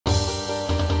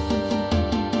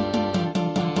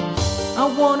I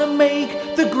wanna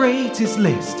make the greatest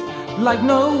list, like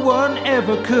no one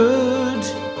ever could.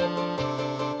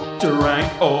 To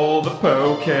rank all the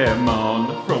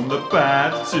Pokémon, from the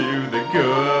bad to the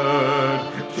good.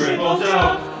 Triple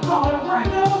Jump!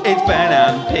 It's Ben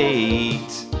and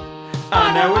Pete.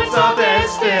 I know it's our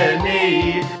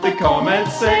destiny. The comment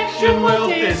section will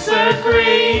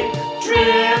disagree.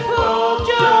 Triple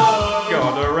Jump!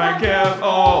 Gotta rank 'em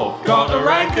all. Gotta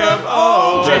rank 'em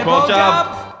all. Triple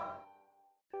Jump!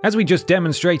 As we just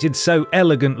demonstrated so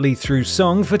elegantly through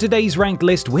song, for today's ranked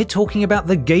list we're talking about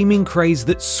the gaming craze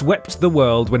that swept the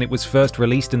world when it was first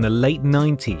released in the late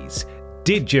 90s.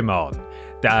 Digimon.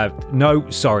 No,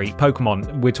 sorry,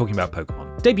 Pokémon. We're talking about Pokémon.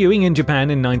 Debuting in Japan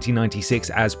in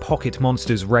 1996 as Pocket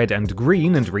Monsters Red and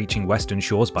Green and reaching Western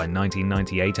shores by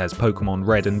 1998 as Pokémon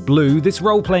Red and Blue, this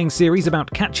role-playing series about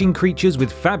catching creatures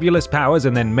with fabulous powers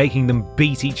and then making them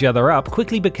beat each other up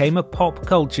quickly became a pop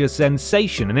culture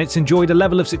sensation, and it's enjoyed a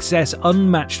level of success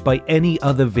unmatched by any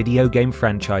other video game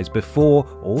franchise before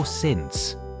or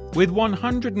since. With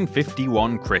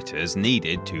 151 critters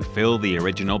needed to fill the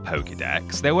original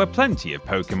Pokédex, there were plenty of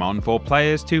Pokémon for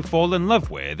players to fall in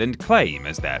love with and claim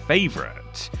as their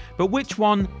favourite. But which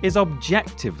one is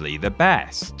objectively the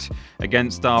best?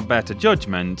 Against our better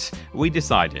judgment, we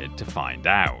decided to find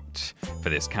out. For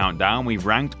this countdown, we've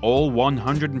ranked all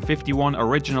 151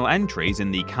 original entries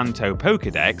in the Kanto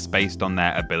Pokédex based on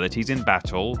their abilities in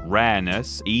battle,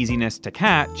 rareness, easiness to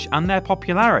catch, and their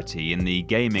popularity in the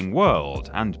gaming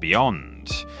world and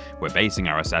beyond. We're basing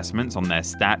our assessments on their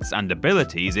stats and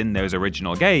abilities in those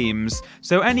original games,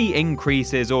 so any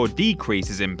increases or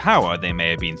decreases in power they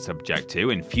may have been subject to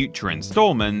in future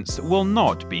installments will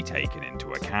not be taken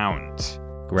into account.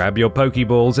 Grab your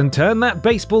Pokeballs and turn that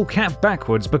baseball cap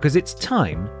backwards because it's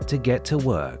time to get to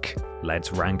work.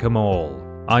 Let's rank 'em all.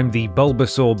 I'm the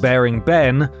Bulbasaur-bearing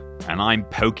Ben. And I'm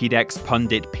Pokédex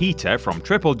pundit Peter from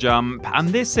TripleJump, and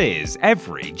this is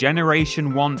every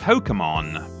Generation 1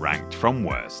 Pokémon ranked from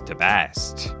worst to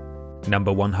best.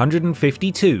 Number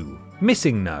 152,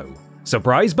 Missing No.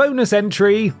 Surprise bonus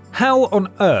entry! How on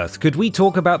earth could we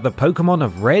talk about the Pokémon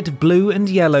of Red, Blue and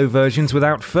Yellow versions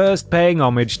without first paying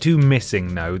homage to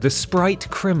Missing No, the sprite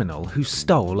criminal who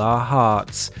stole our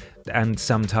hearts? And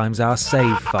sometimes our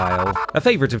save file. A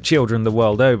favourite of children the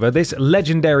world over, this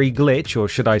legendary glitch, or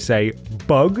should I say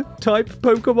bug-type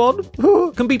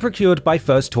Pokémon, can be procured by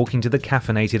first talking to the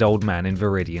caffeinated old man in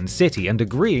Viridian City and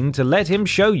agreeing to let him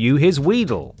show you his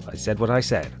Weedle. I said what I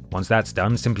said. Once that's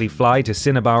done, simply fly to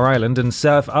Cinnabar Island and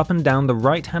surf up and down the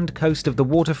right-hand coast of the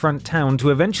waterfront town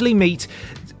to eventually meet...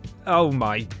 Oh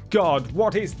my god,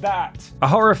 what is that? A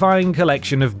horrifying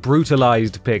collection of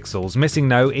brutalized pixels. Missing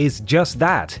No is just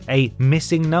that, a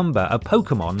missing number, a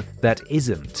Pokemon that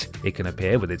isn't. It can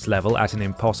appear with its level at an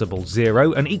impossible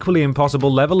 0, an equally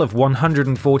impossible level of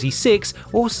 146,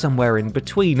 or somewhere in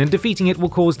between, and defeating it will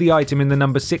cause the item in the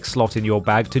number 6 slot in your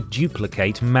bag to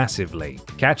duplicate massively.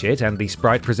 Catch it, and the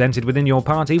sprite presented within your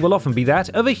party will often be that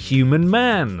of a human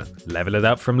man. Level it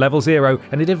up from level 0,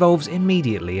 and it evolves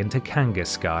immediately into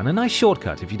Kangaskhan, a nice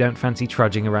shortcut if you don't fancy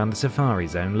trudging around the Safari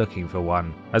Zone looking for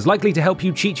one. As likely to help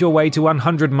you cheat your way to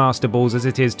 100 Master Balls as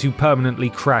it is to permanently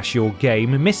crash your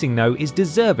game, Missing No is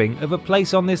deserving of a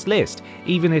place on this list,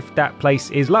 even if that place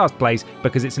is last place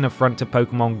because it's an affront to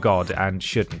Pokemon God and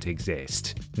shouldn't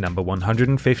exist. Number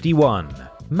 151.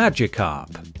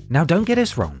 Magikarp. Now don't get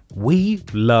us wrong, we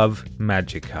love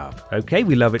Magikarp, okay?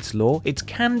 We love its lore, its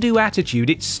can-do attitude,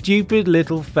 its stupid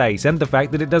little face, and the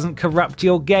fact that it doesn't corrupt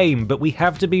your game, but we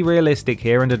have to be realistic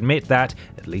here and admit that,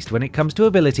 at least when it comes to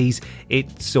abilities,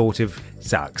 it sort of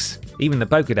sucks. Even the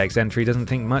Pokédex entry doesn't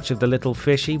think much of the little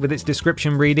fishy, with its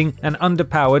description reading, an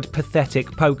underpowered, pathetic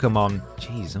Pokémon.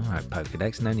 Jeez, alright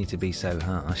Pokédex, no need to be so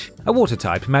harsh. A water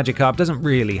type, Magikarp doesn't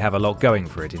really have a lot going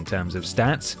for it in terms of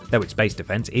stats. Though its base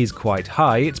defense is quite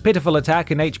high, its pitiful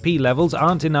attack and HP levels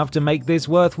aren't enough to make this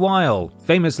worthwhile.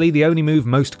 Famously, the only move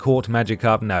most caught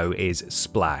Magikarp know is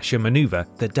Splash, a maneuver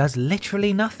that does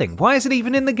literally nothing. Why is it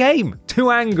even in the game?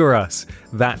 To anger us.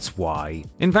 That's why.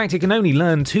 In fact, it can only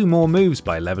learn 2 more moves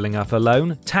by leveling up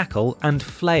alone, Tackle and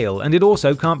Flail, and it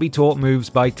also can't be taught moves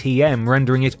by TM,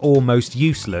 rendering it almost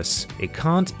useless. It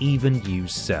can't even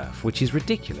use Surf, which is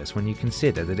ridiculous when you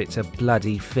consider that it's a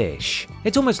bloody fish.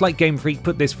 It's almost like Game Freak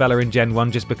put this fella in Gen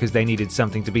 1 just because they needed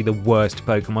something to be the worst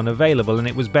Pokemon available, and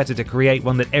it was better to create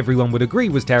one that everyone would agree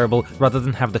was terrible rather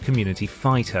than have the community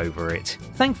fight over it.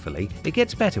 Thankfully, it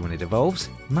gets better when it evolves.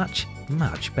 Much,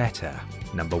 much better.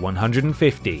 Number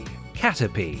 150.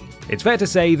 Caterpie. It's fair to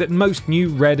say that most new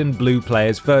Red and Blue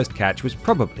players' first catch was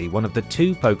probably one of the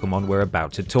two Pokémon we're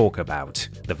about to talk about.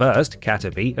 The first,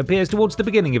 Caterpie, appears towards the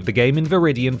beginning of the game in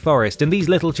Viridian Forest, and these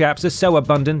little chaps are so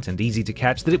abundant and easy to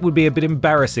catch that it would be a bit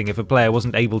embarrassing if a player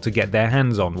wasn't able to get their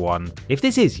hands on one. If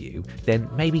this is you, then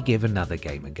maybe give another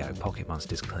game a go.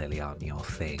 Pokemonsters clearly aren't your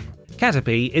thing.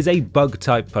 Caterpie is a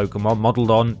bug-type Pokémon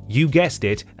modelled on, you guessed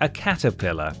it, a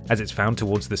caterpillar. As it's found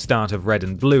towards the start of Red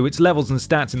and Blue, its levels and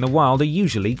stats in the wild are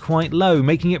usually quite low,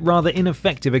 making it rather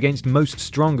ineffective against most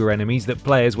stronger enemies that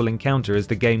players will encounter as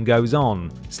the game goes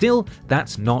on. Still,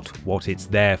 that's not what it's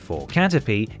there for.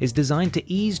 Caterpie is designed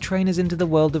to ease trainers into the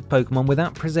world of Pokémon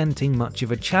without presenting much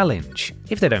of a challenge.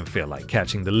 If they don't feel like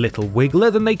catching the little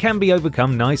wiggler, then they can be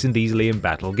overcome nice and easily in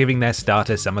battle, giving their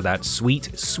starter some of that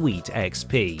sweet, sweet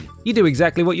XP. You do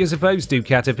exactly what you're supposed to,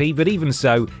 Caterpie, but even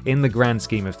so, in the grand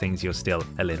scheme of things, you're still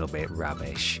a little bit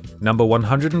rubbish. Number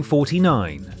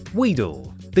 149.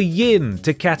 Weedle. The yin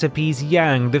to Caterpie's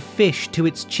yang, the fish to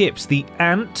its chips, the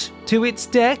ant to its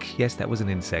deck? Yes, that was an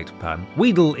insect pun.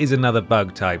 Weedle is another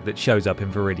bug type that shows up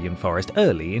in Viridian Forest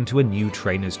early into a new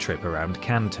trainer's trip around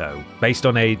Kanto. Based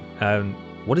on a,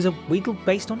 what is a Weedle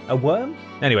based on? A worm?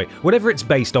 Anyway, whatever it's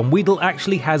based on, Weedle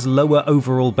actually has lower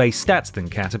overall base stats than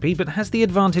Caterpie, but has the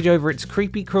advantage over its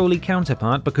creepy-crawly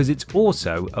counterpart because it's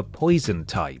also a poison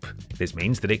type. This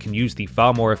means that it can use the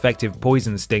far more effective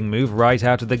Poison Sting move right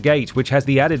out of the gate, which has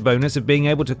the added bonus of being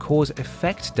able to cause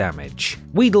effect damage.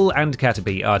 Weedle and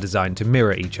Caterpie are designed to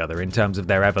mirror each other in terms of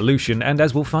their evolution, and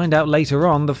as we'll find out later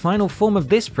on, the final form of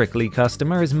this prickly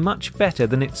customer is much better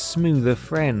than its smoother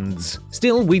friends.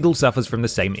 Still, Weedle suffers from the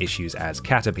same issues as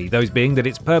Caterpie, those being that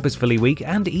it's purposefully weak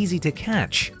and easy to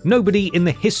catch. Nobody in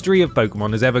the history of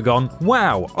Pokemon has ever gone,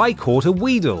 wow, I caught a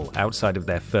Weedle, outside of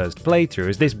their first playthrough,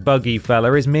 as this buggy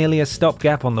fella is merely a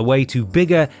stopgap on the way to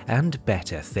bigger and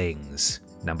better things.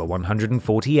 Number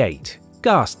 148.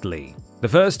 Ghastly. The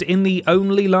first in the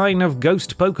only line of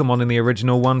ghost Pokemon in the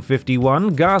original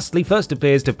 151, Ghastly first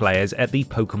appears to players at the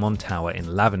Pokemon Tower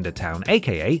in Lavender Town,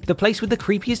 aka the place with the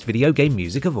creepiest video game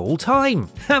music of all time.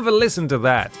 Have a listen to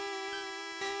that.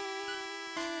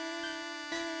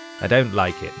 I don't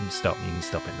like it. Stop, you can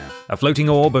stop it now. A floating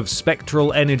orb of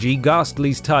spectral energy,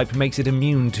 Ghastly's type makes it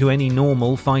immune to any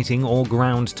normal fighting or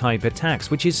ground type attacks,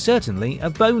 which is certainly a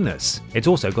bonus. It's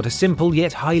also got a simple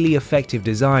yet highly effective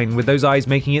design, with those eyes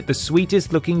making it the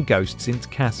sweetest looking ghost since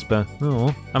Casper.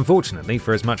 Aww. Unfortunately,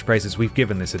 for as much praise as we've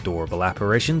given this adorable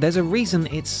apparition, there's a reason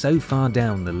it's so far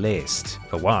down the list.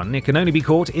 For one, it can only be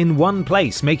caught in one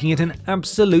place, making it an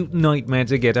absolute nightmare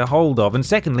to get a hold of, and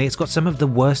secondly, it's got some of the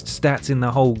worst stats in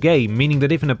the whole game, meaning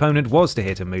that if an opponent was to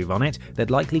hit a move on it, they'd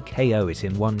likely KO it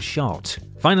in one shot.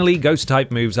 Finally,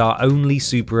 Ghost-type moves are only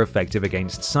super effective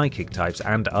against Psychic types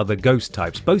and other Ghost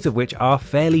types, both of which are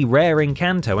fairly rare in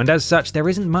Kanto, and as such, there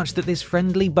isn't much that this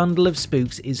friendly bundle of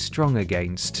spooks is strong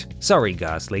against. Sorry,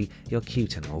 Ghastly, you're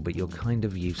cute and all, but you're kind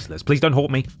of useless. Please don't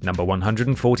haunt me. Number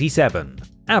 147.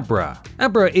 Abra.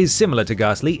 Abra is similar to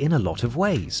Ghastly in a lot of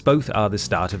ways. Both are the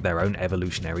start of their own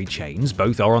evolutionary chains,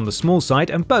 both are on the small side,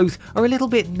 and both are a little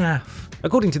bit naff.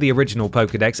 According to the original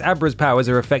Pokédex, Abra's powers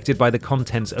are affected by the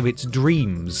contents of its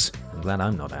dreams. I'm glad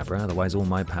I'm not Abra, otherwise all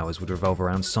my powers would revolve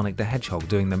around Sonic the Hedgehog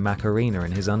doing the Macarena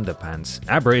in his underpants.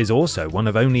 Abra is also one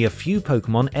of only a few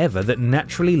Pokemon ever that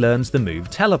naturally learns the move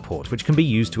Teleport, which can be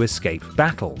used to escape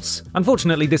battles.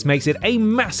 Unfortunately, this makes it a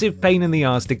massive pain in the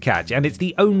arse to catch, and it's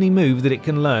the only move that it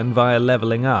can learn via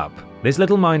leveling up. This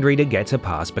little mind reader gets a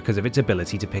pass because of its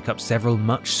ability to pick up several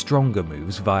much stronger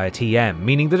moves via TM,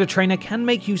 meaning that a trainer can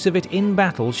make use of it in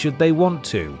battle should they want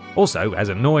to. Also, as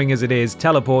annoying as it is,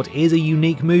 Teleport is a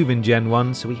unique move in Gen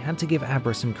 1, so we had to give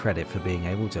Abra some credit for being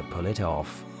able to pull it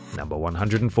off. Number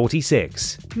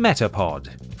 146.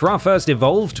 Metapod. For our first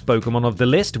evolved Pokemon of the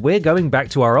list, we're going back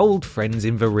to our old friends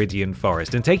in Viridian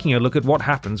Forest and taking a look at what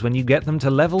happens when you get them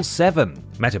to level 7.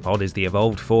 Metapod is the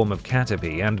evolved form of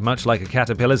Caterpie, and much like a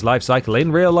caterpillar's life cycle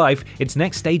in real life, its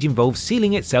next stage involves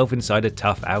sealing itself inside a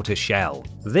tough outer shell.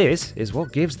 This is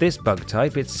what gives this bug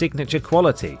type its signature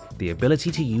quality, the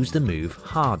ability to use the move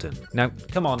Harden. Now,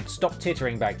 come on, stop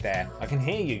tittering back there. I can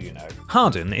hear you, you know.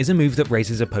 Harden is a move that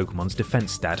raises a Pokemon's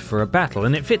defense stat for a battle,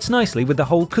 and it fits nicely with the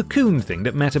whole cocoon thing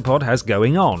that Metapod has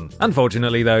going on.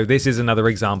 Unfortunately though, this is another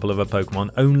example of a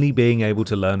Pokemon only being able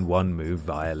to learn one move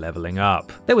via leveling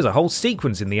up. There was a whole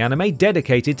sequence in the anime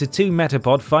dedicated to two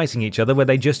Metapod fighting each other where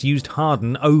they just used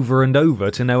Harden over and over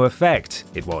to no effect.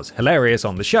 It was hilarious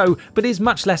on the show, but is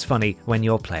much less funny when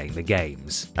you're playing the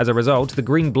games. As a result, the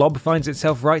green blob finds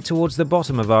itself right towards the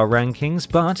bottom of our rankings,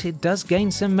 but it does gain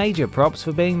some major props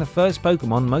for being the first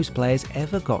Pokemon most players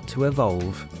ever got to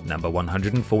evolve. Number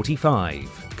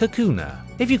 145. Kakuna.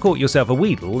 If you caught yourself a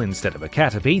Weedle instead of a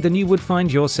Caterpie, then you would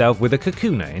find yourself with a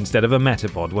Kakuna instead of a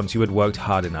Metapod once you had worked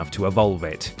hard enough to evolve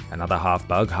it. Another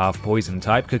half-bug, half-poison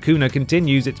type, Kakuna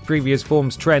continues its previous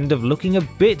form's trend of looking a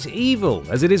bit evil,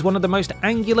 as it is one of the most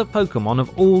angular Pokemon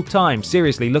of all time.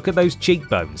 Seriously, look at those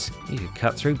cheekbones. You could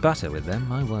cut through butter with them,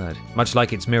 my word. Much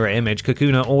like its mirror image,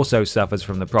 Kakuna also suffers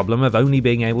from the problem of only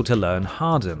being able to learn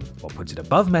Harden. What puts it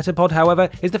above Metapod,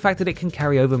 however, is the fact that it can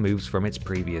carry over moves from its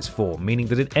previous form, meaning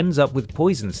that it ends up with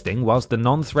Poison Sting whilst the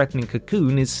non-threatening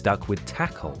Cocoon is stuck with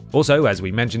Tackle. Also, as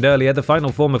we mentioned earlier, the final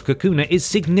form of Kakuna is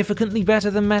significantly better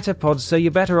than Metapod, so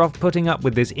you're better off putting up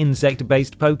with this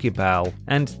insect-based Pokepal.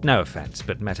 And no offense,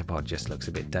 but Metapod just looks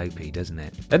a bit dopey, doesn't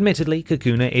it? Admittedly,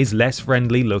 Kakuna is less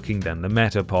friendly looking than the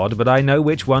Metapod, but I know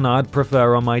which one I'd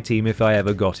prefer on my team if I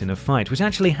ever got in a fight, which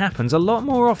actually happens a lot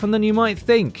more often than you might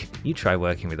think. You try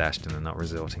working with Ashton and not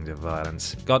resorting to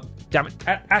violence. God damn it,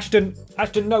 Ashton,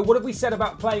 no, what have we said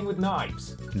about playing with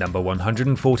knives? Number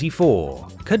 144,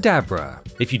 Kadabra.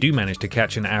 If you do manage to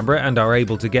catch an Abra and are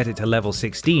able to get it to level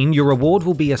 16, your reward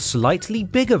will be a slightly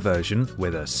bigger version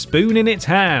with a spoon in its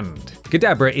hand.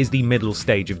 Kadabra is the middle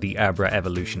stage of the Abra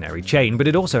evolutionary chain, but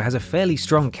it also has a fairly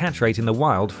strong catch rate in the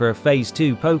wild for a Phase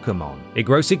 2 Pokemon. It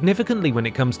grows significantly when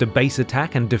it comes to base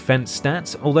attack and defense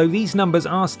stats, although these numbers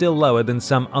are still lower than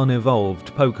some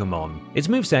unevolved Pokemon. Its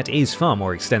moveset is far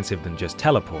more extensive than just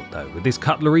Teleport though, with this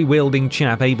cutlery-wielding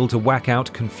chap able to whack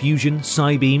out Confusion,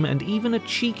 Psybeam, and even a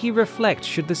cheeky Reflect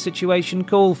should the situation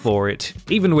call for it.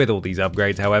 Even with all these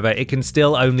upgrades, however, it can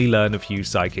still only learn a few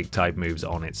Psychic-type moves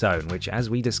on its own, which, as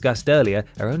we discussed earlier,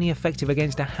 are only effective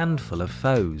against a handful of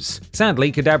foes.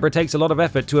 Sadly, Kadabra takes a lot of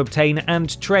effort to obtain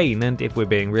and train, and if we're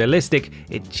being realistic,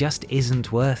 it just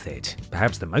isn't worth it.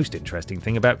 Perhaps the most interesting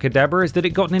thing about Kadabra is that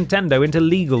it got Nintendo into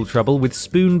legal trouble with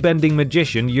spoon-bending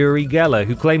magician Uri Geller,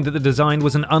 who claimed that the design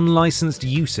was an unlicensed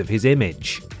use of his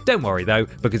image. Don't worry though,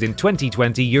 because in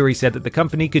 2020, Uri said that the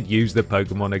company could use the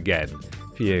Pokemon again.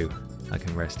 Phew, I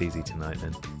can rest easy tonight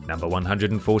then. Number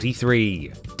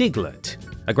 143, Diglett.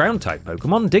 A ground-type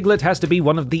Pokemon, Diglett has to be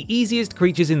one of the easiest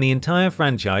creatures in the entire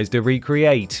franchise to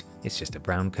recreate. It's just a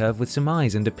brown curve with some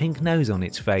eyes and a pink nose on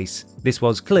its face. This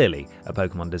was clearly a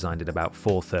Pokemon designed at about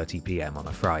 4:30 PM on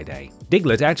a Friday.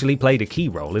 Diglett actually played a key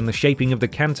role in the shaping of the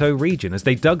Kanto region as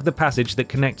they dug the passage that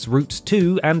connects routes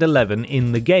 2 and 11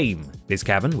 in the game. This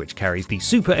cavern, which carries the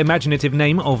super imaginative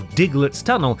name of Diglett's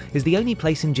Tunnel, is the only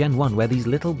place in Gen 1 where these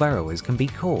little burrowers can be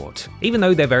caught. Even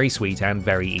though they're very sweet and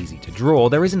very easy to draw,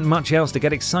 there isn't much else to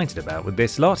get excited about with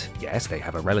this lot. Yes, they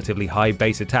have a relatively high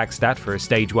base attack stat for a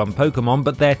Stage 1 Pokemon,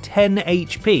 but their 10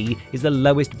 HP is the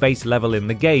lowest base level in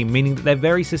the game, meaning that they're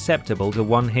very susceptible to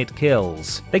one-hit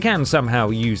kills. They can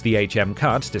somehow use the HM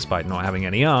cut, despite not having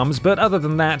any arms, but other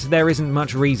than that, there isn't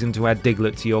much reason to add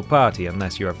Diglett to your party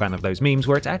unless you're a fan of those memes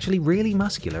where it's actually really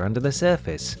muscular under the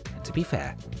surface. And to be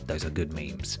fair, those are good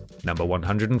memes. Number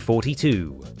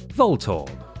 142, Voltorb.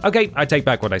 Okay, I take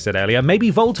back what I said earlier,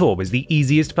 maybe Voltorb is the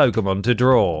easiest Pokemon to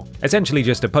draw. Essentially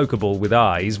just a Pokeball with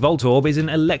eyes, Voltorb is an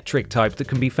electric type that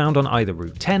can be found on either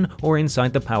Route 10 or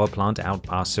inside the power plant out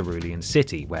past Cerulean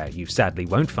City, where you sadly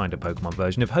won't find a Pokemon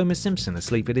version of Homer Simpson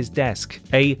asleep at his desk.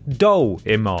 A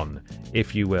Doemon,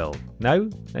 if you will.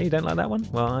 No? No, you don't like that one?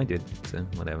 Well, I did, so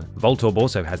whatever. Voltorb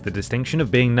also has the distinction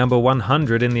of being number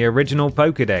 100 in the original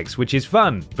Pokédex, which is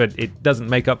fun, but it doesn't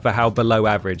make up for how below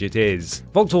average it is.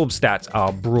 Voltorb's stats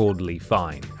are broadly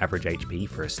fine. Average HP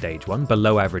for a Stage 1,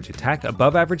 below average attack,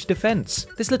 above average defense.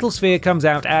 This little sphere comes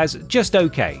out as just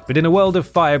okay, but in a world of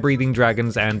fire-breathing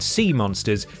dragons and sea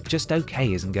monsters, just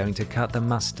okay isn't going to cut the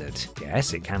mustard.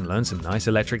 Yes, it can learn some nice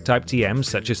electric-type TMs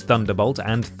such as Thunderbolt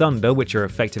and Thunder, which are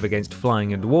effective against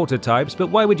flying and water types, but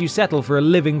why would you settle for a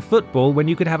living football when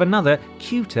you could have another,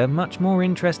 cuter, much more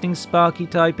interesting Sparky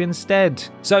type instead?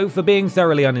 So, for being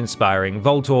thoroughly uninspiring,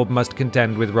 Voltorb must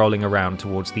contend with rolling around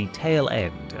towards the tail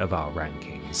end of our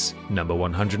rankings. Number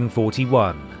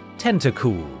 141,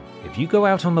 Tentacool. If you go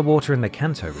out on the water in the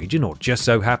Kanto region or just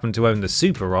so happen to own the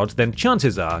Super Rod, then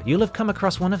chances are you'll have come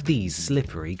across one of these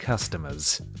slippery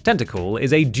customers. Tentacool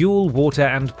is a dual water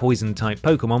and poison type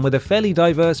Pokemon with a fairly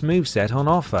diverse moveset on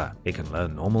offer. It can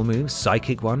learn normal moves,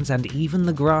 psychic ones, and even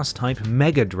the grass type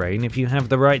Mega Drain if you have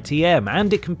the right TM,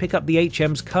 and it can pick up the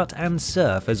HM's Cut and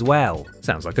Surf as well.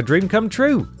 Sounds like a dream come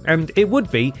true, and it would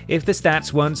be if the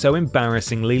stats weren't so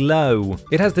embarrassingly low.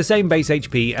 It has the same base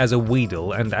HP as a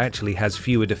Weedle and actually has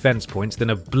fewer defense reference points than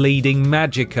a bleeding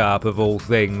Magikarp of all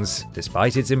things.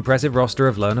 Despite its impressive roster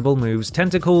of learnable moves,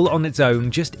 Tentacool on its own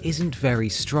just isn't very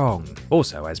strong.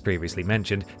 Also, as previously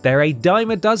mentioned, they're a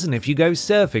dime a dozen if you go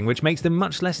surfing, which makes them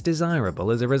much less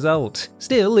desirable as a result.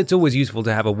 Still, it's always useful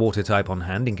to have a water type on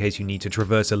hand in case you need to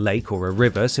traverse a lake or a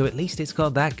river, so at least it's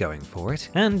got that going for it.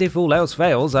 And if all else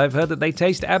fails, I've heard that they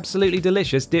taste absolutely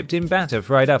delicious dipped in batter,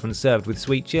 fried up and served with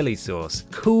sweet chili sauce.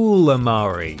 Cool,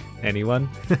 Amari. Anyone?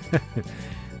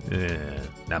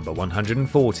 Number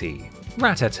 140.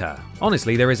 Rattata.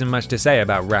 Honestly, there isn't much to say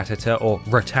about Rattata or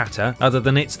Rattata other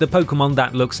than it's the Pokemon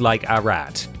that looks like a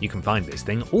rat. You can find this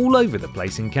thing all over the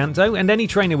place in Kanto, and any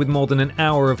trainer with more than an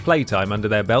hour of playtime under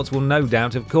their belts will no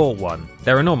doubt have caught one.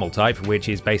 They're a normal type, which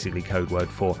is basically code word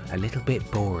for a little bit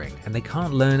boring, and they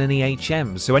can't learn any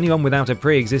HMs, so anyone without a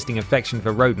pre-existing affection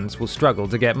for rodents will struggle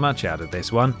to get much out of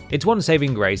this one. Its one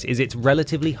saving grace is its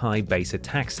relatively high base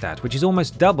attack stat, which is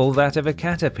almost double that of a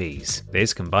Caterpiece.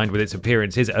 This, combined with its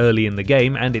appearances early in the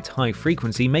game and its high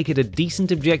frequency, make it a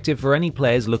decent objective for any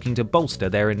players looking to bolster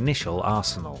their initial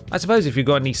arsenal. I suppose if you've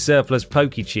got any surplus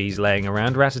Pokecheese laying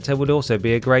around, Rattata would also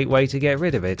be a great way to get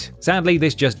rid of it. Sadly,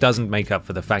 this just doesn't make up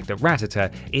for the fact that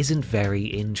Rattata isn't very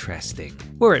interesting.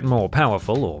 Were it more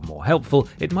powerful or more helpful,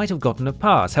 it might have gotten a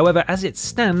pass. However, as it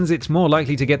stands, it's more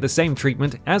likely to get the same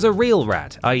treatment as a real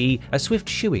rat, i.e. a swift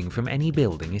shooing from any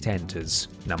building it enters.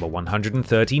 Number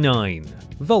 139.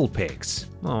 Vulpix.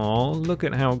 Aw, look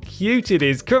at how cute it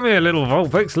is. Come here, little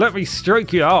Vulpix, let me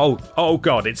stroke you. Oh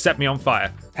god, it set me on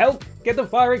fire. Help! Get the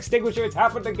fire extinguisher, it's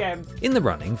happened again! In the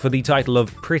running for the title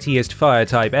of prettiest fire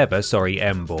type ever, sorry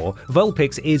Emboar,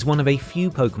 Vulpix is one of a few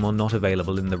Pokemon not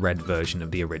available in the red version of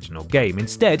the original game.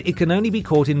 Instead, it can only be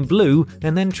caught in blue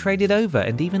and then traded over,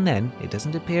 and even then, it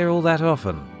doesn't appear all that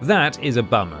often. That is a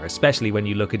bummer, especially when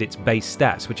you look at its base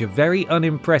stats, which are very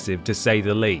unimpressive to say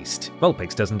the least.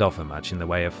 Vulpix doesn't offer much in the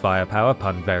way of firepower,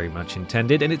 pun very much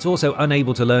intended, and it's also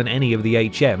unable to learn any of the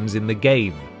HMs in the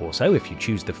game. Also, if you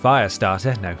choose the fire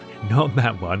starter, no, not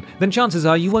that one, then chances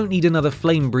are you won't need another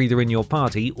flame breather in your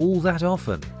party all that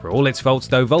often. For all its faults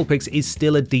though, Vulpix is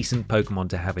still a decent Pokemon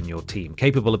to have in your team,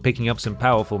 capable of picking up some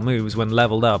powerful moves when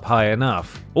leveled up high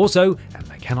enough. Also,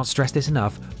 and I cannot stress this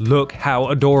enough, look how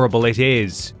adorable it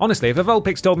is. Honestly, if a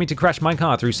Vulpix told me to crash my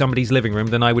car through somebody's living room,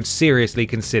 then I would seriously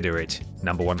consider it.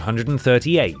 Number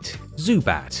 138.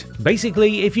 Zubat.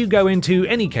 Basically, if you go into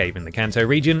any cave in the Kanto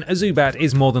region, a Zubat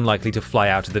is more than likely to fly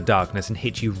out of the darkness and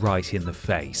hit you right in the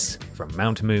face. From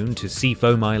Mount Moon to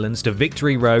Seafoam Islands to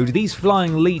Victory Road, these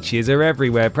flying leeches are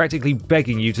everywhere, practically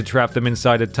begging you to trap them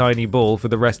inside a tiny ball for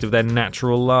the rest of their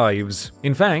natural lives.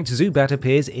 In fact, Zubat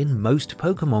appears in most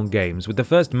Pokemon games, with the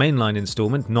first mainline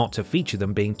installment not to feature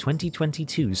them being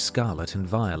 2022's Scarlet and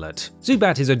Violet.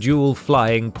 Zubat is a dual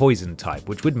flying poison type,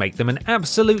 which would make them an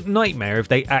absolute nightmare if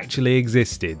they actually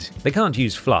existed. They can't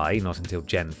use Fly, not until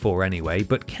Gen 4 anyway,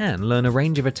 but can learn a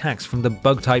range of attacks from the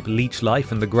Bug-type Leech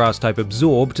Life and the Grass-type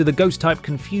Absorb to the Ghost-type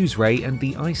Confuse Ray and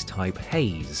the Ice-type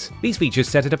Haze. These features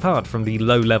set it apart from the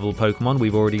low-level Pokemon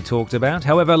we've already talked about.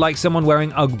 However, like someone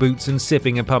wearing Ugg boots and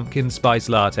sipping a pumpkin spice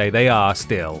latte, they are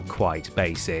still quite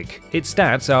basic. Its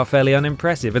stats are fairly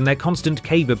unimpressive, and their constant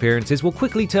cave appearances will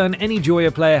quickly turn any joy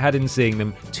a player had in seeing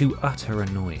them to utter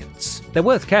annoyance. They're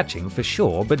worth catching for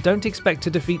sure, but don't expect to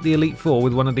defeat the Elite Four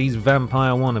with one of these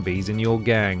vampire wannabes in your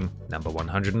gang. Number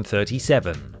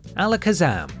 137.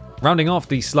 Alakazam. Rounding off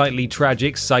the slightly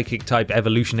tragic psychic-type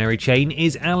evolutionary chain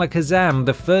is Alakazam,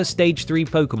 the first Stage 3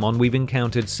 Pokemon we've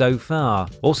encountered so far.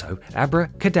 Also,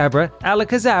 Abracadabra,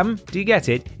 Alakazam, do you get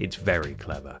it? It's very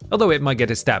clever. Although it might get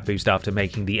a stat boost after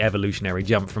making the evolutionary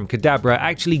jump from Kadabra,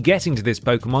 actually getting to this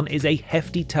Pokemon is a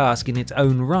hefty task in its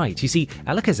own right. You see,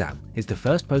 Alakazam is the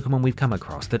first Pokemon we've come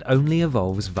across that only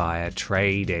evolves via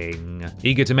trading.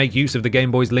 Eager to make use of the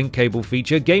Game Boy's link cable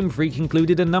feature, Game Freak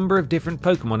included a number of different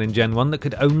Pokemon in Gen 1 that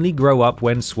could only grow up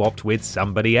when swapped with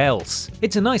somebody else.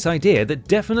 It's a nice idea that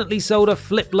definitely sold a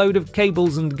flip load of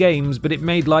cables and games, but it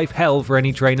made life hell for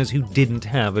any trainers who didn't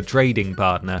have a trading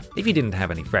partner. If you didn't have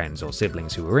any friends or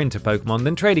siblings who were into Pokemon,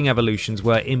 then trading evolutions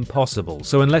were impossible,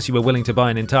 so unless you were willing to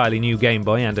buy an entirely new Game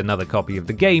Boy and another copy of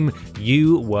the game,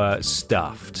 you were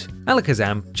stuffed.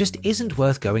 Alakazam just isn't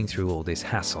worth going through all this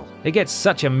hassle. It gets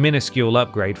such a minuscule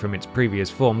upgrade from its previous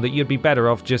form that you'd be better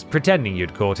off just pretending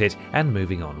you'd caught it and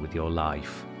moving on with your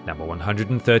life. Number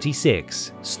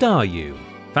 136. Staryu.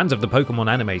 Fans of the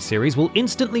Pokémon anime series will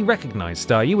instantly recognize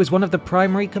Staryu as one of the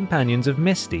primary companions of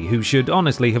Misty, who should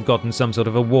honestly have gotten some sort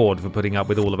of award for putting up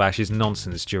with all of Ash's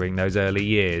nonsense during those early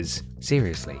years.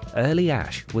 Seriously, early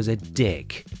Ash was a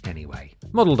dick. Anyway.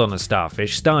 Modelled on a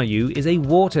starfish, Staryu is a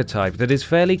water type that is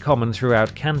fairly common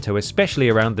throughout Kanto, especially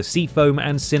around the Seafoam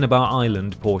and Cinnabar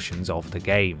Island portions of the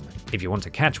game. If you want to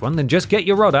catch one, then just get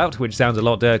your rod out, which sounds a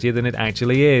lot dirtier than it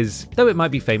actually is. Though it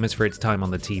might be famous for its time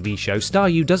on the TV show,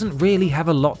 Staryu doesn't really have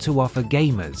a lot to offer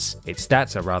gamers. Its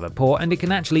stats are rather poor, and it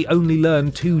can actually only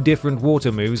learn 2 different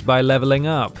water moves by leveling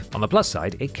up. On the plus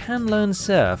side, it can learn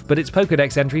Surf, but its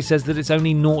Pokédex entry says that it's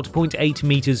only 0.8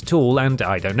 meters tall, and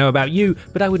I don't know about you,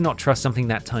 but I would not trust something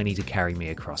that tiny to carry me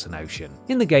across an ocean.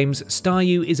 In the games,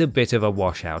 Staryu is a bit of a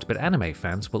washout, but anime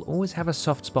fans will always have a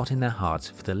soft spot in their hearts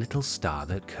for the little star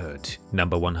that could.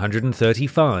 Number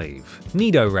 135.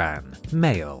 Nidoran,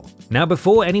 male. Now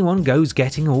before anyone goes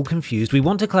getting all confused, we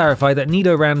want to clarify that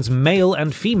Nidoran's male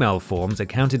and female forms are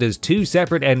counted as 2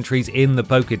 separate entries in the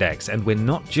Pokédex, and we're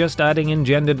not just adding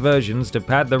engendered versions to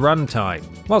pad the runtime.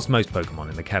 Whilst most Pokémon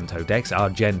in the Kanto Dex are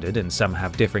gendered and some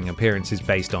have differing appearances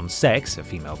based on sex, a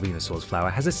female Venusaur's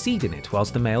flower has a seed in it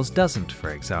whilst the male's doesn't,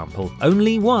 for example.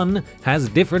 Only one has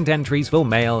different entries for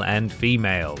male and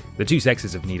female. The 2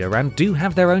 sexes of Nidoran do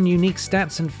have their own unique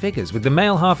stats and figures, with the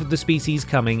male half of the species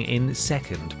coming in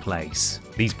 2nd place.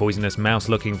 These poisonous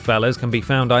mouse-looking fellas can be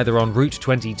found either on Route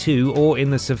 22 or in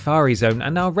the Safari Zone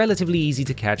and are relatively easy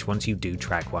to catch once you do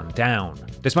track one down.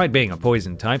 Despite being a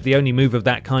poison type, the only move of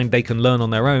that kind they can learn on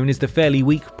their own is the fairly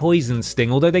weak Poison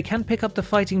Sting, although they can pick up the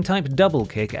fighting type Double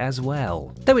Kick as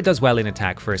well. Though it does well in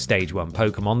attack for a Stage 1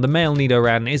 Pokémon, the male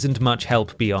Nidoran isn't much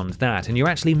help beyond that, and you're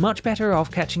actually much better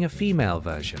off catching a female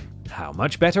version. How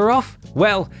much better off?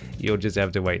 Well, you'll just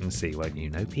have to wait and see, won't you?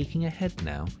 No peeking ahead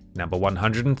now. Number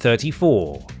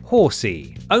 134.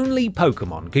 Horsey. Only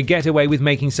Pokémon could get away with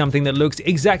making something that looks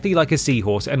exactly like a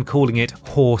seahorse and calling it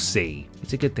Horsey.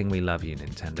 It's a good thing we love you,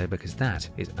 Nintendo, because that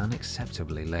is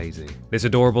unacceptably lazy. This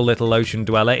adorable little ocean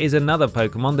dweller is another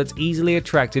Pokémon that's easily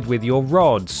attracted with your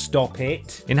rod. Stop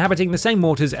it! Inhabiting the same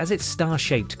waters as its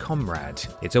star-shaped comrade.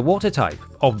 It's a water type,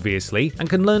 obviously, and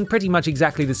can learn pretty much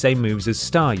exactly the same moves as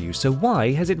Staryu, so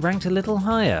why has it ranked a little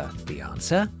higher? The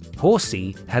answer?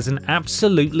 Horsey has an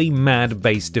absolutely mad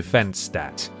base defense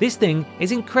stat. This thing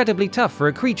is incredibly tough for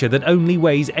a creature that only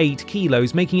weighs 8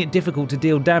 kilos, making it difficult to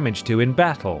deal damage to in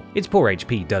battle. Its poor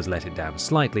HP does let it down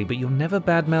slightly, but you'll never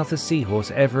badmouth a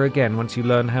seahorse ever again once you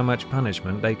learn how much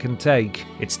punishment they can take.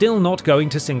 It's still not going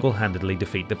to single-handedly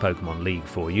defeat the Pokémon League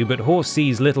for you, but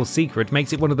Horsey's little secret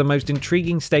makes it one of the most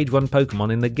intriguing Stage 1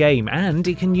 Pokémon in the game, and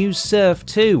it can use Surf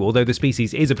too, although the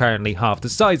species is apparently half the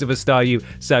size of a Staryu,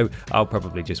 so I'll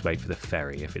probably just wait for the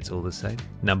ferry if it's all the same.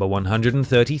 Number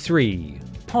 133.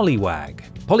 Poliwag.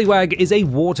 Poliwag is a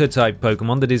water-type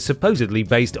Pokémon that is supposedly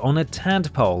based on a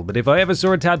tadpole, but if I ever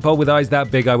saw a tadpole with eyes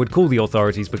that big, I would call the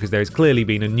authorities because there has clearly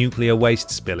been a nuclear waste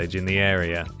spillage in the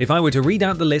area. If I were to read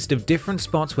out the list of different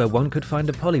spots where one could find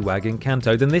a Poliwag in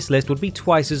Kanto, then this list would be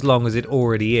twice as long as it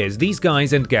already is. These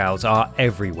guys and gals are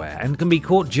everywhere and can be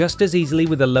caught just as easily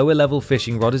with a lower-level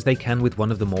fishing rod as they can with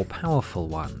one of the more powerful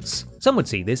ones. Some would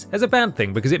see this as a bad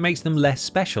thing because it makes them less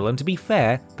special, and to be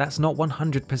fair, that's not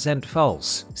 100%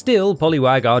 false. Still,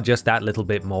 Poliwag are just that little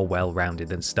bit more well-rounded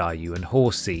than Staryu and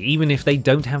Horsey, even if they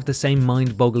don't have the same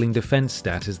mind-boggling defense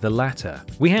stat as the latter.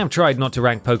 We have tried not to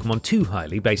rank Pokemon too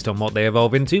highly based on what they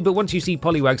evolve into, but once you see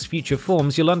Poliwag's future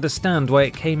forms, you'll understand why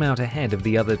it came out ahead of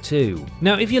the other two.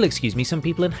 Now, if you'll excuse me, some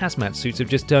people in hazmat suits have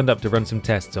just turned up to run some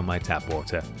tests on my tap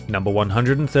water. Number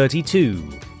 132.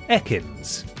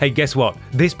 Ekans. Hey, guess what?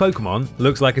 This Pokemon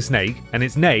looks like a snake, and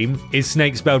its name is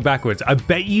Snake spelled backwards. I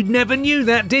bet you never knew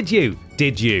that, did you?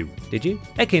 Did you?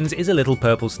 Ekans is a little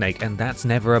purple snake, and that's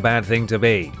never a bad thing to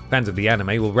be. Fans of the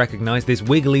anime will recognize this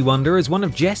wiggly wonder as one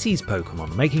of Jessie's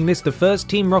Pokemon, making this the first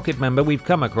Team Rocket member we've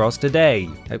come across today.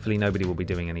 Hopefully nobody will be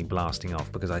doing any blasting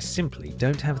off, because I simply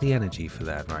don't have the energy for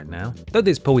that right now. Though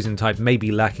this poison type may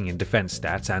be lacking in defense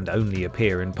stats and only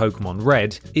appear in Pokemon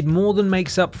Red, it more than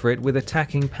makes up for it with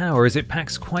attacking power, as it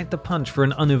packs quite the punch for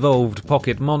an unevolved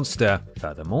pocket monster.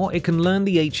 Furthermore, it can learn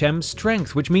the HM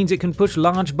Strength, which means it can push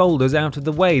large boulders out of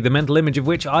the way, the mental image of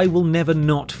which I will never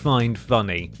not find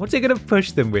funny. What's it going to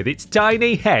push them with? Its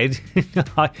tiny head?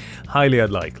 Highly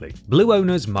unlikely. Blue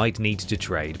owners might need to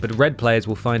trade, but Red players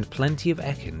will find plenty of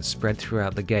Ekans spread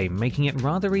throughout the game, making it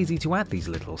rather easy to add these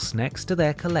little snacks to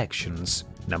their collections.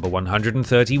 Number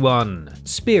 131.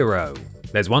 Spearow.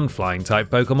 There's one flying type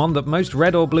Pokemon that most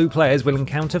red or blue players will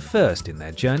encounter first in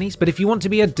their journeys, but if you want to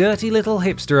be a dirty little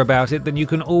hipster about it, then you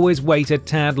can always wait a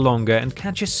tad longer and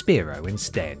catch a Spearow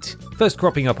instead. First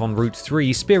cropping up on Route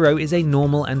 3, Spearow is a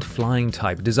normal and flying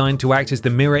type designed to act as the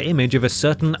mirror image of a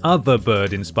certain other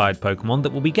bird-inspired Pokemon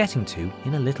that we'll be getting to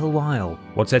in a little while.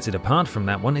 What sets it apart from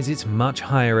that one is its much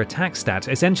higher attack stat,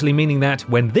 essentially meaning that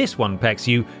when this one pecks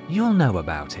you, you'll know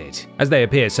about it. As they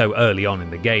appear so early on in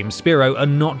the game, Spearow are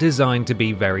not designed to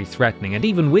be very threatening, and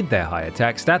even with their high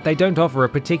attack stat, they don't offer a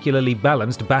particularly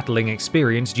balanced battling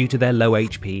experience due to their low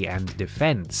HP and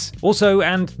defense. Also,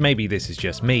 and maybe this is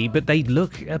just me, but they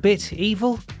look a bit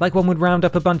evil, like one would round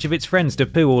up a bunch of its friends to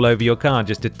poo all over your car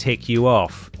just to tick you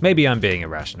off. Maybe I'm being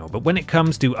irrational, but when it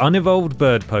comes to unevolved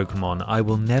bird Pokemon, I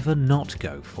will never not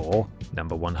go for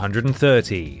number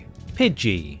 130.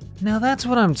 Pidgey. Now that's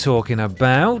what I'm talking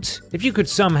about. If you could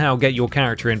somehow get your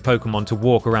character in Pokemon to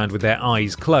walk around with their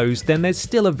eyes closed, then there's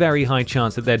still a very high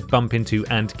chance that they'd bump into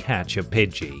and catch a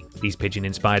Pidgey. These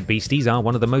pigeon-inspired beasties are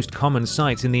one of the most common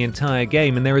sights in the entire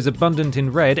game, and they're as abundant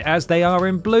in red as they are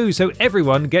in blue, so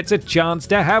everyone gets a chance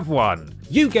to have one.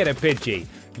 You get a Pidgey.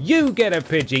 You get a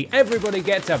Pidgey, everybody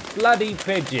gets a bloody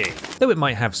Pidgey! Though it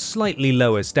might have slightly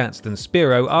lower stats than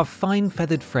Spearow, our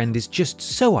fine-feathered friend is just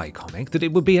so iconic that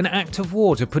it would be an act of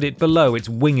war to put it below its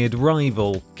winged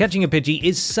rival. Catching a Pidgey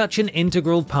is such an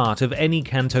integral part of any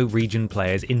Kanto region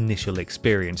player's initial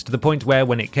experience, to the point where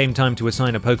when it came time to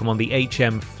assign a Pokemon the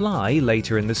HM Fly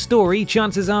later in the story,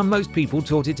 chances are most people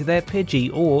taught it to their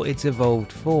Pidgey or its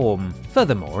evolved form.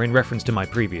 Furthermore, in reference to my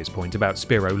previous point about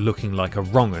Spearow looking like a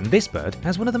wrong'un, this bird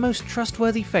has one of the most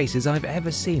trustworthy faces I've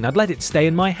ever seen. I'd let it stay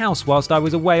in my house whilst I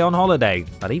was away on holiday.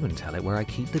 I'd even tell it where I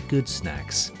keep the good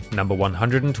snacks. Number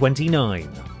 129.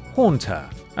 Haunter.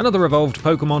 Another evolved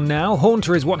Pokemon now,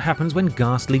 Haunter is what happens when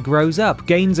Ghastly grows up,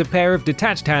 gains a pair of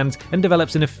detached hands, and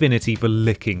develops an affinity for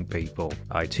licking people.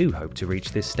 I too hope to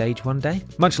reach this stage one day.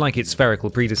 Much like its spherical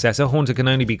predecessor, Haunter can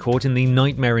only be caught in the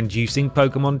nightmare-inducing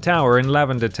Pokemon Tower in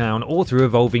Lavender Town or through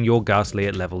evolving your Ghastly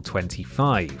at level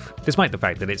 25. Despite the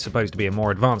fact that it's supposed to be a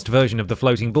more advanced version of the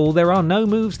floating ball, there are no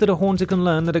moves that a Haunter can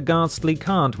learn that a Ghastly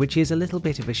can't, which is a little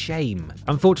bit of a shame.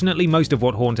 Unfortunately, most of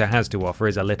what Haunter has to offer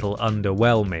is a little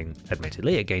underwhelming.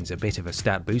 Admittedly, it gains a bit of a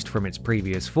stat boost from its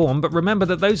previous form, but remember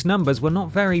that those numbers were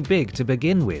not very big to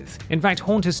begin with. In fact,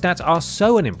 Haunter's stats are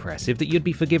so unimpressive that you'd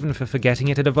be forgiven for forgetting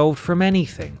it had evolved from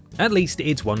anything. At least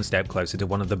it's one step closer to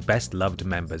one of the best loved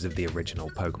members of the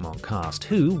original Pokemon cast,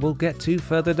 who we'll get to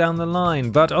further down the line,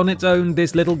 but on its own,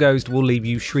 this little ghost will leave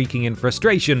you shrieking in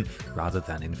frustration rather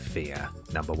than in fear.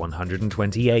 Number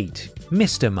 128.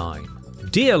 Mr. Mime.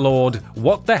 Dear Lord,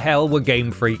 what the hell were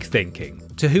Game Freak thinking?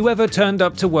 To whoever turned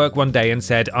up to work one day and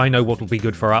said, I know what will be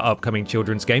good for our upcoming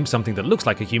children's game, something that looks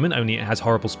like a human, only it has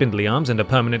horrible spindly arms and a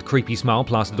permanent creepy smile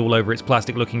plastered all over its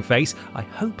plastic-looking face, I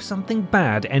hope something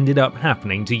bad ended up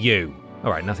happening to you.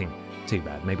 Alright, nothing too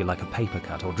bad, maybe like a paper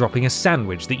cut or dropping a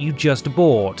sandwich that you just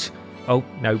bought. Oh,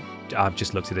 no, I've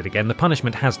just looked at it again. The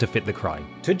punishment has to fit the crime.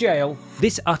 To jail.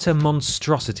 This utter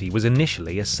monstrosity was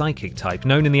initially a psychic type,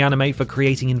 known in the anime for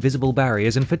creating invisible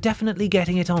barriers and for definitely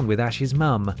getting it on with Ash's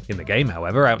mum. In the game,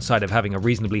 however, outside of having a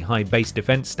reasonably high base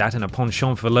defense stat and a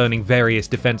penchant for learning various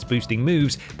defense-boosting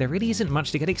moves, there really isn't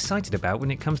much to get excited about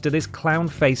when it comes to this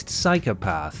clown-faced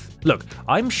psychopath. Look,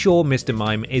 I'm sure Mr.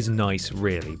 Mime is nice,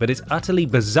 really, but its utterly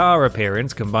bizarre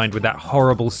appearance, combined with that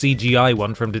horrible CGI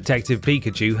one from Detective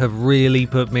Pikachu, have really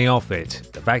put me off it.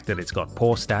 The fact that it's got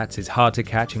poor stats, is hard to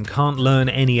catch, and can't learn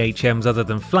any HMs other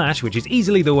than Flash, which is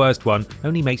easily the worst one,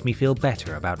 only makes me feel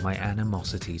better about my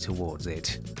animosity towards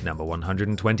it. Number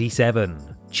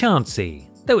 127. Chansey.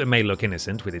 Though it may look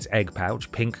innocent with its egg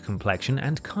pouch, pink complexion,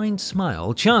 and kind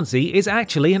smile, Chansey is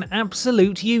actually an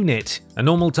absolute unit. A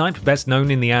normal type best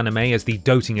known in the anime as the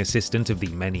doting assistant of the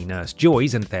many Nurse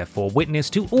Joys and therefore witness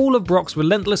to all of Brock's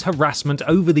relentless harassment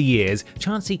over the years,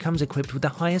 Chansey comes equipped with the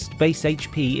highest base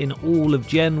HP in all of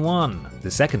Gen 1. The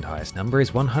second highest number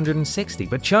is 160,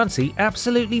 but Chansey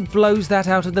absolutely blows that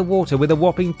out of the water with a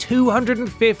whopping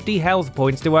 250 health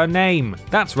points to her name.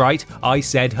 That's right, I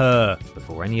said her.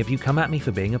 Before any of you come at me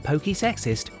for being a pokey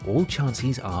sexist, all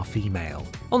Chanseys are female.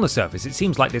 On the surface, it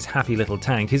seems like this happy little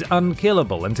tank is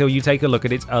unkillable until you take a look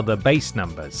at its other base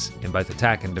numbers. In both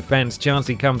attack and defense,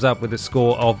 Chansey comes up with a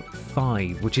score of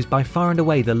 5, which is by far and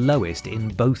away the lowest in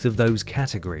both of those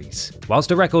categories.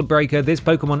 Whilst a record breaker, this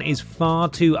Pokemon is far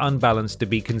too unbalanced to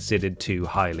be considered too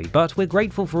highly, but we're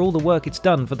grateful for all the work it's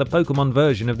done for the Pokemon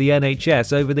version of the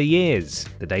NHS over the years.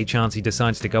 The day Chansey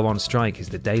decides to go on strike is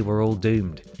the day we're all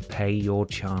doomed. Pay your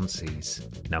Chanseys.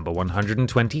 Number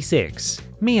 126.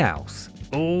 Meowth.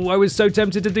 Oh, I was so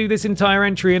tempted to do this entire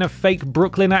entry in a fake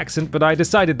Brooklyn accent, but I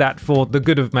decided that for the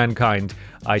good of mankind,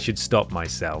 I should stop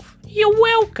myself. You're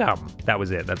welcome! That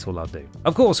was it, that's all I'll do.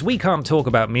 Of course, we can't talk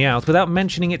about Meowth without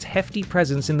mentioning its hefty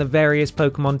presence in the various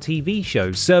Pokémon TV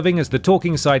shows, serving as the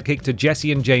talking sidekick to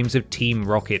Jessie and James of Team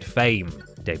Rocket fame.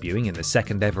 Debuting in the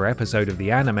second ever episode of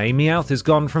the anime, Meowth has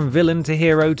gone from villain to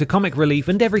hero to comic relief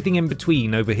and everything in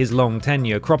between over his long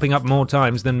tenure, cropping up more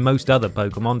times than most other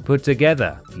Pokémon put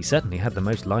together. He certainly had the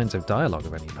most lines of dialogue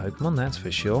of any Pokémon, that's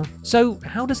for sure. So,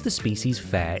 how does the species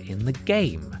fare in the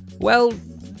game? Well,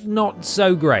 not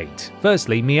so great.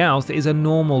 Firstly, Meowth is a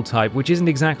normal type, which isn't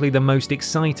exactly the most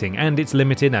exciting, and its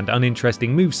limited and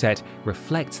uninteresting moveset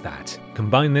reflects that.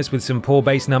 Combine this with some poor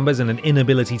base numbers and an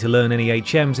inability to learn any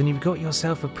HMs, and you've got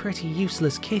yourself a pretty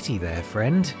useless kitty there,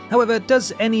 friend. However,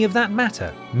 does any of that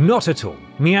matter? Not at all.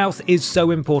 Meowth is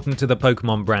so important to the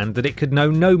Pokémon brand that it could know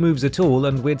no moves at all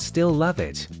and we'd still love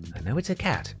it. I know it's a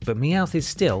cat, but Meowth is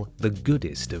still the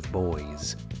goodest of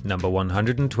boys. Number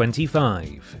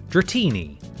 125.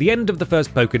 Dratini. The end of the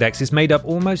first Pokédex is made up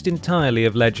almost entirely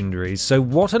of legendaries, so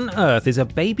what on earth is a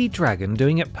baby dragon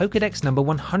doing at Pokédex number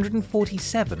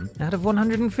 147 out of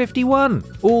 151?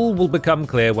 All will become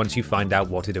clear once you find out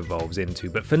what it evolves into,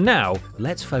 but for now,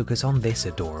 let's focus on this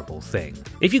adorable thing.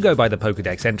 If you go by the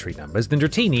Pokédex entry numbers, then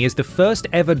Dratini is the first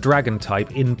ever dragon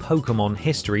type in Pokémon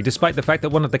history, despite the fact that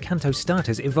one of the Kanto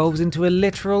starters evolves into a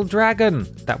literal dragon.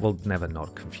 That will never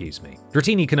not confuse me.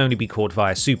 Dratini can only be caught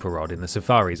via Super Rod in the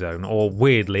Safari Zone, or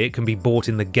weirdly, it can be bought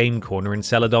in the Game Corner in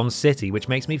Celadon City, which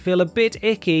makes me feel a bit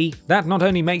icky. That not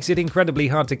only makes it incredibly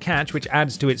hard to catch, which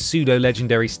adds to its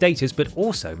pseudo-legendary status, but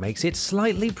also makes it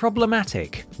slightly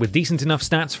problematic. With decent enough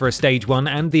stats for a Stage 1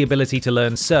 and the ability to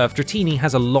learn Surf, Dratini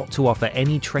has a lot to offer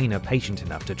any trainer patient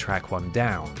enough to track one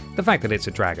down. The fact that it's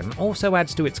a dragon also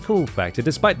adds to its cool factor,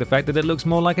 despite the fact that it looks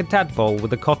more like a tadpole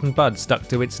with a cotton bud stuck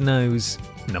to its nose.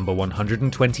 Number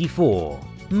 124.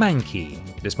 Mankey.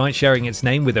 Despite sharing its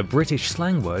name with a British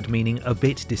slang word meaning a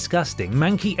bit disgusting,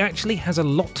 Mankey actually has a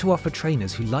lot to offer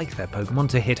trainers who like their Pokémon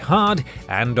to hit hard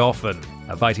and often.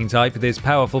 A fighting type, this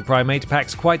powerful primate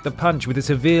packs quite the punch with a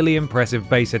severely impressive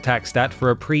base attack stat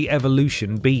for a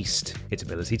pre-evolution beast. Its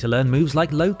ability to learn moves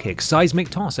like Low Kick, Seismic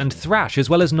Toss, and Thrash, as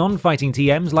well as non-fighting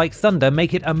TMs like Thunder,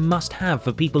 make it a must-have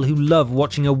for people who love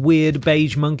watching a weird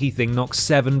beige monkey thing knock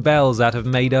 7 bells out of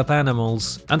made-up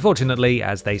animals. Unfortunately,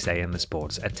 as they say in the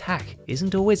sports, attack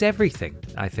isn't always everything.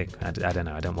 I think. I don't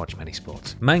know, I don't watch many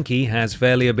sports. Mankey has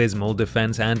fairly abysmal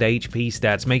defense and HP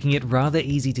stats, making it rather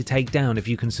easy to take down if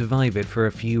you can survive it for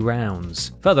a few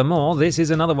rounds. Furthermore, this is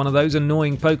another one of those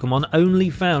annoying Pokémon only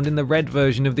found in the red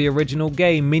version of the original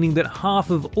game, meaning that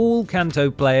half of all Kanto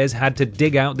players had to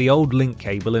dig out the old link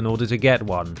cable in order to get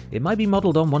one. It might be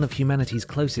modelled on one of humanity's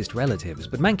closest relatives,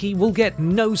 but Mankey will get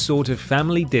no sort of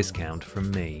family discount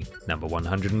from me. Number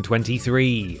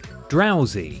 123.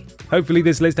 Drowsy. Hopefully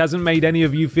this list hasn't made any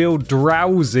of you feel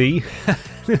drowsy.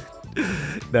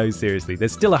 No, seriously,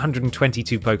 there's still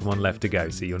 122 Pokemon left to go,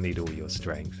 so you'll need all your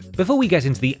strength. Before we get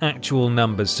into the actual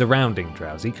numbers surrounding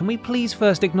Drowsy, can we please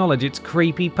first acknowledge its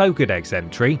creepy Pokédex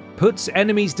entry? Puts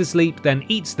enemies to sleep, then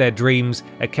eats their dreams,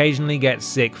 occasionally gets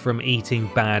sick from eating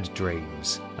bad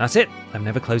dreams. That's it. I'm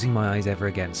never closing my eyes ever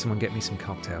again. Someone get me some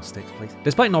cocktail sticks, please.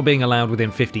 Despite not being allowed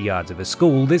within 50 yards of a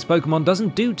school, this Pokemon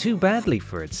doesn't do too badly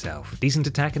for itself. Decent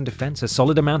attack and defense, a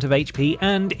solid amount of HP,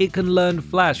 and it can learn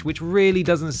Flash, which really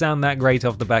doesn't sound that great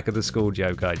off the back of the school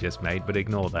joke I just made, but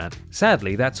ignore that.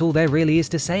 Sadly, that's all there really is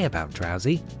to say about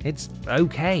Drowsy. It's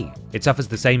okay. It suffers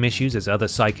the same issues as other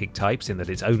psychic types in that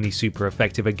it's only super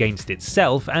effective against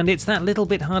itself, and it's that little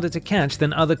bit harder to catch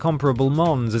than other comparable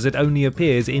mons as it only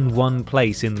appears in one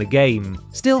place in the game.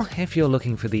 Still, if you're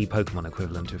looking for the Pokemon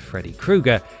equivalent of Freddy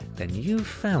Krueger, then you've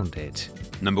found it.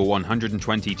 Number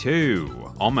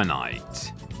 122.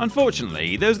 Omanyte.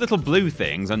 Unfortunately, those little blue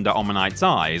things under Omanyte's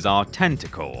eyes are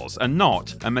tentacles and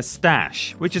not a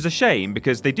moustache, which is a shame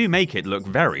because they do make it look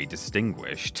very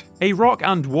distinguished. A rock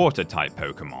and water type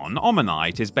Pokemon,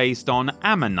 Omanyte is based on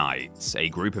ammonites, a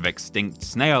group of extinct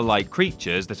snail-like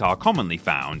creatures that are commonly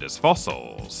found as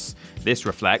fossils. This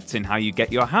reflects in how you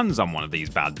get your hands on one of these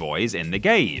bad boys in the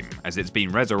game, as it's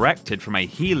been resurrected from a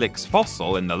Helix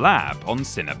fossil in the lab on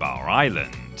Cinnabar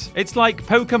Island. It's like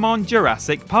Pokémon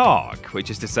Jurassic Park, which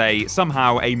is to say,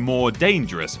 somehow a more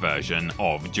dangerous version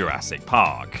of Jurassic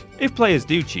Park. If players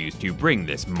do choose to bring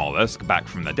this mollusk back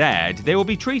from the dead, they will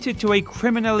be treated to a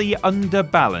criminally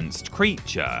underbalanced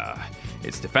creature.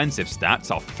 Its defensive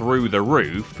stats are through the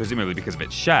roof, presumably because of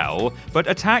its shell, but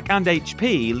attack and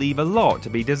HP leave a lot to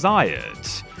be desired.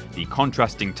 The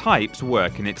contrasting types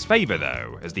work in its favour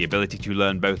though, as the ability to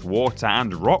learn both water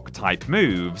and rock type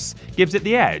moves gives it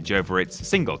the edge over its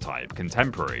single type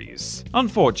contemporaries.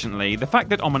 Unfortunately, the fact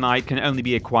that Omanyte can only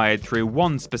be acquired through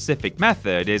one specific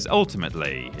method is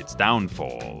ultimately its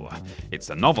downfall. It's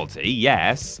a novelty,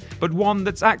 yes, but one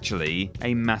that's actually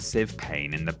a massive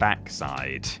pain in the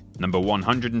backside. Number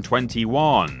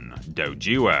 121,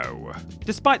 Doduo.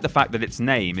 Despite the fact that its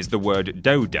name is the word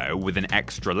dodo with an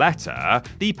extra letter,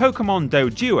 the Pokémon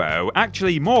Doduo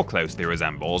actually more closely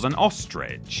resembles an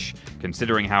ostrich.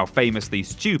 Considering how famously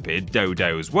stupid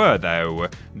dodos were though,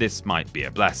 this might be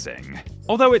a blessing.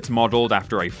 Although it's modelled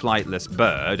after a flightless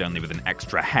bird, only with an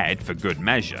extra head for good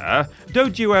measure,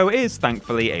 Doduo is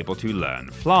thankfully able to learn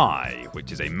fly,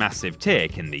 which is a massive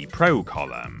tick in the pro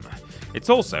column. It's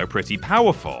also pretty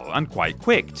powerful, and quite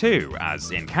quick too,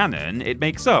 as in canon, it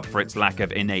makes up for its lack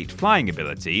of innate flying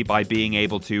ability by being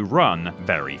able to run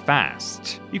very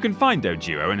fast. You can find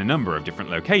Doduo in a number of different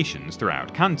locations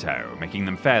throughout Kanto, making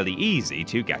them fairly easy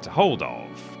to get a hold of.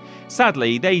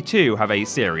 Sadly, they too have a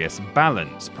serious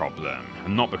balance problem,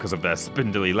 and not because of their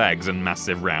spindly legs and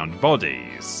massive round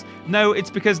bodies. No,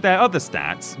 it's because their other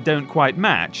stats don't quite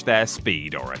match their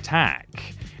speed or attack.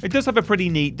 It does have a pretty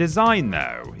neat design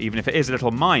though, even if it is a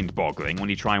little mind-boggling when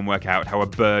you try and work out how a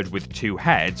bird with two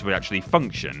heads would actually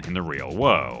function in the real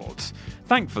world.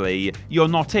 Thankfully, you're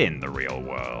not in the real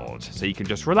world, so you can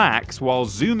just relax while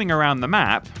zooming around the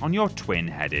map on your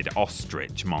twin-headed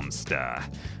ostrich monster.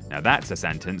 Now that's a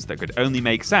sentence that could only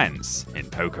make sense in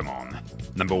Pokémon.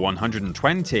 Number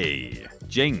 120,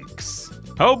 Jynx.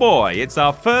 Oh boy, it's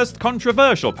our first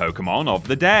controversial Pokémon of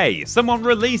the day. Someone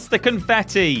release the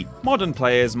confetti! Modern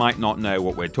players might not know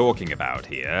what we're talking about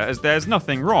here, as there's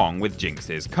nothing wrong with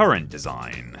Jynx's current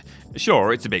design.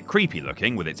 Sure, it's a bit creepy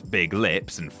looking with its big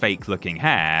lips and fake looking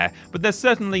hair, but there's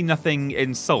certainly nothing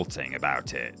insulting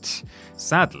about it.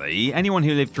 Sadly, anyone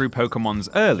who lived through Pokemon's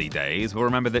early days will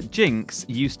remember that Jynx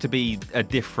used to be a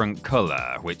different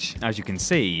colour, which, as you can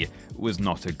see, was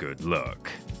not a good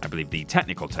look. I believe the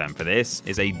technical term for this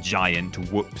is a giant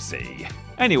whoopsie.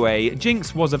 Anyway,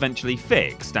 Jynx was eventually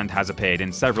fixed and has appeared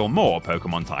in several more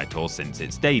Pokemon titles since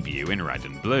its debut in Red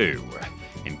and Blue.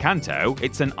 In Kanto,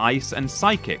 it's an Ice and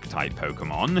Psychic type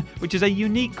Pokemon, which is a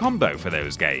unique combo for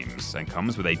those games, and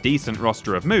comes with a decent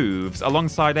roster of moves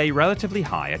alongside a relatively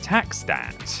high attack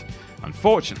stat.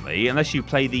 Unfortunately, unless you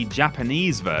play the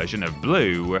Japanese version of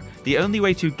Blue, the only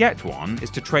way to get one is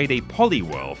to trade a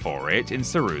Poliwhirl for it in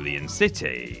Cerulean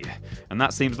City. And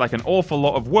that seems like an awful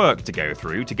lot of work to go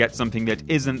through to get something that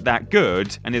isn't that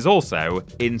good and is also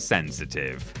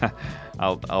insensitive.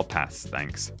 I'll pass,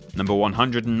 thanks. Number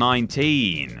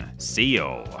 119,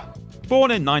 Seal.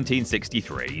 Born in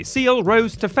 1963, Seal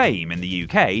rose to fame in the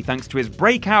UK thanks to his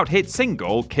breakout hit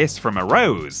single, Kiss from a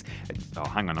Rose. Oh,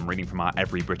 hang on, I'm reading from our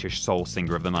Every British Soul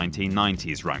Singer of the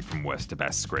 1990s ranked from worst to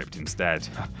best script instead.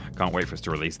 Can't wait for us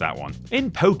to release that one.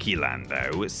 In Pokeland,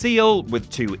 though, Seal, with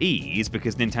two E's,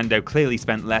 because Nintendo clearly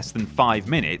spent less than 5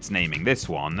 minutes naming this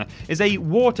one, is a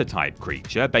water-type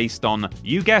creature based on,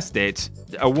 you guessed it,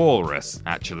 a walrus,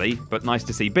 actually, but nice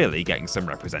to see Billy getting some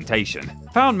representation.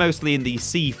 Found mostly in the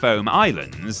sea foam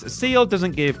islands, Seal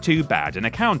doesn't give too bad an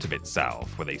account of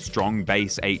itself, with a strong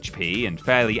base HP and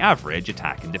fairly average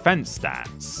attack and defense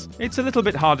stats. It's a little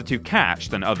bit harder to catch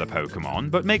than other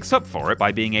Pokemon, but makes up for it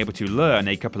by being able to learn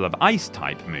a couple of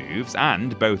Ice-type moves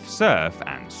and both Surf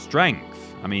and Strength.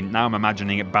 I mean, now I'm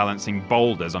imagining it balancing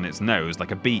boulders on its nose like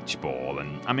a beach ball,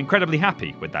 and I'm incredibly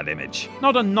happy with that image.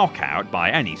 Not a knockout by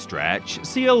any stretch,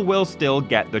 Seal will still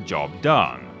get the job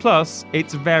done. Plus,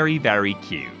 it's very, very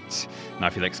cute. Now,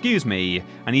 if you'll excuse me,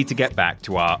 I need to get back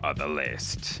to our other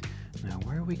list. Now,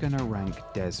 where are we gonna rank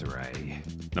Desiree?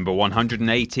 Number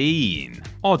 118,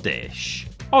 Oddish.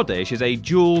 Oddish is a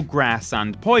dual grass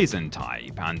and poison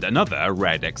type, and another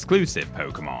red exclusive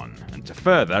Pokemon. And to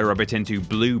further rub it into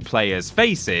blue players'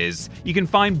 faces, you can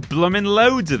find bloomin'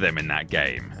 loads of them in that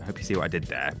game. I hope you see what I did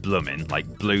there. Bloomin',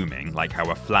 like blooming, like how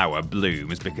a flower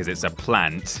blooms because it's a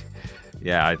plant.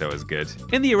 Yeah, I thought it was good.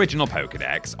 In the original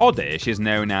Pokédex, Oddish is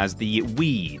known as the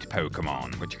Weed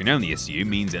Pokémon, which you can only assume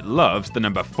means it loves the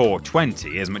number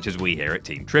 420 as much as we here at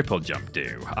Team TripleJump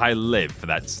do. I live for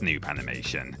that Snoop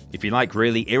animation. If you like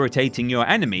really irritating your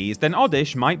enemies, then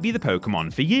Oddish might be the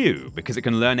Pokémon for you, because it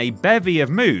can learn a bevy of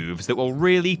moves that will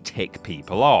really tick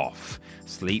people off.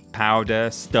 Sleep Powder,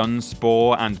 Stun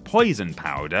Spore, and Poison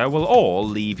Powder will all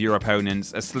leave your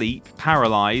opponents asleep,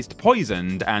 paralysed,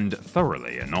 poisoned, and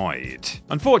thoroughly annoyed. list.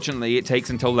 Unfortunately, it takes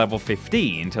until level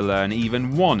 15 to learn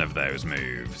even one of those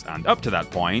moves, and up to that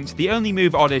point, the only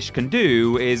move Oddish can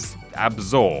do is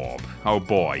Absorb. Oh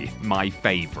boy, my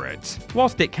favourite.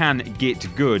 Whilst it can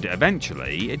get good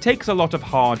eventually, it takes a lot of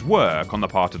hard work on the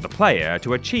part of the player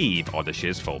to achieve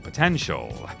Oddish's full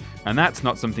potential. And that's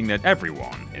not something that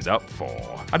everyone is up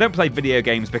for. I don't play video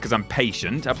games because I'm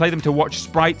patient, I play them to watch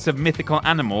sprites of mythical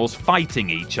animals fighting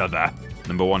each other.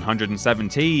 Number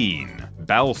 117.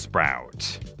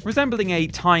 Bellsprout. Resembling a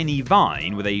tiny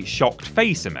vine with a shocked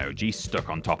face emoji stuck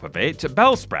on top of it,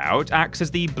 Bellsprout acts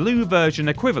as the blue version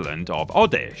equivalent of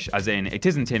Oddish, as in it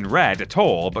isn't in red at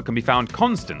all but can be found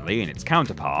constantly in its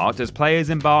counterpart as players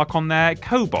embark on their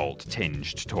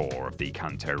cobalt-tinged tour of the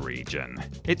Kanto region.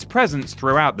 Its presence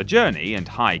throughout the journey and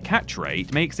high catch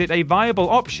rate makes it a viable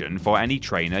option for any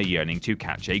trainer yearning to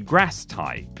catch a grass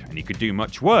type, and he could do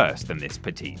much worse than this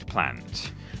petite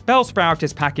plant. Bellsprout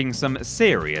is packing some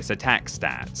serious attack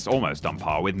stats, almost on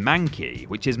par with Mankey,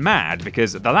 which is mad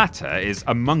because the latter is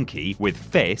a monkey with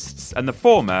fists and the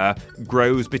former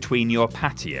grows between your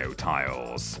patio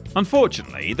tiles.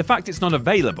 Unfortunately, the fact it's not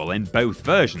available in both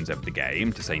versions of the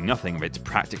game, to say nothing of its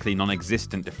practically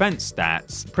non-existent defense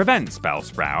stats, prevents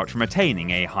Bellsprout from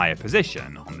attaining a higher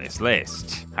position on this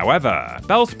list. However,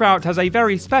 Bellsprout has a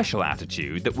very special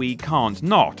attitude that we can't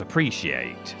not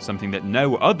appreciate, something that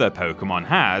no other Pokémon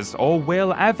has or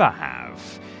will ever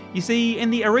have. You see,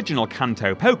 in the original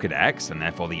Kanto Pokédex, and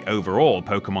therefore the overall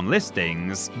Pokémon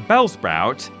listings,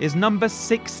 Bellsprout is number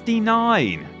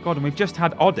 69. God, and we've just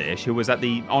had Oddish, who was at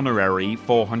the honorary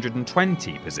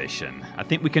 420 position. I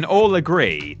think we can all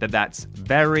agree that that's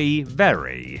very,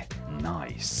 very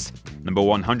nice. Number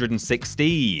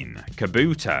 116.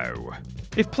 Kabuto.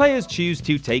 If players choose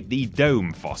to take the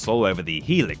Dome fossil over the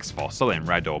Helix fossil in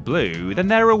red or blue, then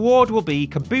their reward will be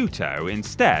Kabuto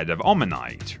instead of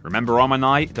Omanyte. Remember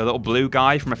Omanyte, the little blue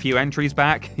guy from a few entries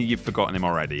back? You've forgotten him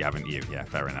already, haven't you? Yeah,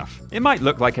 fair enough. It might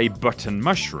look like a button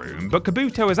mushroom, but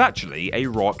Kabuto is actually a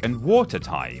rock and water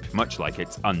type, much like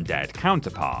its undead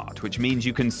counterpart, which means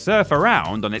you can surf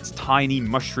around on its tiny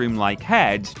mushroom-like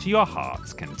head to your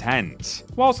heart's content.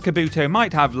 Whilst Kabuto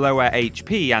might have lower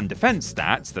HP and defense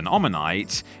stats than Omanyte,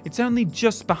 it's only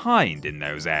just behind in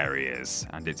those areas,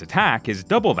 and its attack is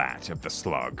double that of the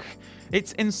slug.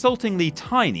 Its insultingly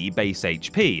tiny base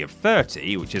HP of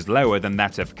 30, which is lower than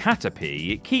that of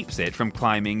Caterpie, keeps it from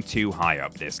climbing too high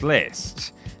up this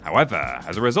list. However,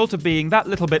 as a result of being that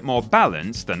little bit more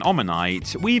balanced than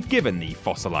Omanyte, we've given the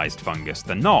fossilized fungus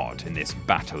the nod in this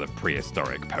battle of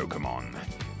prehistoric Pokémon.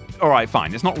 Alright,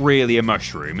 fine, it's not really a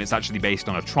mushroom, it's actually based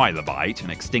on a trilobite,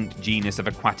 an extinct genus of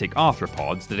aquatic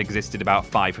arthropods that existed about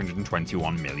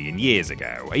 521 million years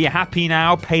ago. Are you happy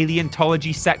now,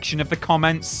 paleontology section of the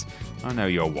comments? I know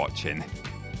you're watching.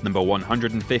 Number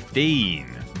 115.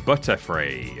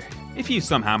 Butterfree. If you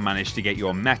somehow manage to get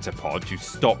your Metapod to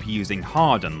stop using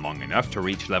Harden long enough to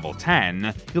reach level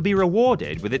 10, you'll be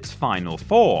rewarded with its final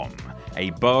form, a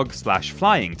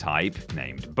bug/flying type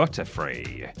named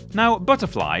Butterfree. Now,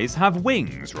 butterflies have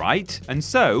wings, right? And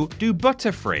so do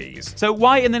Butterfrees. So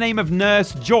why in the name of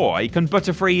Nurse Joy can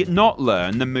Butterfree not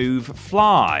learn the move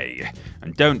Fly?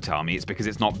 And don't tell me it's because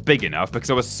it's not big enough because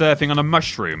I was surfing on a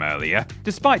mushroom earlier.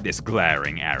 Despite this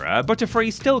glaring error,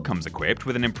 Butterfree still comes equipped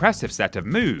with an impressive set of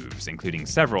moves, including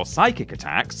several psychic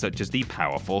attacks such as the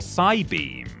powerful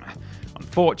Psybeam.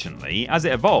 Unfortunately, as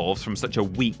it evolves from such a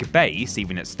weak base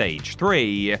even at stage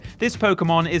 3, this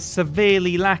Pokémon is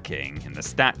severely lacking in the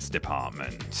stats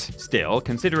department. Still,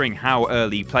 considering how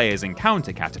early players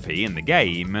encounter Caterpie in the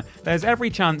game, there's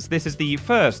every chance this is the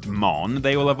first Mon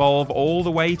they will evolve all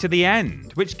the way to the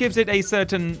end, which gives it a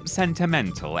certain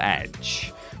sentimental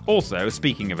edge. Also,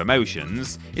 speaking of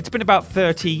emotions, it's been about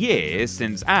 30 years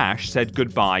since Ash said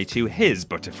goodbye to his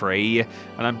Butterfree,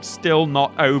 and I'm still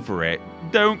not over it.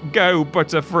 Don't go,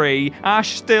 Butterfree!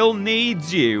 Ash still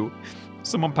needs you!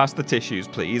 Someone pass the tissues,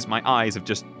 please. My eyes have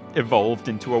just evolved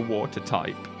into a water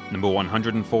type. Number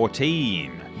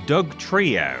 114.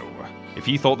 Dugtrio. If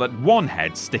you thought that one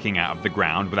head sticking out of the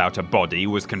ground without a body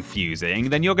was confusing,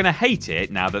 then you're gonna hate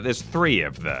it now that there's 3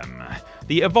 of them.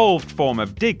 The evolved form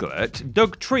of Diglett,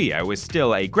 Dugtrio is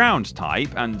still a ground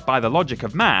type, and by the logic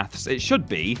of maths, it should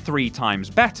be 3 times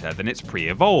better than its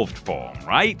pre-evolved form,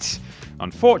 right?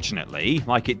 Unfortunately,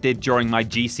 like it did during my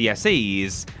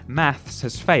GCSEs, maths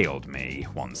has failed me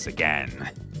once again.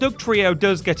 Dugtrio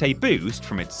does get a boost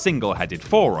from its single-headed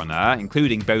Forerunner,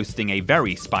 including boasting a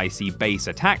very spicy base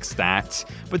attack stat,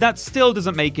 but that still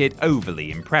doesn't make it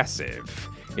overly impressive.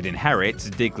 It inherits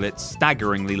Diglett's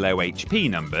staggeringly low HP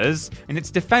numbers, and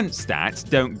its defense stats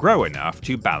don't grow enough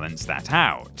to balance that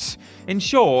out. In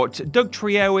short,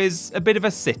 Dugtrio is a bit of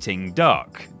a sitting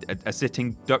duck. A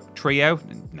sitting duck trio?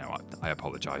 No, I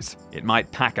apologize. It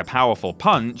might pack a powerful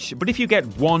punch, but if you get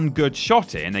one good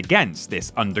shot in against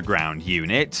this underground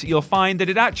unit, you'll find that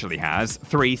it actually has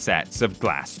 3 sets of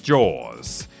glass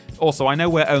jaws. Also, I know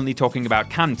we're only talking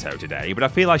about Kanto today, but I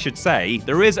feel I should say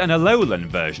there is an Alolan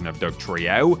version of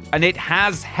Dugtrio, and it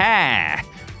has hair!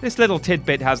 This little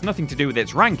tidbit has nothing to do with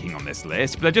its ranking on this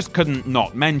list, but I just couldn't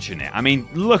not mention it. I mean,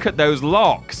 look at those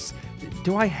locks!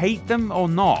 Do I hate them or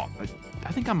not?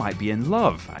 I think I might be in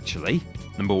love, actually.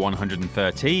 Number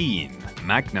 113,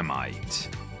 Magnemite.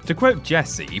 To quote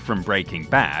Jesse from Breaking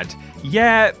Bad,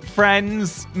 "Yeah,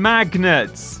 friends,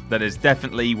 magnets." That is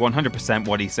definitely 100%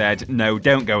 what he said. No,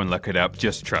 don't go and look it up,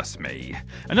 just trust me.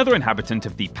 Another inhabitant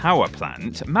of the power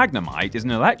plant, Magnemite is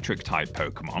an electric-type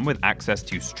Pokemon with access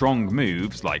to strong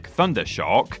moves like Thunder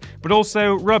Shock, but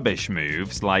also rubbish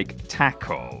moves like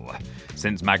Tackle.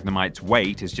 Since Magnemite's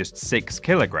weight is just 6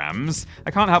 kilograms,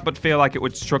 I can't help but feel like it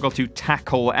would struggle to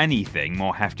tackle anything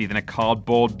more hefty than a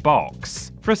cardboard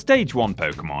box. For a Stage 1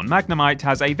 Pokemon, Magnemite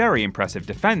has a very impressive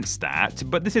defense stat,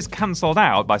 but this is cancelled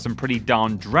out by some pretty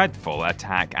darn dreadful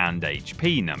attack and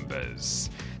HP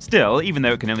numbers. Still, even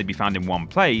though it can only be found in one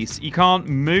place, you can't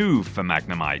move for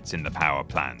Magnemites in the power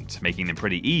plant, making them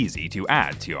pretty easy to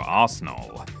add to your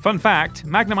arsenal. Fun fact,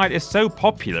 Magnemite is so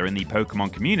popular in the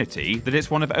Pokemon community that it's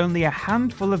one of only a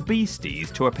handful of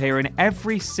beasties to appear in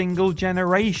every single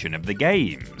generation of the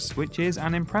games, which is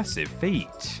an impressive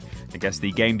feat. I guess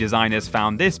the game designers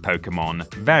found this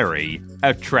Pokemon very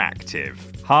attractive.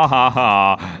 Ha ha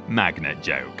ha, magnet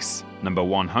jokes. Number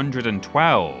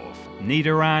 112.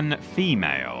 Nidoran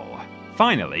Female.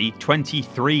 Finally,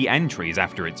 23 entries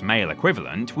after its male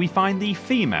equivalent, we find the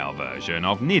female version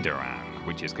of Nidoran,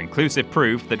 which is conclusive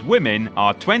proof that women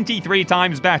are 23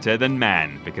 times better than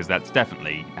men, because that's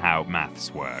definitely how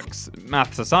maths works.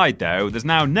 Maths aside though, there's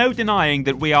now no denying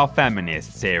that we are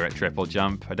feminists here at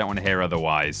TripleJump. I don't want to hear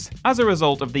otherwise. As a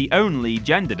result of the only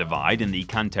gender divide in the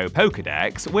Kanto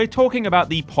Pokédex, we're talking about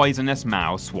the poisonous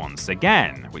mouse once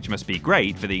again, which must be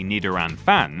great for the Nidoran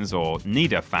fans, or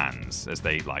Nida fans, as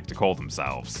they like to call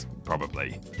themselves.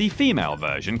 Probably. The female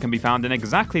version can be found in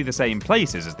exactly the same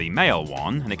places as the male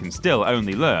one, and it can still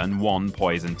only learn one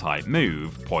poison-type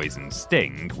move, Poison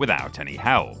Sting, without any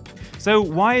help. So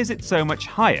why is it so much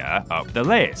higher up the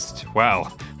list?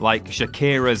 Well, like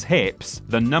Shakira's hips,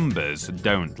 the numbers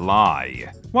don't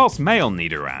lie. Whilst male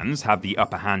Nidorans have the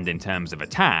upper hand in terms of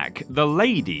attack, the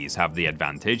ladies have the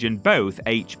advantage in both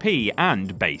HP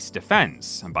and base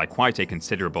defense, and by quite a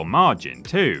considerable margin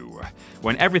too.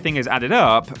 When everything is added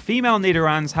up, female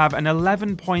Nidorans have an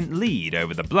 11-point lead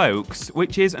over the blokes,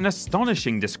 which is an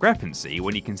astonishing discrepancy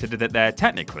when you consider that they're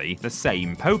technically the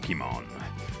same Pokemon.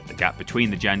 The gap between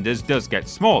the genders does get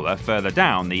smaller further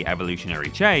down the evolutionary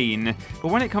chain, but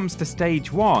when it comes to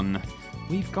Stage 1,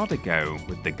 we've got to go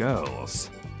with the girls.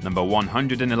 Number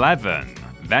 111,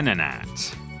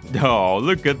 Venonat. Oh,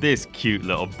 look at this cute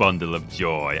little bundle of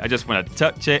joy. I just want to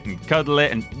touch it and cuddle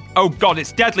it and... oh god,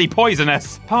 it's deadly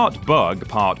poisonous! Part bug,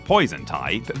 part poison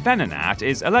type, Venonat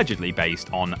is allegedly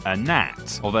based on a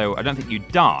gnat, although I don't think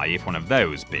you'd die if one of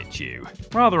those bit you.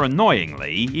 Rather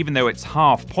annoyingly, even though it's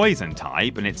half poison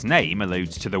type and its name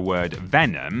alludes to the word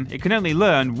venom, it can only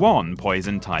learn one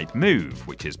poison type move,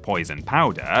 which is Poison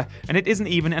Powder, and it isn't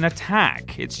even an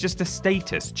attack, it's just a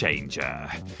status changer.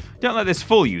 Don't let this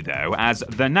fool you though, as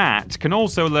the gnat can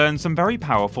also learn some very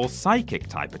powerful psychic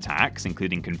type attacks,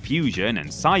 including Confusion and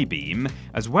Psybeam,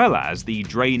 as well as the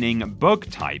draining bug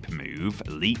type move,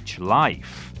 Leech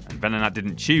Life. And Venonat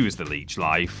didn't choose the Leech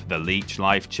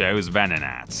Life chose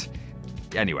Venonat.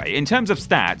 Anyway, in terms of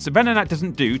stats, Venonat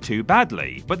doesn't do too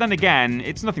badly, but then again,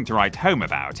 it's nothing to write home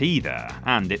about either,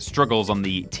 and it struggles on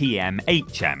the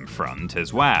TM-HM front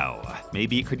as well.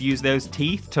 Maybe it could use those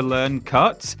teeth to learn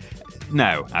Cut?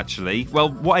 No, actually. Well,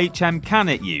 what HM can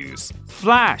it use?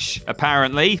 Flash,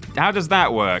 apparently. How does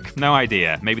that work? No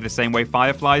idea. Maybe the same way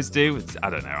fireflies do? I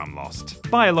don't know, I'm lost.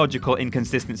 Biological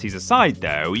inconsistencies aside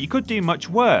though, you could do much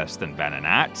worse than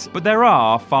Venonat, but there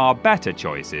are far better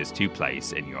choices to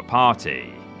place in your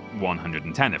party.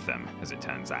 110 of them, as it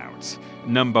turns out.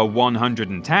 Number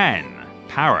 110,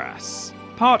 Paras.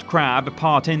 Part crab,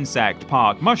 part insect,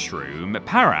 part mushroom,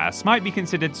 Paras might be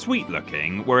considered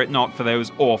sweet-looking were it not for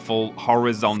those awful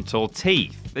horizontal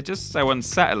teeth. They're just so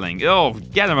unsettling. Oh,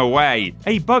 get them away!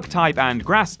 A bug type and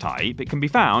grass type, it can be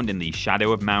found in the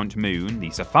shadow of Mount Moon, the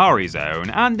Safari Zone,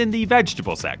 and in the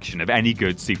vegetable section of any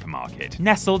good supermarket,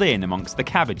 nestled in amongst the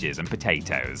cabbages and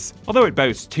potatoes. Although it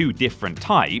boasts two different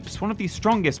types, one of the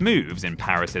strongest moves in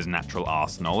Paris's natural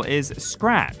arsenal is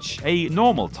Scratch, a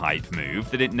normal type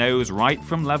move that it knows right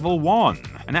from level 1.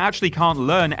 And it actually can't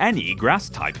learn any grass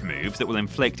type moves that will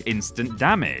inflict instant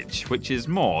damage, which is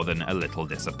more than a little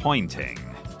disappointing.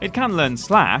 It can learn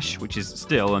Slash, which is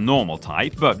still a normal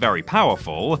type, but very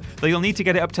powerful, though you'll need to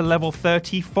get it up to level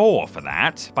 34 for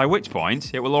that, by which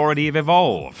point it will already have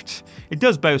evolved. It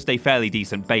does boast a fairly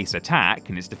decent base attack,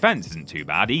 and its defense isn't too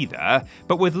bad either,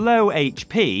 but with low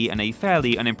HP and a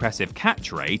fairly unimpressive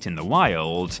catch rate in the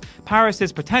wild,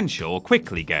 Paris's potential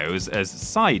quickly goes as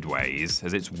sideways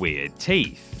as its weird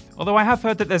teeth. Although I have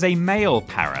heard that there's a male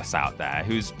Paris out there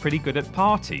who's pretty good at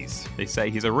parties. They say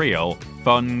he's a real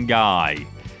fun guy.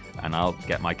 And I'll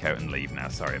get my coat and leave now,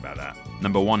 sorry about that.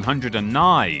 Number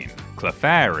 109,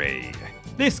 Clefairy.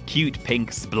 This cute pink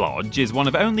splodge is one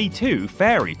of only 2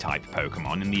 fairy-type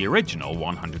Pokemon in the original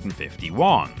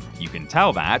 151. You can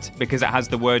tell that because it has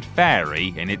the word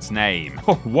fairy in its name.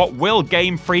 What will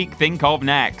Game Freak think of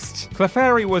next?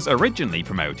 Clefairy was originally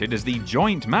promoted as the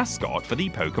joint mascot for the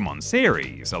Pokemon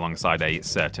series, alongside a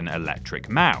certain electric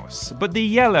mouse, but the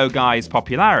yellow guy's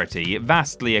popularity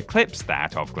vastly eclipsed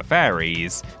that of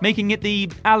Clefairy's, making it the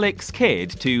Alex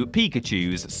Kidd to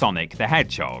Pikachu's Sonic the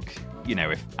Hedgehog. You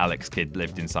know, if Alex Kidd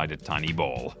lived inside a tiny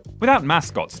ball. Without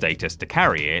mascot status to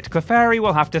carry it, Clefairy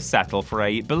will have to settle for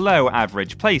a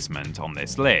below-average placement on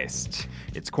this list.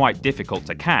 It's quite difficult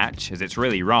to catch, as it's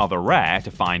really rather rare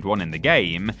to find one in the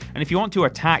game, and if you want to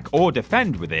attack or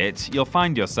defend with it, you'll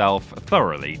find yourself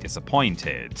thoroughly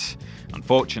disappointed.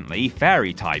 Unfortunately,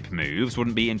 Fairy-type moves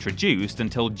wouldn't be introduced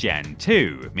until Gen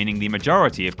 2, meaning the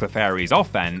majority of Clefairy's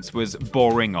offense was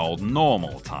boring old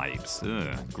normal types.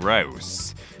 Ugh,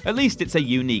 gross. At least it's a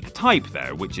unique type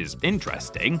though, which is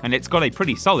interesting, and it's got a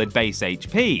pretty solid base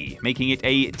HP, making it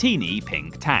a teeny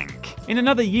pink tank. In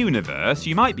another universe,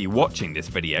 you might be watching this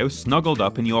video snuggled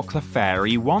up in your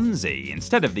Clefairy onesie,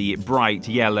 instead of the bright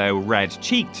yellow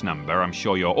red-cheeked number I'm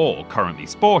sure you're all currently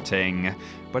sporting,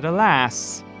 but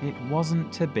alas, it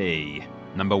wasn't to be.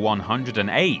 Number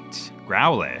 108,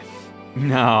 Growlithe.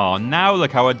 No, now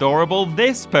look how adorable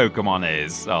this Pokemon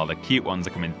is. Oh, the cute ones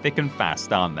are coming thick and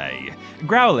fast, aren't they?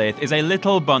 Growlithe is a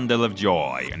little bundle of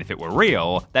joy, and if it were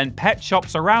real, then pet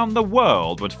shops around the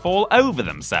world would fall over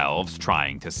themselves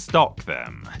trying to stock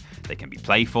them. They can be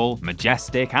playful,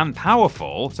 majestic, and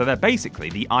powerful, so they're basically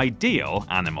the ideal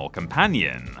animal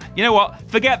companion. You know what?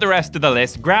 Forget the rest of the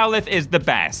list. Growlithe is the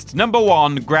best. Number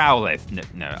 1,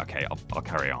 Growlithe. Okay, I'll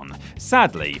carry on.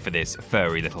 Sadly, for this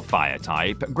furry little fire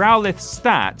type, Growlithe's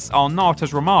stats are not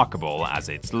as remarkable as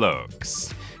its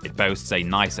looks. It boasts a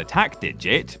nice attack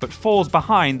digit, but falls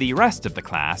behind the rest of the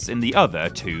class in the other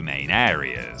 2 main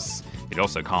areas. It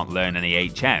also can't learn any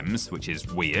HMs, which is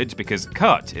weird because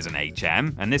Cut is an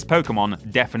HM, and this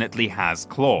Pokemon definitely has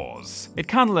claws. It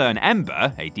can learn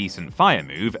Ember, a decent fire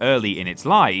move, early in its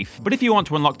life, but if you want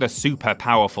to unlock the super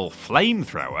powerful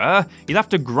Flamethrower, you'll have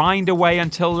to grind away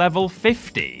until level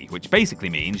 50, which basically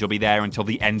means you'll be there until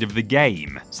the end of the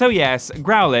game. So yes,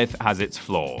 Growlithe has its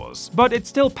flaws, but it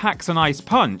still packs a nice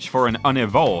punch for an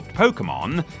unevolved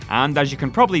Pokemon, and as you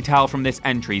can probably tell from this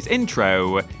entry's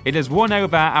intro, it has won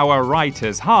over our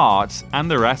writer's heart and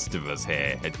the rest of us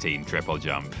here at Team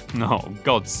TripleJump. Oh,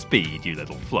 Godspeed, you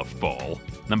little fluff ball.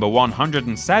 Number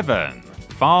 107,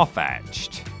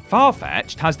 Farfetch'd.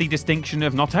 Farfetch'd has the distinction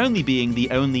of not only being the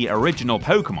only original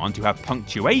Pokemon to have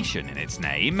punctuation in its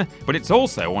name, but it's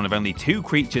also one of only 2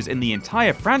 creatures in the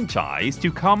entire franchise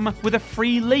to come with a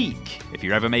free leek. If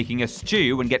you're ever making a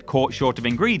stew and get caught short of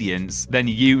ingredients, then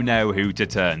you know who to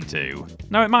turn to.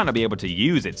 Now, it might not be able to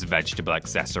use its vegetable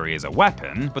accessory as a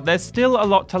weapon, but there's still a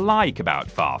lot to like about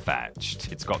Farfetch'd.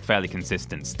 It's got fairly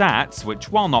consistent stats, which,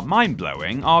 while not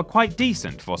mind-blowing, are quite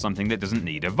decent for something that doesn't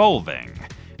need evolving.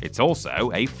 It's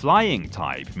also a flying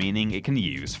type, meaning it can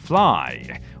use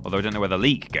Fly. Although I don't know where the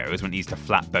leek goes when it needs to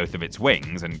flap both of its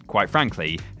wings, and quite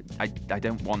frankly, I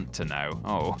don't want to know.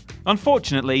 Oh.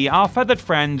 Unfortunately, our feathered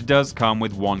friend does come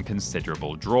with one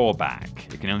considerable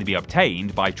drawback. It can only be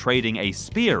obtained by trading a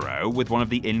Spearow with one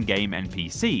of the in-game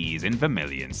NPCs in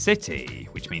Vermilion City,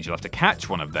 which means you'll have to catch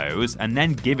one of those and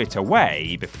then give it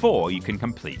away before you can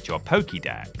complete your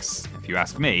Pokédex. If you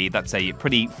ask me, that's a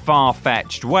pretty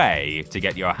far-fetched way to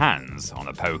get your hands on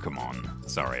a Pokemon.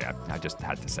 Sorry, I just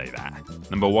had to say that.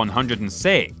 Number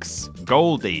 106,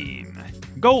 Goldeen.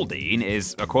 Goldeen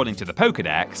is, according to the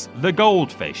Pokédex, the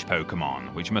goldfish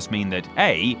Pokémon, which must mean that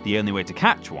A, the only way to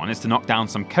catch one is to knock down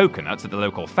some coconuts at the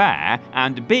local fair,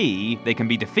 and B, they can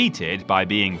be defeated by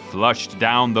being flushed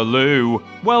down the loo.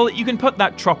 Well, you can put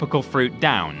that tropical fruit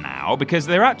down now, because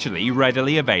they're actually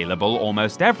readily available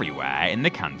almost everywhere in the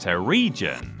Kanto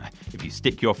region. If you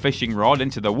stick your fishing rod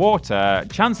into the water,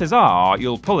 chances are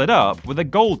you'll pull it up with a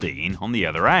Goldeen on the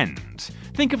other end.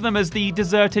 Think of them as the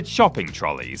deserted shopping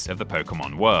trolleys of the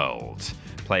Pokémon world.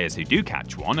 Players who do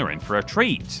catch one are in for a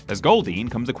treat, as Goldeen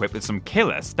comes equipped with some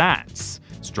killer stats.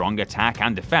 Strong attack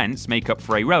and defense make up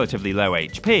for a relatively low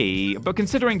HP, but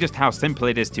considering just how simple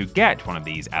it is to get one of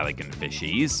these elegant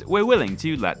fishies, we're willing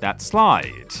to let that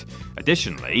slide.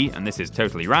 Additionally, and this is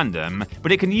totally random,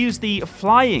 but it can use the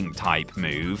flying type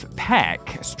move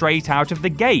Peck straight out of the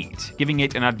gate, giving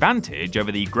it an advantage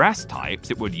over the grass types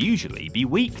it would usually be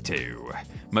weak to.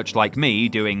 Much like me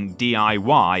doing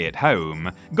DIY at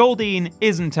home, Goldeen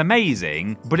isn't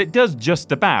amazing, but it does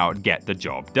just about get the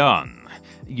job done.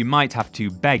 You might have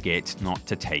to beg it not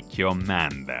to take your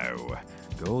man though.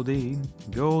 Goldeen,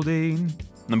 Goldeen.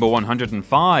 Number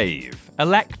 105,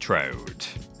 Electrode.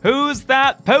 Who's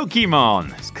that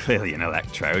Pokemon? It's clearly an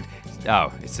Electrode.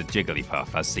 Oh, it's a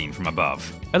Jigglypuff as seen from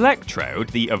above. Electrode,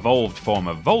 the evolved form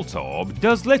of Voltorb,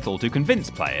 does little to convince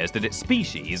players that its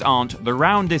species aren't the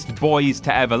roundest boys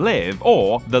to ever live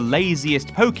or the laziest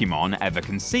Pokemon ever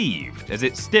conceived, as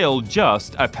it's still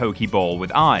just a Pokeball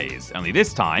with eyes, only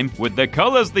this time with the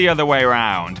colours the other way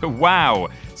around. Wow,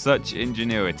 such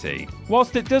ingenuity.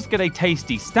 Whilst it does get a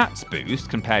tasty stats boost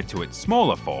compared to its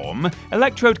smaller form,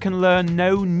 Electrode can learn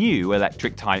no new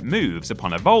electric-type moves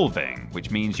upon evolving,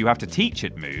 which means you have to teach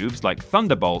it moves like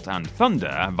Thunderbolt and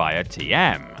Thunder via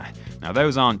TM. Now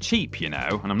those aren't cheap, you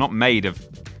know, and I'm not made of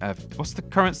what's the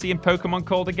currency in Pokemon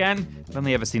called again? I've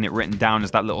only ever seen it written down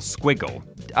as that little squiggle.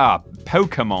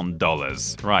 Pokemon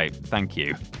dollars. Right, thank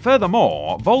you.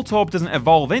 Furthermore, Voltorb doesn't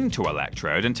evolve into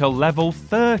Electrode until level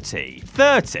 30.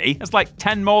 30? That's like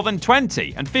 10 more than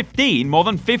 20, and 15 more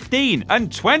than 15,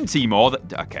 and 20 more than...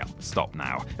 Okay, I'll stop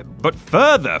now. But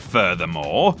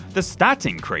furthermore, the stat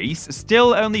increase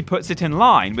still only puts it in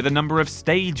line with a number of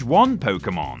Stage 1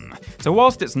 Pokemon. So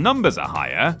whilst its numbers are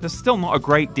higher, there's still not a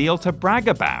great deal to brag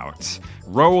about.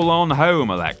 Roll on home,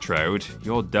 Electrode.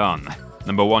 You're done.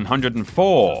 Number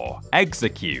 104,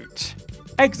 Execute.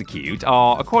 Execute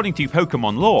are, according to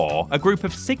Pokemon lore, a group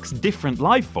of 6 different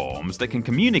life forms that can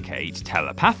communicate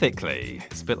telepathically.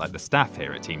 It's a bit like the staff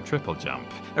here at Team TripleJump.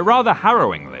 Rather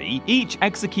harrowingly, each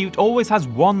Execute always has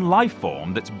one life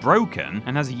form that's broken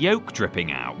and has yolk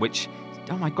dripping out, which...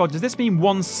 Oh my god, does this mean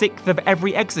 1/6 of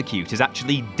every Execute is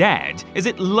actually dead? Is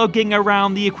it lugging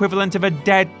around the equivalent of a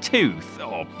dead tooth?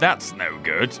 Oh, that's no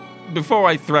good. Before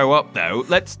I throw up though,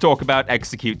 let's talk about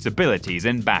Execute's abilities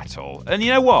in battle. And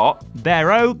you know what?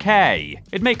 They're okay.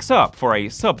 It makes up for a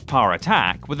subpar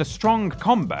attack with a strong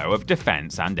combo of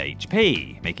defense and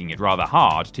HP, making it rather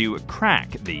hard to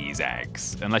crack these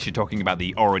eggs. Unless you're talking about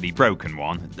the already broken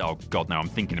one. Oh god, no, I'm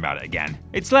thinking about it again.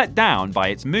 It's let down by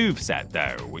its moveset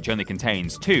though, which only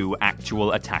contains 2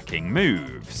 actual attacking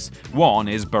moves. One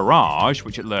is Barrage,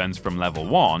 which it learns from level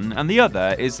 1, and the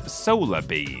other is Solar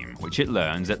Beam, which it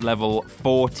learns at level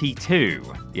 42.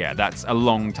 Yeah, that's a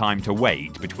long time to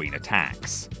wait between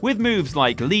attacks. With moves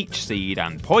like Leech Seed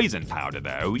and Poison Powder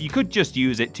though, you could just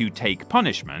use it to take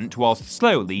punishment whilst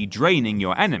slowly draining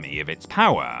your enemy of its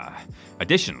power.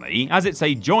 Additionally, as it's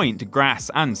a joint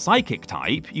Grass and Psychic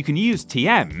type, you can use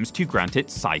TMs to grant it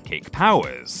psychic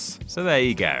powers. So there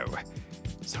you go.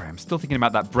 Sorry, I'm still thinking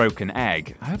about that broken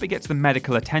egg. I hope it gets the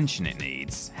medical attention it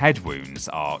needs. Head wounds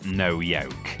are no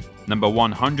yoke. Number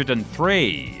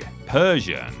 103,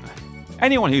 Persian.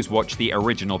 Anyone who's watched the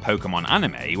original Pokemon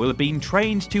anime will have been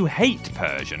trained to hate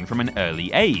Persian from an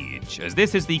early age, as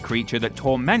this is the creature that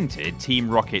tormented Team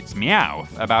Rocket's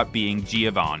Meowth about being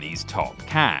Giovanni's top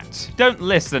cat. Don't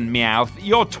listen, Meowth,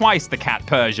 you're twice the cat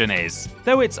Persian is.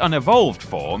 Though its unevolved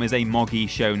form is a Moggy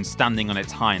shown standing on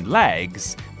its hind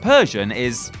legs, Persian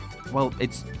is... well,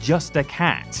 it's just a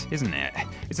cat, isn't it?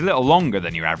 It's a little longer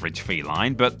than your average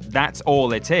feline, but that's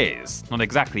all it is. Not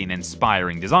exactly an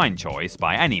inspiring design choice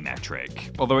by any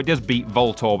metric, although it does beat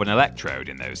Voltorb and Electrode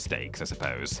in those stakes, I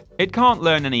suppose. It can't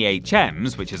learn any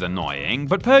HMs, which is annoying,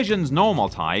 but Persian's normal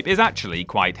type is actually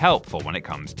quite helpful when it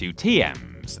comes to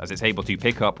TMs, as it's able to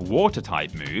pick up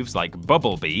water-type moves like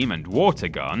Bubble Beam and Water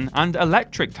Gun, and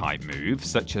electric-type moves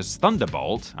such as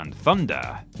Thunderbolt and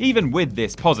Thunder. Even with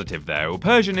this positive though,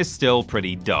 Persian is still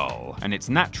pretty dull, and its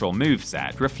natural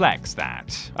moveset reflects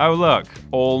that. Oh look,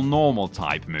 all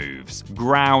normal-type moves.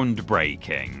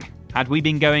 Groundbreaking. Had we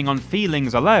been going on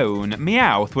feelings alone,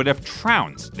 Meowth would have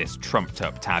trounced this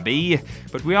trumped-up tabby,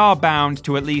 but we are bound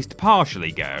to at least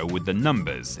partially go with the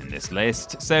numbers in this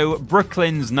list, so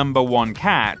Brooklyn's number 1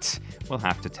 cat will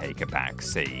have to take a back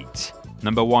seat.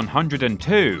 Number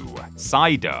 102,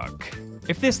 Psyduck.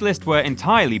 If this list were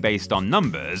entirely based on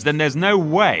numbers, then there's no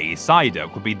way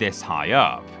Psyduck would be this high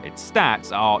up. Its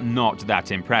stats are not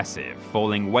that impressive,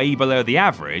 falling way below the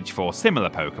average for similar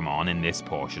Pokémon in this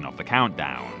portion of the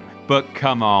countdown. But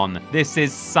come on, this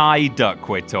is Psyduck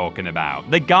we're talking about.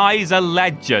 The guy's a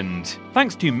legend!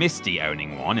 Thanks to Misty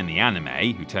owning one in the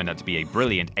anime, who turned out to be a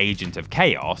brilliant agent of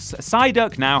chaos,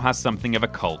 Psyduck now has something of a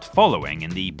cult following in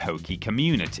the Poké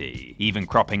community, even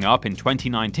cropping up in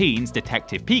 2019's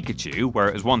Detective Pikachu, where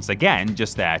it was once again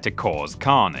just there to cause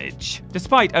carnage.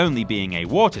 Despite only being a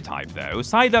water type though,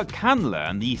 Psyduck can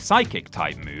learn the psychic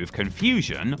type move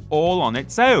Confusion all on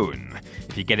its own.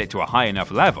 If you get it to a high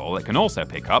enough level, it can also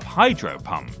pick up Hydro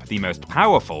Pump, the most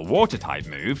powerful water type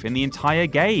move in the entire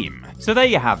game. So there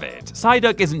you have it.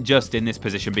 Psyduck isn't just in this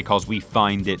position because we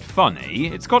find it funny,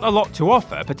 it's got a lot to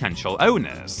offer potential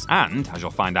owners, and, as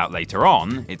you'll find out later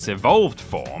on, its evolved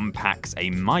form packs a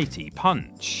mighty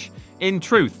punch. In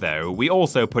truth though, we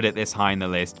also put it this high in the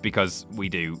list because we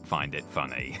do find it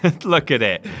funny. Look at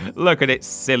its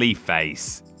silly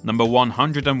face. Number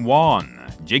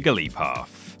 101, Jigglypuff.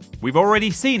 We've already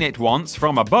seen it once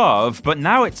from above, but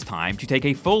now it's time to take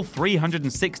a full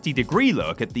 360-degree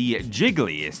look at the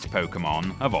jiggliest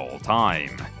Pokémon of all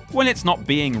time. When it's not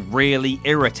being really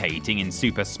irritating in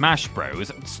Super Smash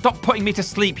Bros. Stop putting me to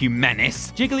sleep, you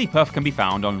menace! Jigglypuff can be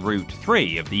found on Route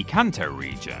 3 of the Kanto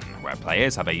region, where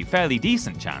players have a fairly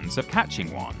decent chance of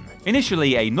catching one.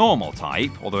 Initially a normal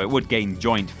type, although it would gain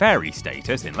joint fairy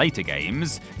status in later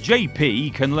games,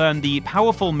 JP can learn the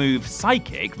powerful move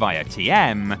Psychic via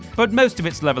TM, but most of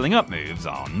its leveling up moves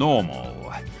are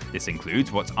normal. This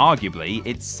includes what's arguably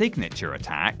its signature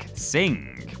attack,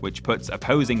 Sing, which puts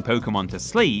opposing Pokémon to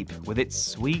sleep with its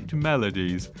sweet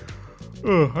melodies.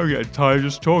 Oh, I'm getting tired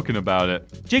just talking about it.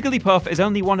 Jigglypuff is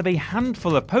only one of a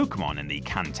handful of Pokémon in the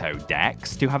Kanto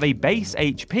Dex to have a base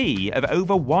HP of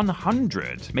over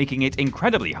 100, making it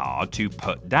incredibly hard to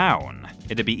put down.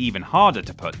 It'd be even harder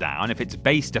to put down if its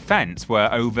base defense were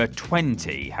over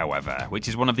 20, however, which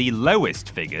is one of the lowest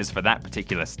figures for that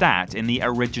particular stat in the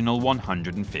original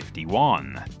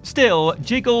 151. Still,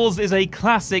 Jiggles is a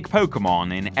classic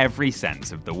Pokémon in every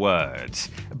sense of the word.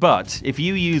 But if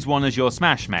you use one as your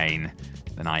Smash main,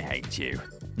 then I hate you.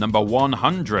 Number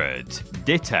 100,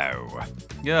 Ditto.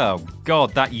 Oh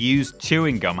god, that used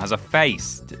chewing gum has a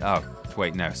face. Oh.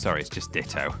 Wait, no, sorry, it's just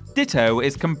Ditto. Ditto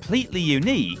is completely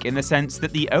unique in the sense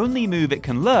that the only move it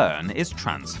can learn is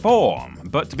Transform,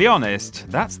 but to be honest,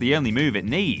 that's the only move it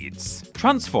needs.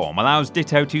 Transform allows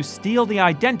Ditto to steal the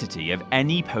identity of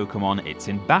any Pokémon it's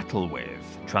in battle with,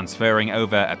 transferring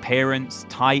over appearance,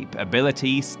 type,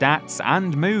 ability, stats,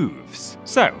 and moves.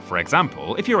 So, for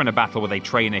example, if you're in a battle with a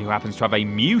trainer who happens to have a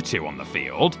Mewtwo on the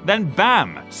field, then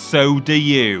bam, so do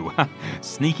you.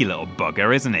 Sneaky little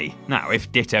bugger, isn't he? Now,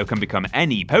 if Ditto can become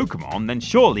any Pokémon, then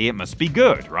surely it must be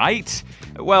good, right?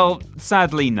 Well,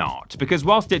 sadly not, because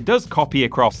whilst it does copy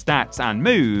across stats and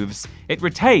moves, it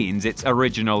retains its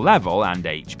original level and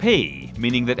HP,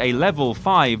 meaning that a level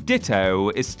 5 Ditto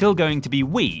is still going to be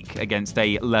weak against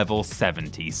a level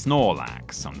 70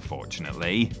 Snorlax,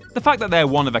 unfortunately. The fact that they're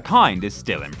one of a kind is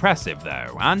still impressive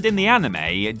though, and in the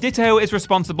anime, Ditto is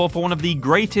responsible for one of the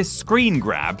greatest screen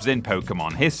grabs in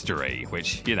Pokémon history,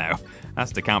 which, you know,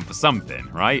 has to count for something,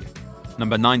 right?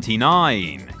 Number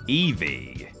 99,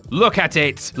 Eevee. Look at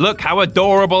it! Look how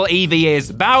adorable Eevee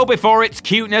is! Bow before its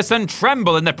cuteness and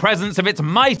tremble in the presence of its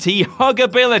mighty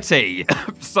huggability!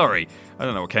 Sorry, I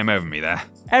don't know what came over me there.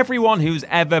 Everyone who's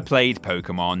ever played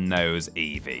Pokémon knows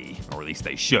Eevee, or at least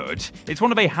they should. It's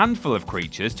one of a handful of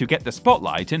creatures to get the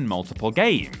spotlight in multiple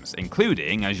games,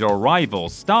 including as your rival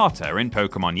starter in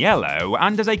Pokémon Yellow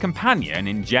and as a companion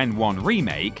in Gen 1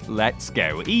 Remake Let's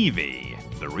Go Eevee.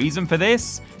 The reason for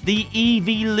this? The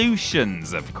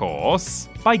Eeveelutions, of course.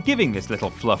 By giving this little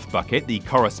fluff bucket the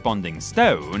corresponding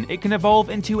stone, it can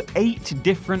evolve into 8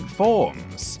 different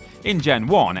forms. In Gen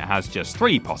 1, it has just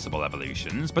 3 possible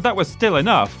evolutions, but that was still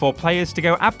enough for players to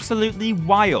go absolutely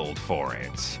wild for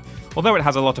it. Although it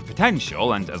has a lot of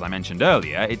potential, and as I mentioned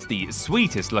earlier, it's the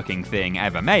sweetest looking thing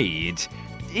ever made,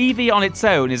 Eevee on its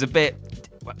own is a bit,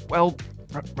 well,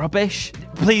 rubbish?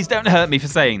 Please don't hurt me for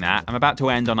saying that, I'm about to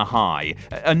end on a high.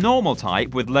 A normal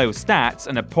type with low stats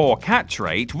and a poor catch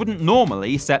rate wouldn't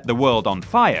normally set the world on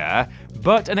fire,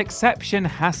 but an exception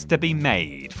has to be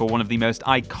made for one of the most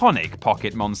iconic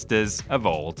pocket monsters of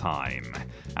all time.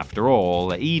 After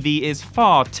all, Eevee is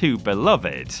far too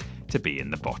beloved to be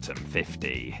in the bottom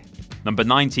 50. Number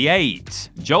 98,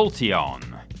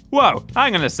 Jolteon. Whoa,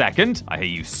 hang on a second, I hear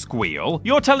you squeal.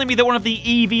 You're telling me that one of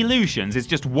the evolutions is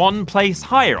just one place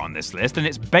higher on this list than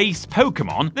its base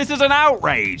Pokémon? This is an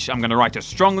outrage! I'm gonna write a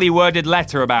strongly worded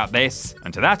letter about this.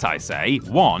 And to that I say,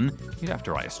 1, you don't have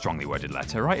to write a strongly worded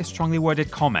letter, write a strongly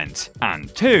worded comment.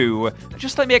 And 2,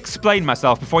 just let me explain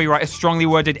myself before you write a strongly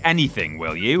worded anything,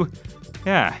 will you?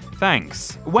 Yeah,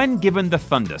 thanks. When given the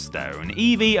Thunderstone,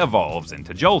 Eevee evolves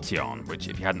into Jolteon, which,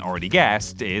 if you hadn't already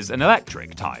guessed, is an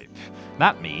electric type.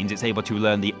 That means it's able to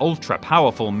learn the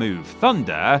ultra-powerful move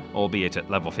Thunder, albeit at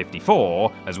level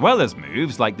 54, as well as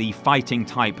moves like the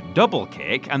fighting-type Double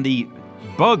Kick and the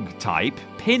bug-type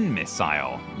Pin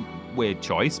Missile. Weird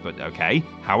choice, but okay.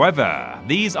 However,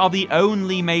 these are the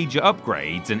only major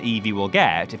upgrades an Eevee will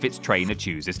get if its trainer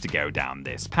chooses to go down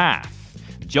this path.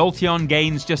 Jolteon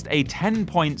gains just a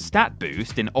 10-point stat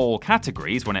boost in all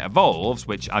categories when it evolves,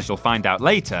 which, as you'll find out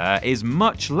later, is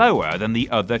much lower than the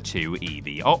other 2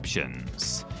 Eevee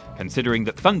options. Considering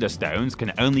that Thunderstones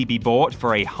can only be bought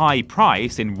for a high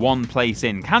price in one place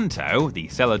in Kanto, the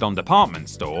Celadon department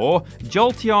store,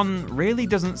 Jolteon really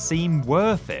doesn't seem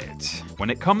worth it. When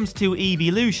it comes to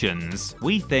evolutions,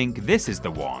 we think this is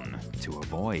the one to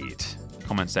avoid.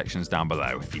 Comment sections down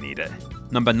below if you need it.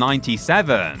 Number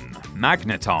 97,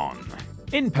 Magneton.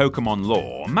 In Pokemon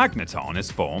lore, Magneton is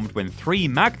formed when 3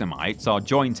 Magnemites are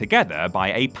joined together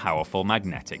by a powerful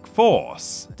magnetic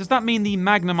force. Does that mean the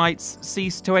Magnemites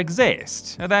cease to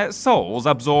exist? Are their souls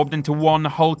absorbed into one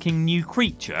hulking new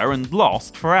creature and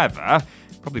lost forever?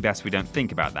 Probably best we don't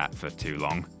think about that for too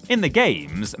long. In the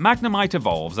games, Magnemite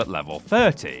evolves at level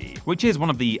 30, which is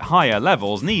one of the higher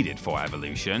levels needed for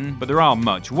evolution, but there are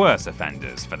much worse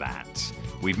offenders for that.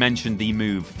 We've mentioned the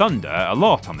move Thunder a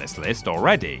lot on this list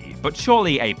already, but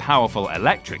surely a powerful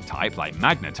electric type like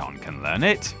Magneton can learn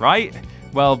it, right?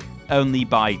 Well, only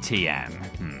by TM.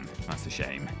 That's a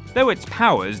shame. Though its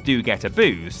powers do get a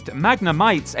boost,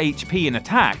 Magnemite's HP and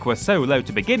attack were so low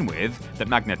to begin with that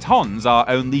Magneton's are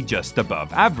only just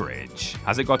above average.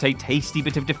 Has it got a tasty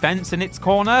bit of defense in its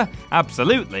corner?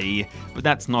 Absolutely, but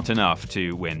that's not enough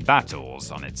to win battles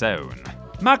on its own.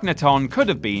 Magneton could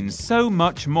have been so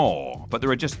much more, but there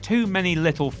are just too many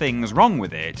little things wrong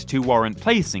with it to warrant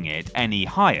placing it any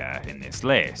higher in this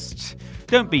list.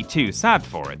 Don't be too sad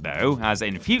for it though, as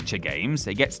in future games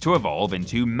it gets to evolve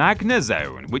into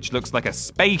Magnezone, which looks like a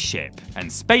spaceship, and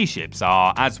spaceships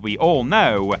are, as we all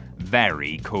know,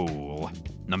 very cool.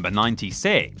 Number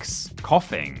 96,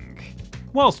 Coughing.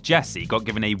 Whilst Jessie got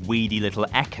given a weedy little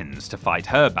Ekans to fight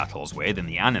her battles with in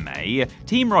the anime,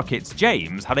 Team Rocket's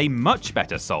James had a much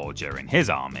better soldier in his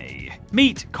army.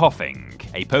 Meet Coughing,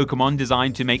 a Pokemon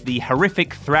designed to make the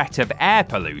horrific threat of air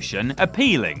pollution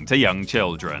appealing to young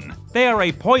children. They are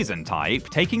a poison type,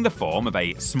 taking the form of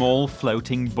a small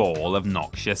floating ball of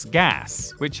noxious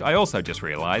gas, which I also just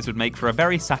realised would make for a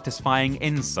very satisfying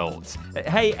insult.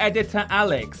 Hey, editor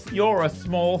Alex, you're a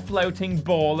small floating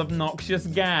ball of noxious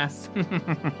gas.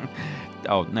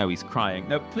 Oh, no, he's crying.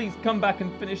 No, please come back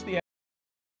and finish the...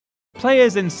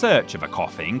 Players in search of a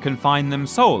Coughing can find them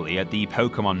solely at the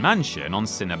Pokemon Mansion on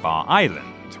Cinnabar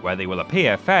Island, where they will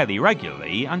appear fairly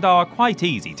regularly and are quite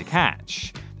easy to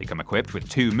catch. They come equipped with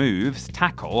 2 moves,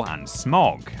 Tackle and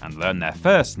Smog, and learn their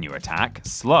first new attack,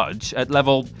 Sludge, at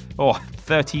level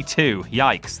 32.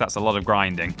 Yikes, that's a lot of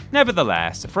grinding.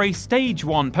 Nevertheless, for a Stage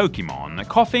 1 Pokemon,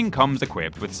 Coughing comes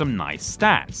equipped with some nice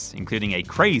stats, including a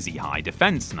crazy high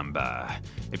defense number.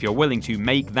 If you're willing to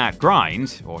make that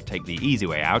grind, or take the easy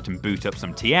way out and boot up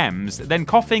some TMs, then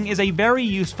Coughing is a very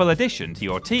useful addition to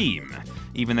your team,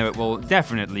 even though it will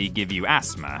definitely give you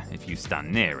asthma if you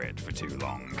stand near it for too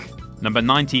long. Number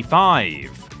 95,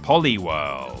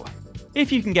 Poliwhirl.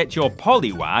 If you can get your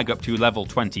Poliwag up to level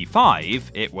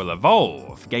 25, it will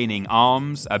evolve, gaining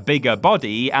arms, a bigger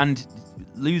body, and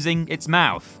losing its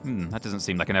mouth. That doesn't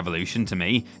seem like an evolution to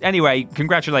me. Anyway,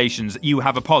 congratulations, you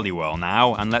have a Poliwhirl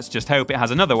now, and let's just hope it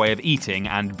has another way of eating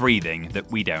and breathing that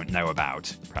we don't know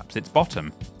about. Perhaps its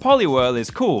bottom. Poliwhirl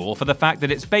is cool for the fact that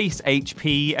its base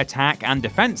HP, attack, and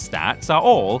defense stats are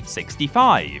all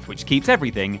 65, which keeps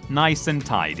everything nice and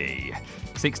tidy.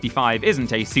 65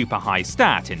 isn't a super high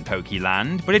stat in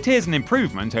Pokeland, but it is an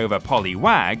improvement over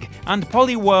Poliwag, and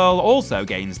Poliwhirl also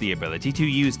gains the ability to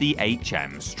use the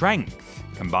HM Strength.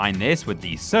 Combine this with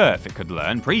the surf it could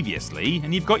learn previously,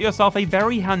 and you've got yourself a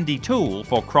very handy tool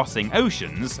for crossing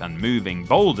oceans and moving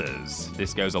boulders.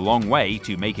 This goes a long way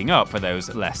to making up for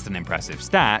those less than impressive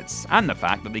stats, and the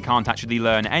fact that they can't actually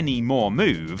learn any more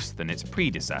moves than its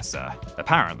predecessor.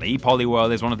 Apparently,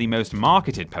 Poliwhirl is one of the most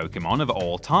marketed Pokémon of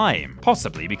all time,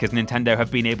 possibly because Nintendo have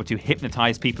been able to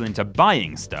hypnotize people into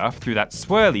buying stuff through that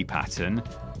swirly pattern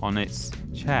on its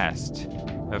chest.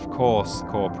 Of course,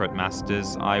 corporate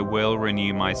masters, I will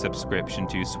renew my subscription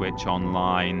to Switch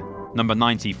Online. Number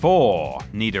 94,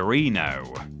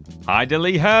 Nidorino.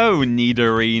 Idly-ho,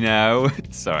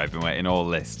 Nidorino! Sorry, I've been waiting all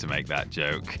this to make that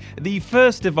joke. The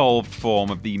first evolved form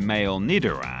of the male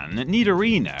Nidoran,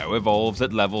 Nidorino evolves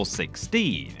at level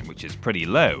 16, which is pretty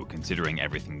low considering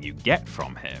everything you get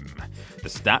from him. The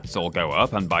stats all go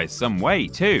up, and by some way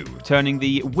too, turning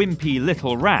the wimpy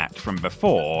little rat from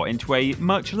before into a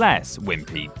much less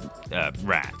wimpy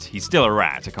rat. He's still a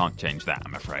rat, I can't change that,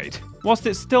 I'm afraid. Whilst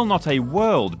it's still not a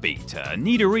world beater,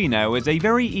 Nidorino is a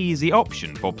very easy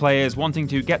option for players wanting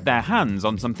to get their hands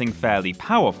on something fairly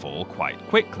powerful quite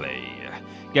quickly.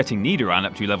 Getting Nidoran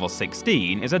up to level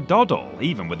 16 is a doddle,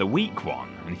 even with a weak one,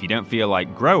 and if you don't feel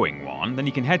like growing one, then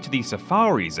you can head to the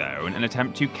Safari Zone and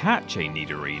attempt to catch a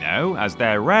Nidorino, as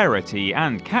their rarity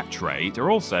and catch rate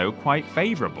are also quite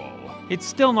favourable. It's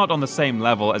still not on the same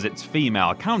level as its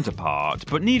female counterpart,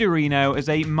 but Nidorino is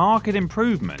a marked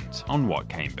improvement on what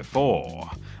came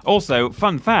before. Also,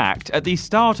 fun fact, at the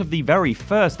start of the very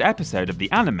first episode of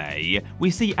the anime, we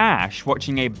see Ash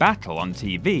watching a battle on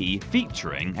TV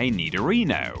featuring a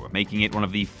Nidorino, making it one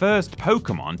of the first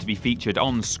Pokémon to be featured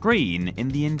on screen in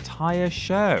the entire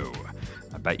show.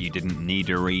 I bet you didn't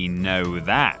Nidorino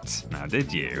that, now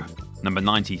did you? Number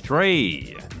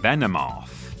 93,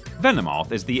 Venomoth.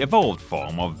 Venomoth is the evolved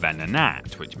form of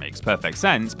Venonat, which makes perfect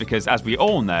sense because, as we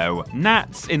all know,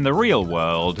 gnats in the real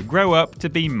world grow up to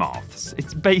be moths.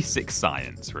 It's basic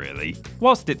science, really.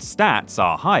 Whilst its stats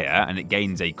are higher and it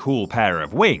gains a cool pair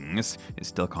of wings, it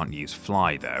still can't use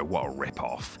fly though, what a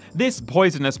rip-off. This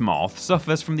poisonous moth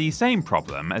suffers from the same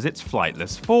problem as its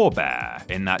flightless forebear,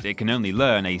 in that it can only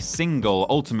learn a single,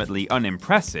 ultimately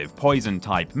unimpressive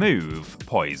poison-type move,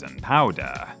 Poison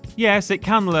Powder. Yes, it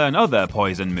can learn other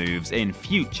poison moves in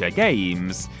future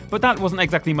games, but that wasn't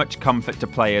exactly much comfort to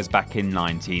players back in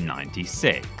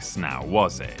 1996, now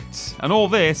was it? And all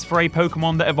this for a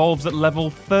Pokémon that evolves at level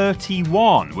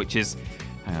 31, which is...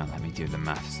 hang on, let me do the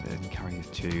maths. Carry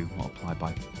of 2, multiplied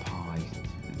by pi.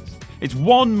 It's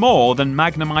one more than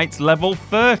Magnemite's level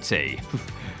 30.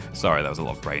 Sorry, that was a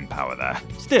lot of brain power there.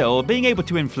 Still, being able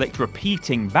to inflict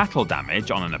repeating battle damage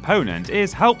on an opponent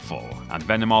is helpful, and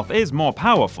Venomoth is more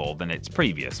powerful than its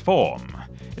previous form.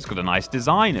 It's got a nice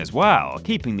design as well,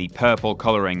 keeping the purple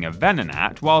colouring of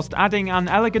Venonat whilst adding an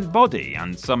elegant body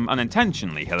and some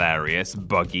unintentionally hilarious,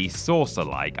 buggy,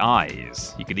 saucer-like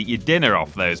eyes. You could eat your dinner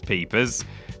off those peepers.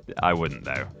 I wouldn't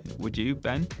though. Would you,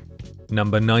 Ben?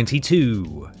 Number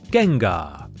 92,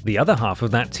 Gengar. The other half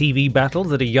of that TV battle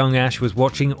that a young Ash was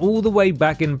watching all the way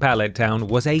back in Pallet Town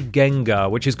was a Gengar,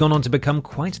 which has gone on to become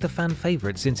quite the fan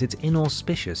favourite since its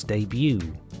inauspicious debut.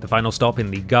 The final stop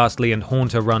in the ghastly and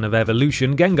haunter run of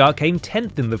evolution, Gengar came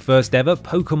 10th in the first ever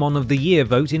Pokémon of the Year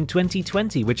vote in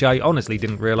 2020, which I honestly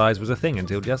didn't realise was a thing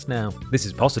until just now. This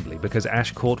is possibly because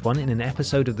Ash caught one in an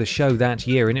episode of the show that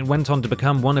year and it went on to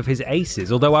become one of his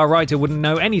aces, although our writer wouldn't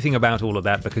know anything about all of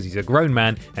that because he's a grown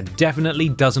man and definitely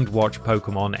doesn't watch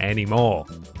Pokémon anymore.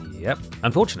 Yep.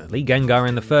 Unfortunately, Gengar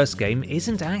in the first game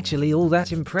isn't actually all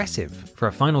that impressive. For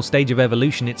a final stage of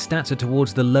evolution, its stats are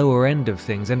towards the lower end of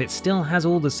things, and it still has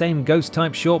all the same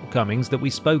ghost-type shortcomings that we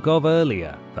spoke of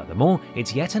earlier. Furthermore,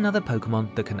 it's yet another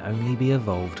Pokémon that can only be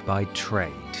evolved by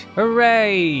trade.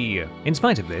 Hooray! In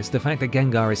spite of this, the fact that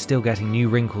Gengar is still getting new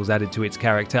wrinkles added to its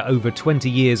character over 20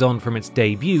 years on from its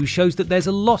debut shows that there's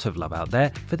a lot of love out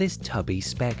there for this tubby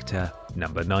spectre.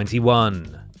 Number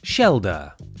 91.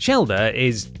 Shelder. Shelder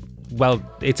is... well,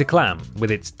 it's a clam with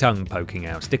its tongue poking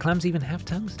out. Do clams even have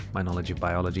tongues? My knowledge of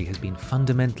biology has been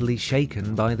fundamentally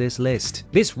shaken by this list.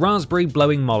 This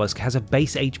raspberry-blowing mollusk has a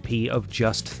base HP of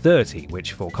just 30,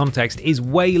 which for context is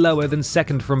way lower than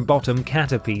second from bottom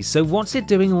Caterpie, so what's it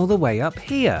doing all the way up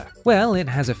here? Well, it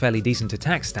has a fairly decent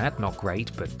attack stat, not great,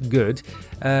 but good.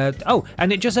 Oh,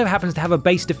 and it just so happens to have a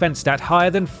base defense stat higher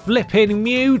than flippin'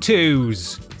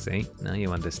 Mewtwo's! See, now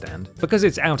you understand. Because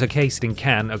its outer casing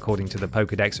can, according to the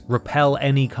Pokédex, repel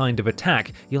any kind of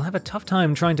attack, you'll have a tough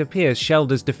time trying to pierce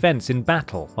Shelder's defense in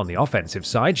battle. On the offensive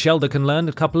side, Shelder can learn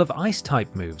a couple of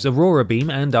Ice-type moves, Aurora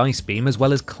Beam and Ice Beam, as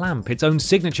well as Clamp, its own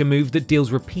signature move that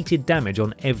deals repeated damage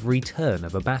on every turn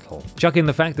of a battle. Chuck in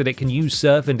the fact that it can use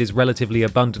Surf and is relatively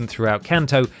abundant throughout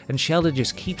Kanto, and Shelder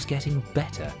just keeps getting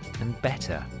better and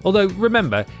better. Although,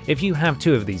 remember, if you have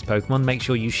two of these Pokemon, make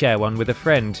sure you share one with a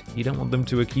friend. You don't want them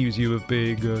to accuse you of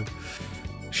being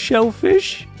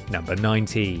shellfish? Number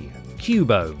 90.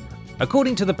 Cubone.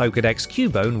 According to the Pokédex,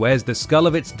 Cubone wears the skull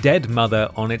of its dead mother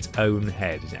on its own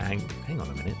head. Hang on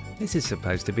a minute. This is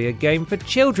supposed to be a game for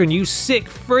children, you sick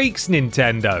freaks,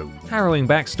 Nintendo! Harrowing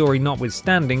backstory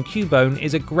notwithstanding, Cubone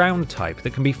is a ground type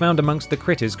that can be found amongst the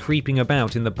critters creeping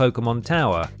about in the Pokémon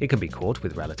Tower. It can be caught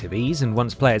with relative ease, and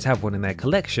once players have one in their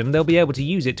collection, they'll be able to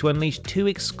use it to unleash two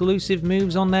exclusive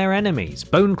moves on their enemies,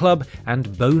 Bone Club and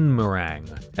Bonemerang.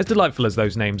 As delightful as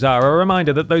those names are, a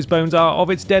reminder that those bones are of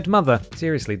its dead mother.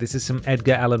 Seriously, this is some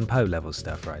Edgar Allan Poe level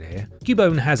stuff right here.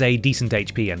 Cubone has a decent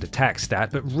HP and attack stat,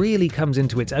 but really comes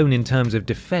into its own in terms of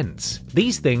defense.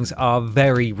 These things are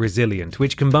very resilient,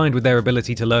 which combined with their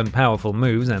ability to learn powerful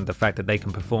moves and the fact that they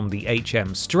can perform the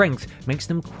HM strength makes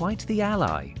them quite the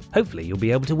ally. Hopefully you'll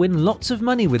be able to win lots of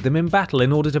money with them in battle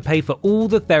in order to pay for all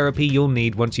the therapy you'll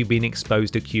need once you've been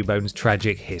exposed to Cubone's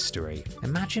tragic history.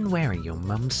 Imagine wearing your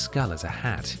mum's skull as a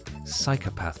hat.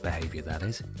 Psychopath behavior, that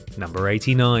is. Number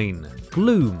 89.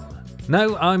 Gloom.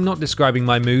 No, I'm not describing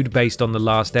my mood based on the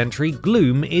last entry.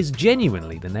 Gloom is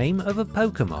genuinely the name of a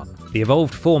Pokemon. The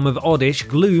evolved form of Oddish,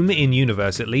 Gloom, in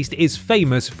universe at least, is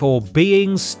famous for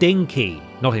being stinky.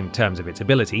 Not in terms of its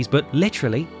abilities, but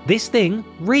literally, this thing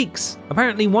reeks.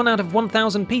 Apparently 1 out of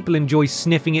 1,000 people enjoy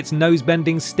sniffing its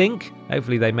nose-bending stink.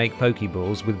 Hopefully they make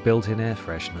Pokeballs with built-in air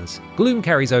fresheners. Gloom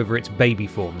carries over its baby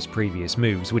form's previous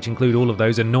moves, which include all of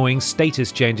those annoying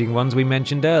status-changing ones we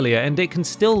mentioned earlier, and it can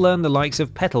still learn the likes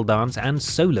of Petal Dance and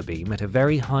Solar Beam at a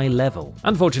very high level.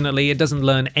 Unfortunately, it doesn't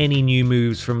learn any new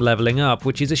moves from leveling up,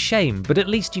 which is a shame, but at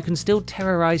least you can still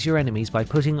terrorize your enemies by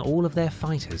putting all of their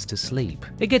fighters to sleep.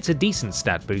 It gets a decent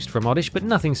stat boost from Oddish, but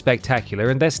nothing spectacular,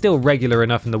 and they're still regular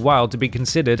enough in the wild to be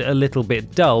considered a little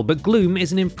bit dull, but Gloom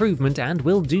is an improvement and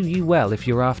will do you well if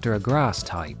you're after a grass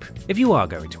type. If you are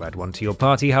going to add one to your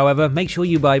party, however, make sure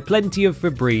you buy plenty of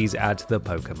Febreze at the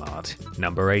Pokemart.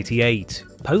 Number 88.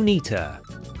 Ponyta.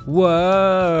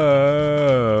 Whoa!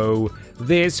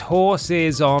 This horse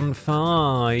is on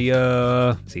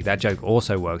fire. See, that joke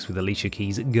also works with Alicia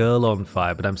Keys' Girl on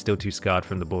Fire, but I'm still too scarred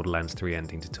from the Borderlands 3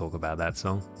 ending to talk about that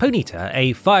song. Ponyta,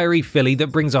 a fiery filly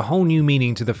that brings a whole new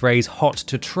meaning to the phrase hot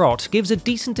to trot, gives a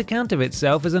decent account of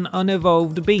itself as an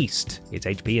unevolved beast. Its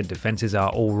HP and defenses are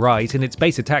alright, and its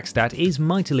base attack stat is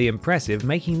mightily impressive,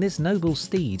 making this noble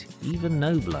steed even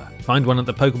nobler. Find one at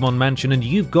the Pokemon Mansion and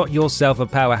you've got yourself a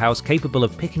powerhouse capable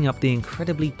of picking up the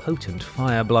incredibly potent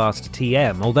Fire Blast TM,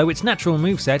 although its natural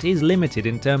moveset is limited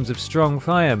in terms of strong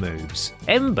fire moves.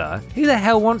 Ember? Who the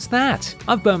hell wants that?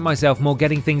 I've burnt myself more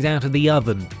getting things out of the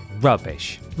oven.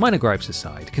 Rubbish. Minor gripes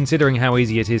aside, considering how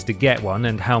easy it is to get one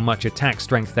and how much attack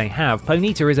strength they have,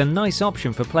 Ponyta is a nice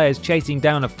option for players chasing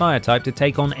down a fire type to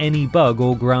take on any bug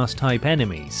or grass type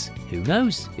enemies. Who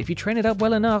knows? If you train it up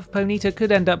well enough, Ponyta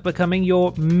could end up becoming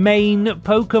your main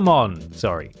Pokemon.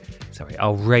 Sorry,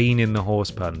 I'll rein in the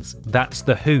horse puns. That's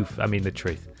the hoof, I mean the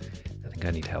truth. I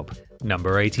need help.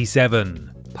 Number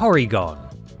 87. Porygon.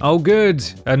 Oh good,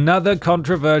 another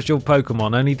controversial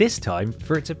Pokemon, only this time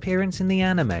for its appearance in the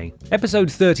anime.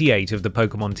 Episode 38 of the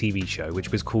Pokemon TV show,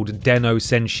 which was called Den-O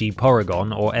Senshi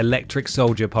Porygon, or Electric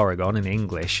Soldier Porygon in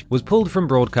English, was pulled from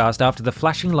broadcast after the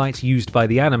flashing lights used by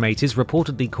the animators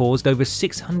reportedly caused over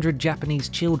 600 Japanese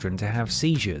children to have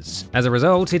seizures. As a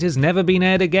result, it has never been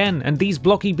aired again, and these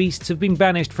blocky beasts have been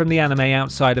banished from the anime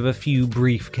outside of a few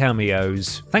brief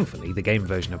cameos. Thankfully, the game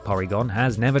version of Porygon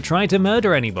has never tried to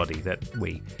murder anybody that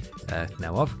we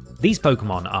know of. These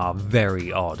Pokemon are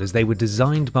very odd, as they were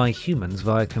designed by humans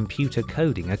via computer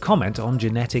coding, a comment on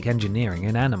genetic engineering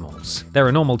in animals. They're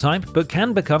a normal type, but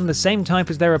can become the same type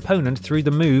as their opponent through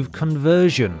the move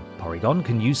Conversion. Porygon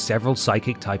can use several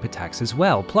psychic type attacks as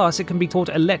well, plus it can be taught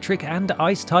electric and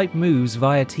ice type moves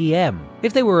via TM.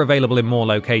 If they were available in more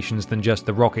locations than just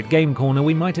the Rocket Game Corner,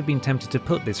 we might have been tempted to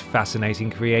put this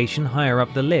fascinating creation higher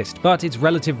up the list, but its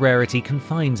relative rarity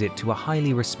confines it to a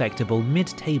highly respectable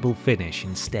mid-table finish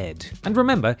instead. And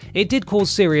remember, it did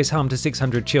cause serious harm to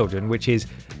 600 children, which is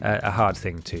a hard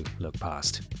thing to look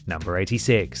past. Number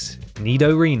 86.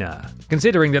 Nidorina.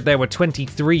 Considering that there were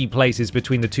 23 places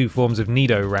between the two forms of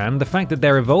Nidoran, and the fact that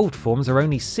their evolved forms are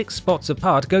only 6 spots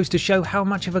apart goes to show how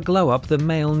much of a glow-up the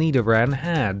male Nidoran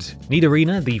had.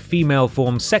 Nidorina, the female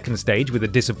form's second stage with a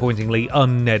disappointingly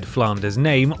un-Ned Flanders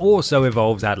name, also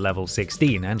evolves at level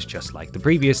 16, and just like the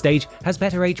previous stage, has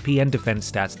better HP and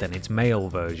defense stats than its male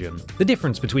version. The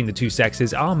difference between the two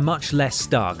sexes are much less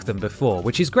stark than before,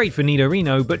 which is great for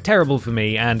Nidorino, but terrible for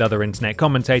me and other internet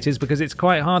commentators because it's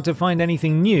quite hard to find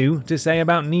anything new to say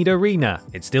about Nidorina.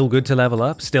 It's still good to level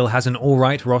up, still has an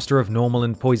alright roster of normal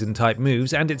and poison type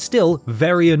moves, and it still,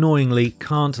 very annoyingly,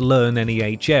 can't learn any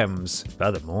HMs.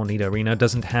 Furthermore, Nidorina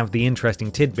doesn't have the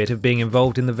interesting tidbit of being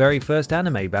involved in the very first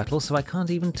anime battle, so I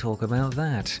can't even talk about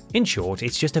that. In short,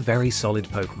 it's just a very solid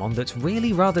Pokemon that's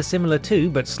really rather similar to,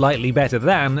 but slightly better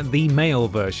than, the male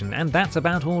version, and that's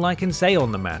about all I can say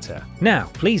on the matter. Now,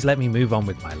 please let me move on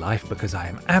with my life because I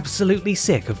am absolutely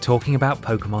sick of talking about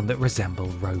Pokemon that resemble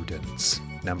rodents.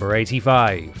 Number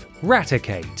 85.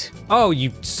 Raticate. Oh,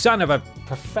 you son of a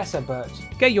Professor Birch.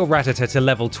 Get your Rattata to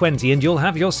level 20 and you'll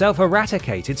have yourself a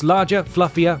Raticate, its larger,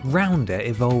 fluffier, rounder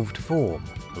evolved form.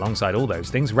 Alongside all those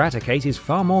things, Raticate is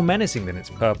far more menacing than its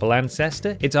purple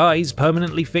ancestor, its eyes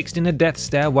permanently fixed in a death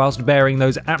stare whilst bearing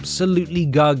those absolutely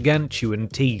gargantuan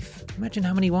teeth. Imagine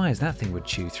how many wires that thing would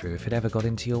chew through if it ever got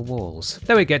into your walls.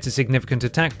 Though it gets a significant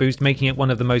attack boost, making it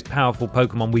one of the most powerful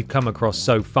Pokemon we've come across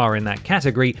so far in that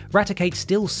category, Raticate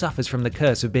still suffers from the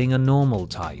curse of being a normal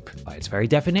type. By its very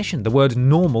definition, the word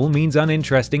normal means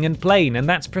uninteresting and plain, and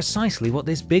that's precisely what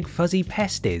this big fuzzy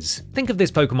pest is. Think of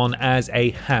this Pokemon as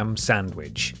a ham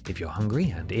sandwich. If you're hungry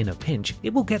and in a pinch,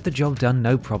 it will get the job done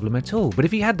no problem at all, but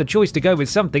if you had the choice to go with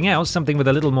something else, something with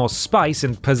a little more spice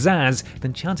and pizzazz,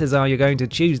 then chances are you're going to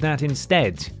choose that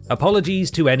instead.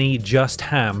 Apologies to any just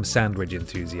ham sandwich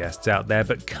enthusiasts out there,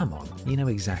 but come on, you know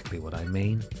exactly what I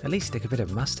mean. At least stick a bit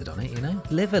of mustard on it, you know?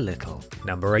 Live a little.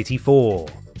 Number 84.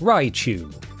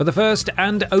 Raichu. For the first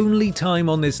and only time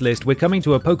on this list, we're coming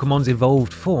to a Pokemon's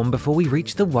evolved form before we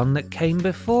reach the one that came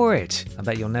before it. I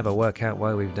bet you'll never work out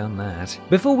why we've done that.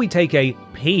 Before we take a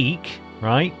peek,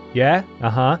 right? Yeah?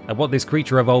 At what this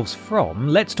creature evolves from,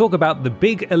 let's talk about the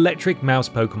big electric mouse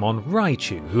Pokemon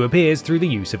Raichu, who appears through the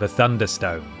use of a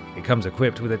Thunderstone. It comes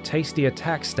equipped with a tasty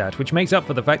attack stat, which makes up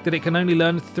for the fact that it can only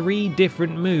learn 3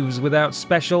 different moves without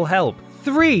special help.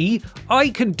 3? I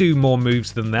can do more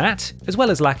moves than that! As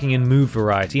well as lacking in move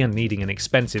variety and needing an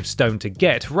expensive stone to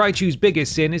get, Raichu's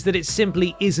biggest sin is that it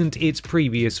simply isn't its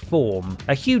previous form.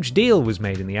 A huge deal was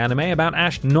made in the anime about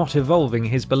Ash not evolving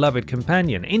his beloved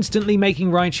companion, instantly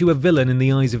making Raichu a villain in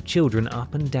the eyes of children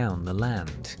up and down the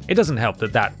land. It doesn't help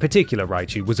that that particular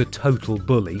Raichu was a total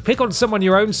bully. Pick on someone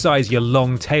your own size, you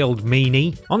long-tailed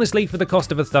meanie! Honestly, for the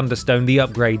cost of a Thunderstone, the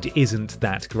upgrade isn't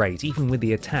that great, even with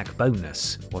the attack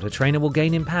bonus. What a trainer will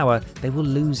gain in power, they will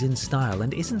lose in style,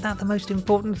 and isn't that the most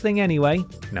important thing anyway?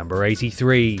 Number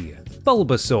 83.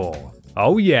 Bulbasaur.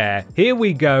 Oh yeah, here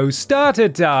we go, starter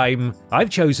time! I've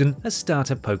chosen a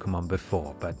starter Pokemon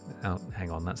before, but oh, hang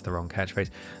on, that's the wrong catchphrase.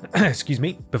 Excuse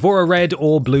me. Before a red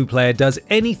or blue player does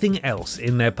anything else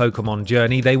in their Pokemon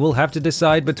journey, they will have to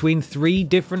decide between 3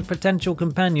 different potential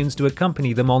companions to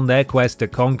accompany them on their quest to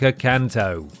conquer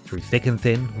Kanto. Through thick and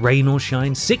thin, rain or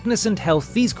shine, sickness and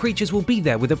health, these creatures will be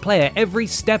there with a player every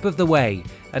step of the way,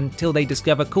 until they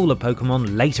discover cooler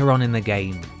Pokemon later on in the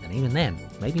game. And even then,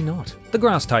 maybe not. The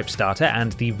Grass-type starter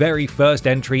and the very first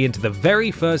entry into the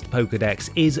very first Pokédex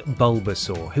is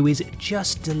Bulbasaur, who is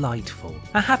just delightful.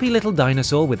 A happy little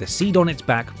dinosaur with a seed on its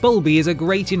back, Bulby is a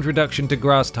great introduction to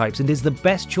grass types and is the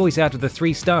best choice out of the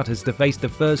 3 starters to face the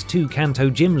first 2 Kanto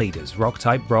gym leaders,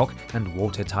 Rock-type Brock and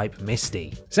Water-type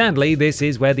Misty. Sadly, this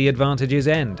is where the advantages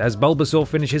end, as Bulbasaur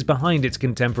finishes behind its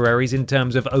contemporaries in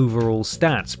terms of overall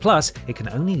stats, plus it can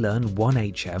only learn 1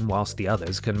 HM whilst the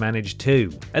others can manage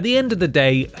 2. At the end of the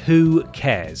day, who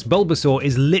cares? Bulbasaur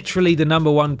is literally the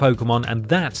 #1 Pokemon, and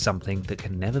that's something that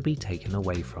can never be taken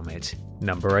away from it.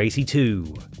 Number 82.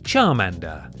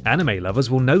 Charmander. Anime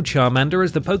lovers will know Charmander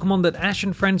as the Pokemon that Ash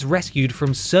and friends rescued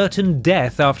from certain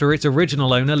death after its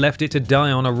original owner left it to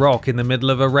die on a rock in the middle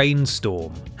of a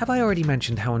rainstorm. Have I already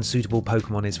mentioned how unsuitable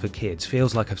Pokemon is for kids?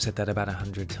 Feels like I've said that about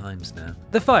 100 times now.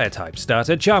 The Fire-type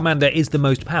starter, Charmander is the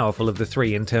most powerful of the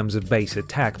 3 in terms of base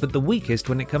attack, but the weakest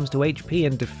when it comes to HP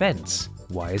and defense.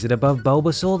 Why is it above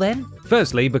Bulbasaur then?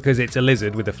 Firstly, because it's a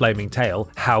lizard with a flaming tail,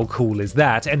 how cool is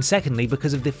that? And secondly,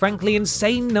 because of the frankly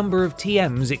insane number of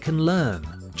TMs it can learn.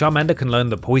 Charmander can learn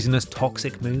the Poisonous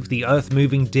Toxic move, the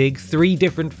Earth-moving Dig, 3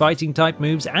 different fighting type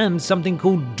moves, and something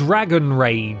called Dragon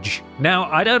Rage.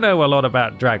 Now, I don't know a lot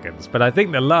about dragons, but I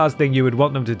think the last thing you would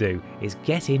want them to do is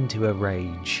get into a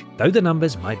rage. Though the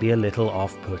numbers might be a little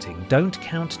off-putting, don't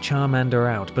count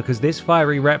Charmander out because this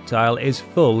fiery reptile is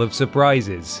full of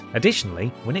surprises.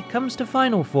 Additionally, when it comes to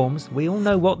final forms, we all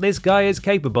know what this guy is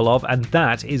capable of, and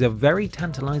that is a very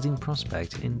tantalizing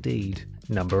prospect indeed.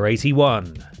 Number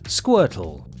 81.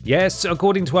 Squirtle. Yes,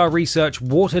 according to our research,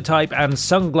 water type and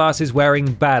sunglasses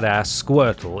wearing badass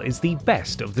Squirtle is the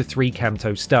best of the 3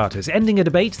 Kanto starters, ending a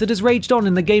debate that has raged on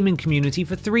in the gaming community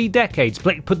for 3 decades.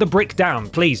 Put the brick down,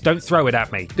 please, don't throw it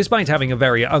at me. Despite having a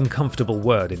very uncomfortable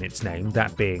word in its name,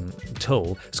 that being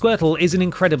tull, Squirtle is an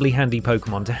incredibly handy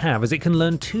Pokemon to have as it can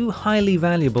learn 2 highly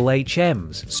valuable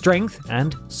HMs, Strength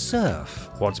and Surf.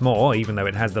 What's more, even though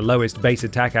it has the lowest base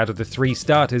attack out of the 3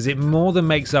 starters, it more than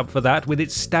makes up for that with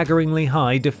its staggeringly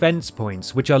high defense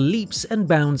points, which are leaps and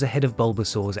bounds ahead of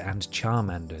Bulbasaur's and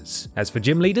Charmander's. As for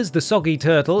gym leaders, the Soggy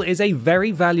Turtle is a very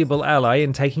valuable ally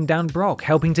in taking down Brock,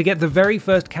 helping to get the very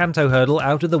first Kanto hurdle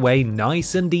out of the way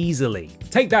nice and easily.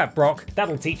 Take that, Brock,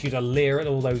 that'll teach you to leer at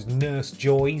all those Nurse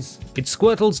Joys. It's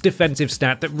Squirtle's defensive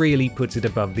stat that really puts it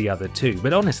above the other 2,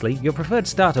 but honestly, your preferred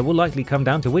starter will likely come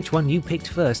down to which one you picked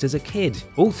first as a kid.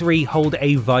 All 3 hold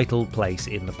a vital place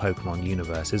in the Pokemon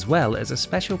universe, as well as a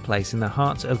special place in the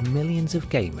hearts of millions of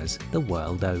gamers the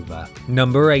world over.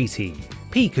 Number 80.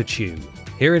 Pikachu.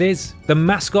 Here it is, the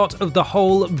mascot of the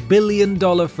whole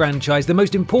billion-dollar franchise, the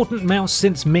most important mouse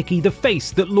since Mickey, the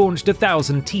face that launched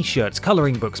 1,000 t-shirts,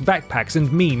 coloring books, backpacks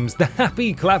and memes, the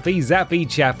happy clappy zappy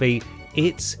chappy.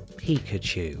 It's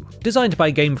Pikachu. Designed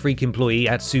by Game Freak employee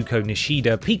Atsuko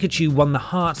Nishida, Pikachu won the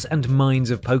hearts and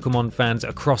minds of Pokemon fans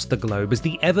across the globe as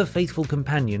the ever-faithful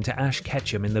companion to Ash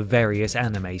Ketchum in the various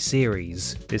anime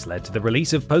series. This led to the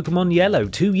release of Pokémon Yellow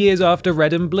 2 years after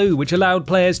Red and Blue, which allowed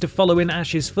players to follow in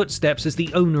Ash's footsteps as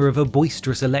the owner of a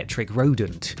boisterous electric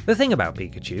rodent. The thing about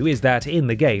Pikachu is that in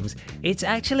the games, it's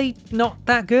actually not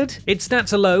that good. Its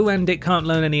stats are low and it can't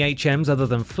learn any HMs other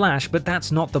than Flash, but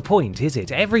that's not the point, is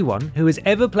it? Everyone who has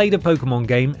ever played a Pokemon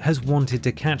game has wanted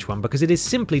to catch one because it is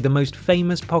simply the most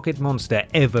famous pocket monster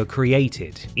ever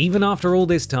created. Even after all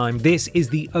this time, this is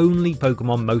the only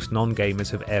Pokemon most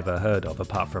non-gamers have ever heard of,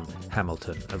 apart from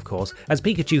Hamilton, of course, as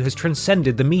Pikachu has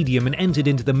transcended the medium and entered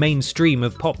into the mainstream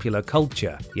of popular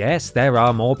culture. Yes, there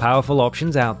are more powerful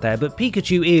options out there, but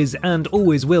Pikachu is, and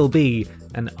always will be,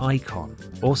 an icon.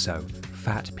 Also,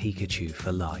 Fat Pikachu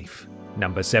for life.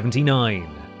 Number 79.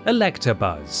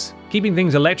 Electabuzz. Keeping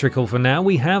things electrical for now,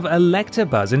 we have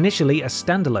Electabuzz, initially a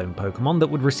standalone Pokemon that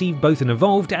would receive both an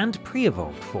evolved and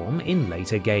pre-evolved form in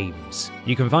later games.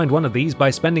 You can find one of these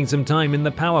by spending some time in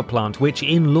the power plant, which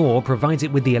in lore provides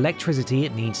it with the electricity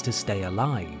it needs to stay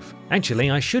alive.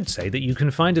 Actually, I should say that you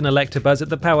can find an Electabuzz at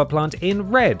the power plant in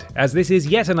red, as this is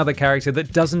yet another character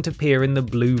that doesn't appear in the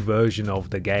blue version of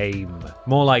the game.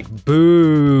 More like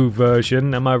boo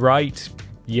version, am I right?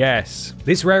 Yes.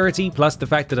 This rarity, plus the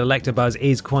fact that Electabuzz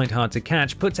is quite hard to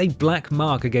catch, puts a black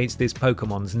mark against this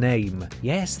Pokemon's name.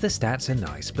 Yes, the stats are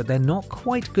nice, but they're not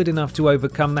quite good enough to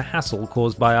overcome the hassle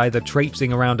caused by either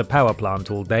traipsing around a power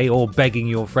plant all day or begging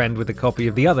your friend with a copy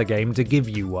of the other game to give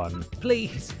you one.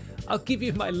 Please, I'll give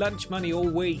you my lunch money all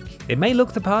week. It may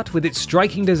look the part with its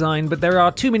striking design, but there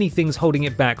are too many things holding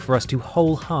it back for us to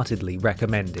wholeheartedly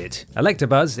recommend it.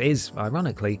 Electabuzz is,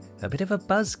 ironically, a bit of a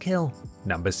buzzkill.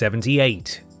 Number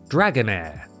 78.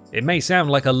 Dragonair. It may sound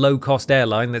like a low-cost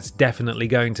airline that's definitely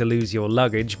going to lose your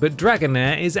luggage, but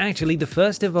Dragonair is actually the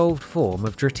first evolved form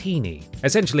of Dratini.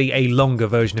 Essentially a longer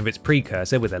version of its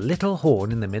precursor with a little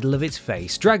horn in the middle of its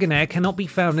face, Dragonair cannot be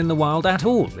found in the wild at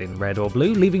all in Red or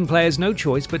Blue, leaving players no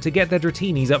choice but to get their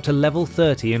Dratinis up to level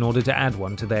 30 in order to add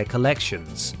one to their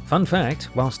collections. Fun fact,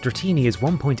 whilst Dratini is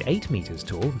 1.8 meters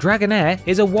tall, Dragonair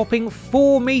is a whopping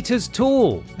 4 meters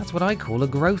tall. That's what I call a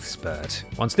growth spurt.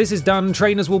 Once this is done,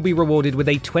 trainers will be rewarded with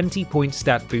a 20-point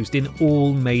stat boost in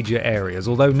all major areas,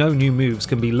 although no new moves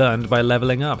can be learned by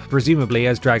leveling up, presumably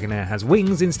as Dragonair has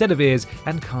wings instead of ears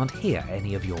and can't hear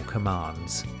any of your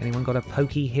commands. Anyone got a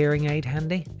pokey hearing aid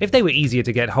handy? If they were easier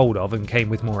to get hold of and came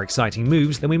with more exciting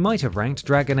moves, then we might have ranked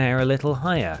Dragonair a little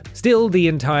higher. Still, the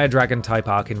entire Dragon-type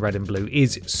arc in Red and Blue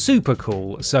is super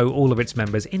cool, so all of its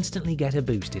members instantly get a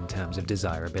boost in terms of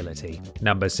desirability.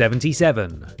 Number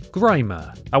 77.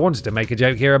 Grimer. I wanted to make a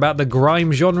joke here about the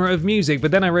grime genre of music, but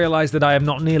then I realised that I am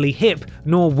not nearly hip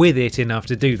nor with it enough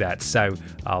to do that, so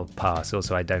I'll pass.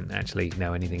 Also, I don't actually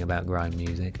know anything about grime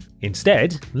music.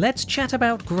 Instead, let's chat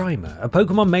about Grimer, a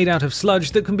Pokemon made out of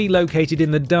sludge that can be located in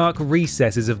the dark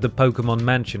recesses of the Pokemon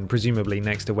Mansion, presumably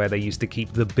next to where they used to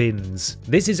keep the bins.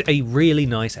 This is a really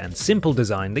nice and simple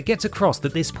design that gets across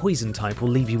that this poison type will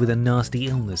leave you with a nasty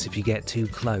illness if you get too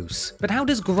close. But how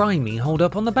does Grimy hold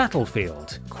up on the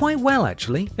battlefield? Quite well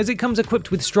actually, as it comes equipped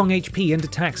with strong HP and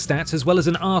attack stats as well as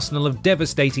an arsenal of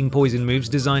devastating poison moves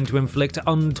designed to inflict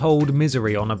untold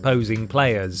misery on opposing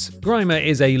players. Grimer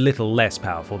is a little less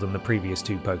powerful than the previous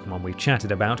two Pokemon we've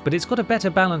chatted about, but it's got a better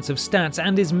balance of stats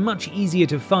and is much easier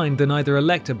to find than either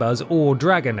Electabuzz or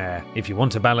Dragonair. If you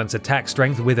want to balance attack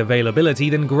strength with availability,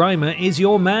 then Grimer is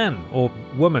your man, or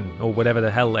woman, or whatever the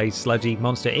hell a sludgy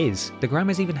monster is. Do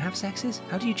Grimers even have sexes?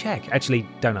 How do you check? Actually,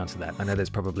 don't answer that. I know there's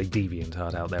probably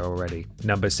DeviantArt out there already.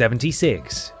 Number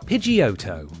 76.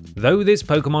 Pidgeotto. Though this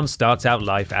Pokemon starts out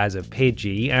life as a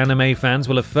Pidgey, anime fans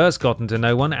will have first gotten to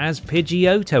know one as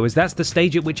Pidgeotto, as that's the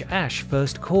stage at which Ash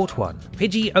first caught one.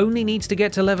 Pidgey only needs to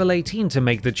get to level 18 to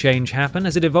make the change happen,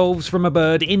 as it evolves from a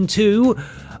bird into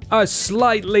a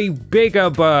slightly bigger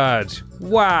bird.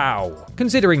 Wow!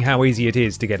 Considering how easy it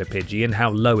is to get a Pidgey and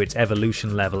how low its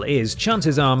evolution level is,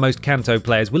 chances are most Kanto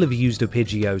players will have used a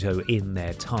Pidgeotto in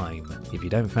their time. If you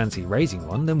don't fancy raising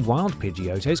one, then wild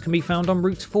Pidgeottos can be found on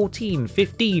routes 14,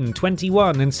 15,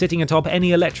 21 and sitting atop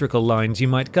any electrical lines you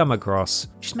might come across.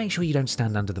 Just make sure you don't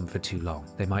stand under them for too long.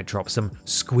 They might drop some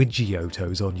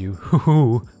Squidgeottos on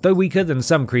you. Though weaker than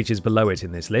some creatures below it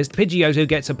in this list, Pidgeotto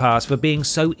gets a pass for being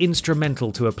so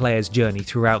instrumental to a player's journey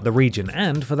throughout the region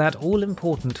and for that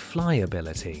all-important fly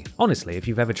ability. Honestly, if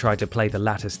you've ever tried to play the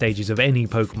latter stages of any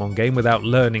Pokemon game without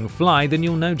learning Fly, then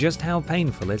you'll know just how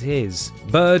painful it is.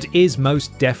 Bird is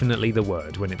most definitely the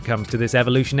word when it comes to this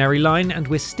evolutionary line, and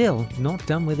we're still not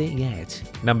done with it yet.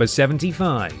 Number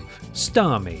 75.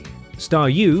 Starmie.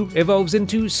 Staryu evolves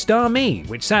into Starmie,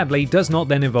 which sadly does not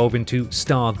then evolve into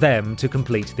Starthem to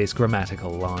complete this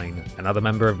grammatical line. Another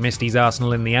member of Misty's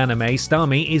arsenal in the anime,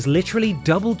 Starmie is literally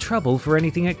double trouble for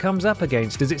anything it comes up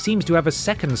against, as it seems to have a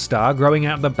second star growing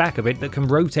out the back of it that can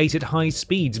rotate at high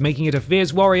speeds, making it a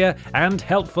fierce warrior and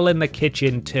helpful in the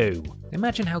kitchen too.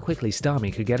 Imagine how quickly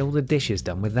Starmie could get all the dishes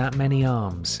done with that many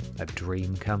arms. A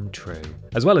dream come true.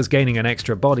 As well as gaining an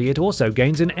extra body, it also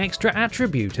gains an extra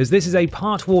attribute, as this is a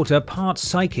part water, part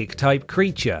psychic type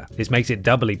creature. This makes it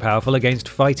doubly powerful against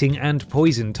fighting and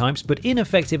poison types, but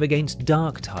ineffective against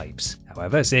dark types.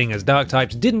 However, seeing as dark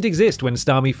types didn't exist when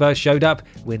Starmie first showed up,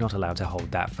 we're not allowed to hold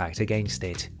that fact against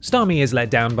it. Starmie is let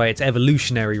down by its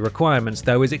evolutionary requirements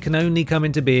though, as it can only come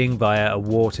into being via a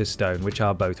water stone, which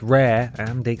are both rare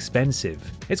and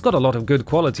expensive. It's got a lot of good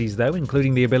qualities though,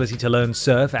 including the ability to learn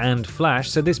Surf and Flash,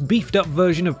 so this beefed up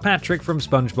version of Patrick from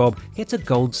SpongeBob gets a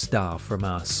gold star from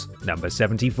us. Number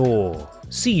 74.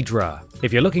 Seadra.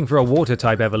 If you're looking for a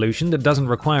water-type evolution that doesn't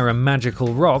require a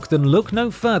magical rock, then look no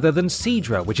further than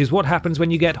Seadra, which is what happens when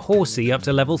you get Horsey up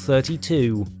to level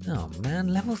 32. Oh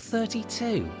man, level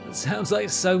 32? That sounds like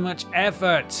so much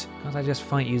effort! Can't I just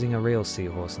fight using a real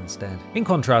seahorse instead? In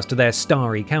contrast to their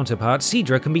starry counterpart,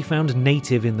 Seadra can be found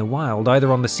native in the wild,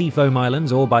 either on the Seafoam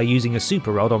Islands or by using a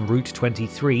Super Rod on Route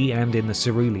 23 and in the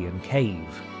Cerulean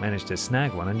Cave. Manage to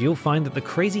snag one and you'll find that the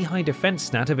crazy high defense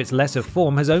stat of its lesser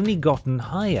form has only gotten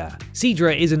higher.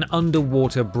 Seadra is an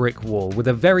underwater brick wall with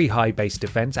a very high base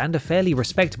defense and a fairly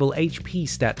respectable HP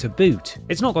stat to boot.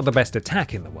 It's not got the best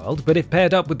attack in the world, but if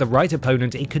paired up with the right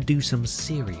opponent it could do some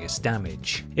serious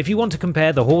damage. If you want to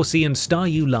compare the Horsey and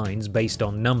Staryu lines based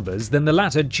on numbers, then the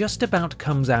latter just about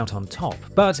comes out on top.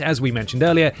 But as we mentioned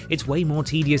earlier, it's way more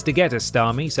tedious to get a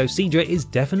Starmie, so Seadra is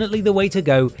definitely the way to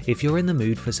go if you're in the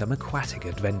mood for some aquatic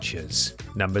adventures.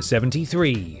 Number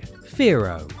 73.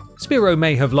 Fearow. Spearow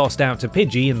may have lost out to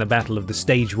Pidgey in the battle of the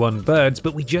Stage 1 birds,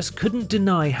 but we just couldn't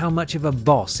deny how much of a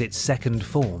boss its second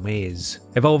form is.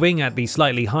 Evolving at the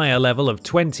slightly higher level of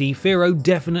 20, Fearow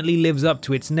definitely lives up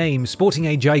to its name, sporting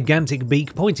a gigantic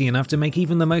beak pointy enough to make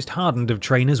even the most hardened of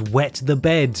trainers wet the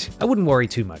bed. I wouldn't worry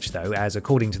too much though, as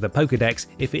according to the Pokédex,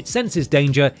 if it senses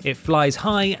danger, it flies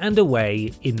high and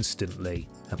away instantly.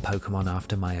 A Pokemon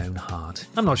after my own heart.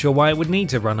 I'm not sure why it would need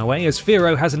to run away, as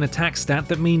Fearow has an attack stat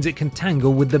that means it can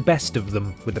tangle with the best of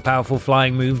them. With the powerful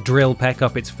flying move Drill Peck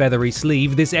up its feathery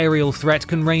sleeve, this aerial threat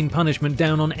can rain punishment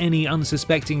down on any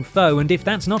unsuspecting foe, and if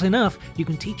that's not enough, you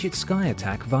can teach it Sky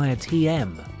Attack via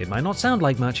TM. It might not sound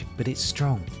like much, but it's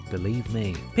strong, believe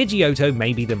me. Pidgeotto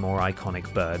may be the more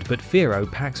iconic bird, but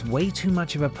Fearow packs way too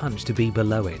much of a punch to be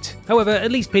below it. However,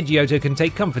 at least Pidgeotto can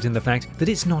take comfort in the fact that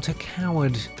it's not a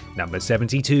coward. Number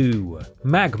 72.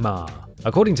 Magmar.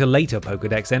 According to later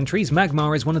Pokédex entries,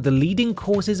 Magmar is one of the leading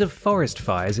causes of forest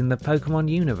fires in the Pokémon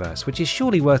universe, which is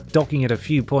surely worth docking at a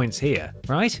few points here,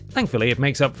 right? Thankfully, it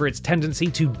makes up for its tendency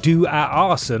to do our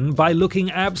arson by looking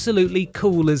absolutely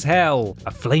cool as hell.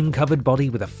 A flame-covered body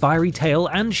with a fiery tail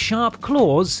and sharp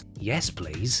claws? Yes,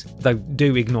 please. Though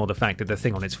do ignore the fact that the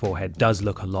thing on its forehead does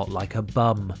look a lot like a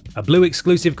bum. A blue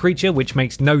exclusive creature, which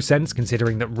makes no sense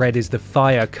considering that red is the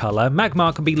fire colour,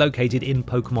 Magmar can be located in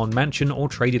Pokémon Mansion or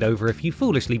traded over if you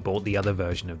foolishly bought the other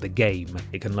version of the game.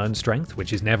 It can learn strength,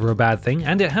 which is never a bad thing,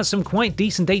 and it has some quite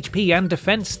decent HP and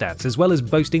defense stats, as well as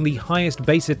boasting the highest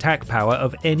base attack power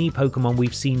of any Pokémon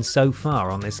we've seen so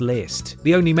far on this list.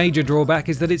 The only major drawback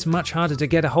is that it's much harder to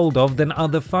get a hold of than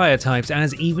other fire types,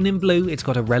 as even in blue, it's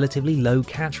got a relatively low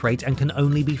catch rate and can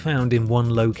only be found in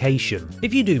one location.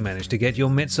 If you do manage to get your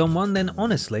mitts on one, then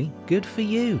honestly, good for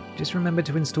you. Just remember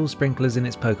to install sprinklers in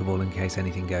its Pokeball in case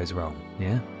anything goes wrong,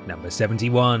 yeah? Number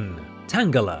 71.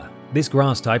 Tangela. This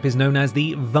grass type is known as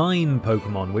the Vine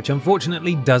Pokemon, which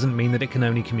unfortunately doesn't mean that it can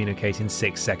only communicate in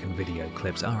 6-second video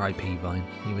clips. R.I.P. Vine,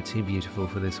 you were too beautiful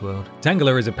for this world.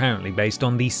 Tangela is apparently based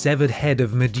on the severed head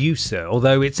of Medusa,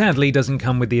 although it sadly doesn't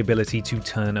come with the ability to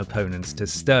turn opponents to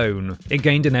stone. It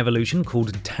gained an evolution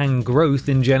called Tangrowth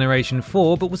in Generation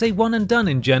 4, but was a one and done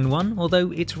in Gen 1,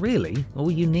 although it's really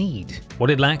all you need. What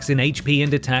it lacks in HP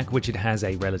and attack, which it has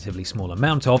a relatively small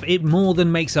amount of, it more than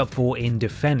makes up for in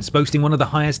defense, boasting one of the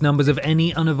highest numbers of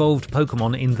any unevolved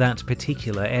Pokemon in that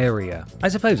particular area. I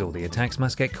suppose all the attacks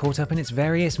must get caught up in its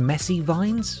various messy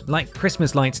vines? Like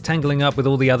Christmas lights tangling up with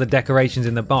all the other decorations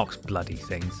in the box, bloody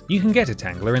things. You can get a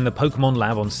Tangler in the Pokemon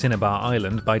Lab on Cinnabar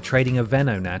Island by trading a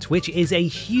Venonat, which is a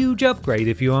huge upgrade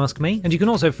if you ask me, and you can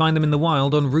also find them in the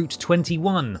wild on Route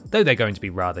 21. Though they're going to be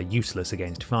rather useless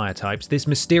against fire types, this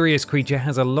mysterious creature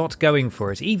has a lot going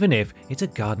for it, even if it's a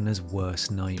gardener's worst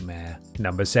nightmare.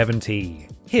 Number 70.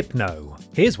 Hypno.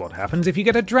 Here's what happens if you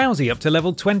get a Drowsy up to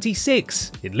level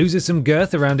 26. It loses some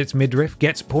girth around its midriff,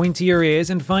 gets pointier ears,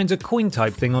 and finds a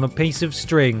coin-type thing on a piece of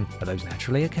string. Are those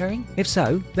naturally occurring? If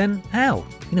so, then how?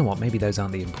 You know what, maybe those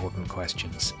aren't the important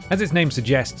questions. As its name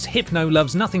suggests, Hypno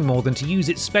loves nothing more than to use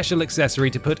its special accessory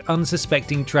to put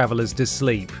unsuspecting travelers to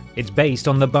sleep. It's based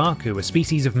on the Baku, a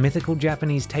species of mythical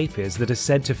Japanese tapirs that are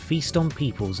said to feast on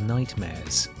people's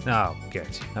nightmares. Oh,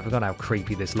 good. I forgot how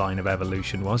creepy this line of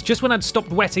evolution was, just when I'd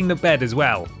stopped wetting the bed as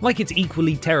well. Like its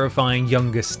equally terrifying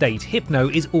younger state, Hypno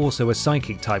is also a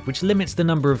psychic type, which limits the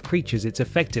number of creatures it's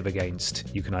effective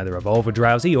against. You can either evolve a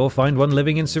Drowsy or find one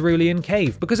living in Cerulean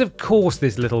Cave, because of course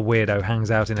this little weirdo hangs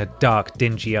out in a dark,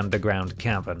 dingy underground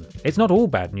cavern. It's not all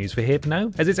bad news for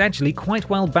Hypno, as it's actually quite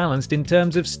well balanced in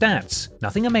terms of stats.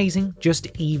 Nothing amazing, just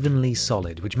evenly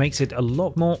solid, which makes it a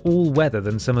lot more all-weather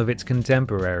than some of its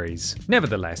contemporaries.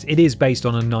 Nevertheless, it is based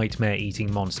on a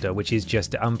nightmare-eating monster, which is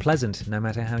just unpleasant no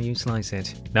matter how you slice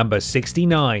it. Number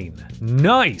 69.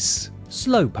 Nice!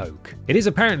 Slowpoke. It is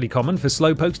apparently common for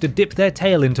slowpokes to dip their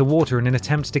tail into water in an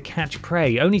attempt to catch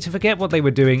prey, only to forget what they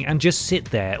were doing and just sit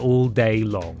there all day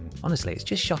long. Honestly, it's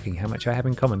just shocking how much I have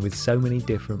in common with so many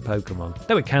different Pokemon.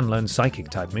 Though it can learn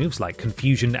psychic-type moves like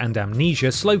Confusion and Amnesia,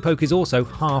 Slowpoke is also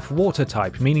half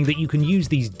water-type, meaning that you can use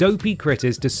these dopey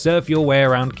critters to surf your way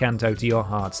around Kanto to your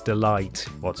heart's delight.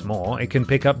 What's more, it can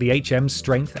pick up the HM's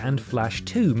Strength and Flash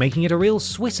too, making it a real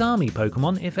Swiss Army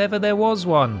Pokemon if ever there was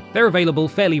one. They're available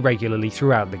fairly regularly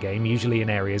throughout the game, usually in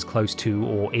areas close to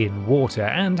or in water,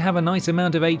 and have a nice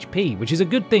amount of HP, which is a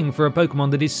good thing for a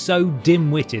Pokemon that is so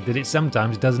dim-witted that it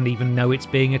sometimes doesn't even know it's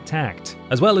being attacked.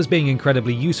 As well as being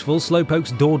incredibly useful,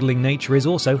 Slowpoke's dawdling nature is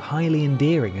also highly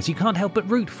endearing, as you can't help but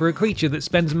root for a creature that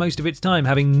spends most of its time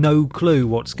having no clue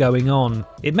what's going on.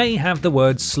 It may have the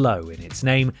word slow in its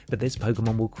name, but this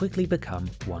Pokemon will quickly become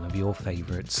one of your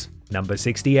favourites. Number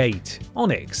 68.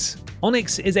 Onix.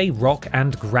 Onix is a rock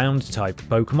and ground type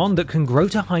Pokemon that can grow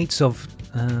to heights of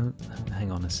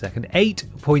hang on a second,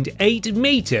 8.8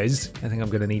 meters? I think I'm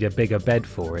going to need a bigger bed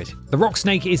for it. The rock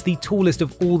snake is the tallest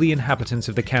of all the inhabitants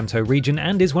of the Kanto region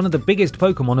and is one of the biggest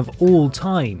Pokemon of all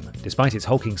time. Despite its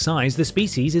hulking size, the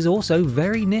species is also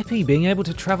very nippy, being able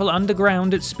to travel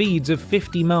underground at speeds of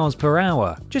 50 miles per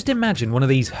hour. Just imagine one of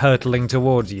these hurtling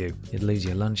towards you. You'd lose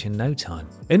your lunch in no time.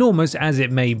 Enormous as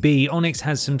it may be, Onix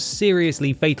has some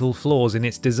seriously fatal flaws in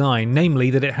its design, namely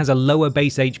that it has a lower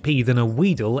base HP than a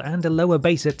Weedle and a lower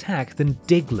base attack than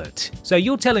Diglett. So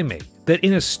you're telling me that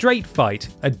in a straight fight,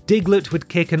 a Diglett would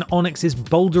kick an Onix's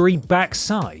bouldery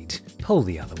backside? Pull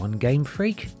the other one, Game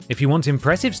Freak. If you want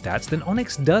impressive stats, then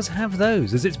Onix does have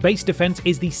those, as its base defense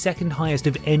is the second highest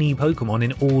of any Pokemon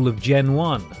in all of Gen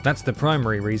 1. That's the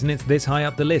primary reason it's this high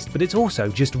up the list, but it's also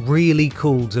just really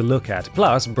cool to look at.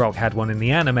 Plus, Brock had one in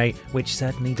the anime, which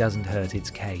certainly doesn't hurt its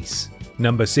case.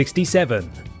 Number 67.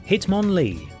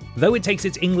 Hitmonlee. Though it takes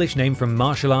its English name from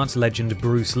martial arts legend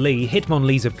Bruce Lee,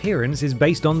 Hitmonlee's appearance is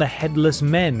based on the Headless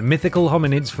Men, mythical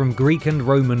hominids from Greek and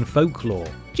Roman folklore.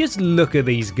 Just look at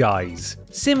these guys.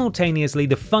 Simultaneously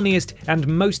the funniest and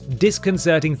most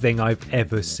disconcerting thing I've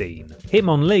ever seen.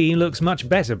 Hitmonlee looks much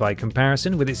better by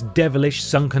comparison, with its devilish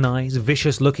sunken eyes,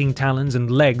 vicious-looking talons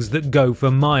and legs that go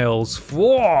for miles.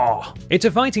 Whoa! It's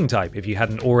a fighting type, if you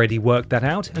hadn't already worked that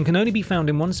out, and can only be found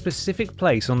in one specific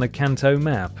place on the Kanto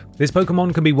map. This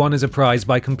Pokemon can be won as a prize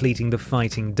by completing the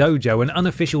Fighting Dojo, an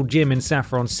unofficial gym in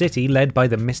Saffron City led by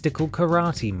the mystical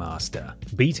karate master.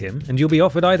 Beat him, and you'll be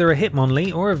offered either a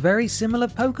Hitmonlee or a very similar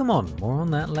Pokemon. More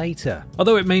on that later.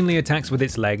 Although it mainly attacks with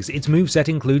its legs, its moveset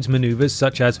includes maneuvers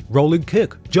such as rolling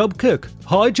kick, jump kick,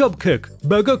 high jump kick,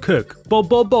 burger kick,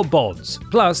 bods.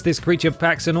 Plus, this creature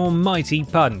packs an almighty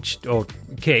punch, or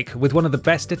kick, with one of the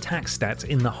best attack stats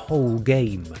in the whole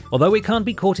game. Although it can't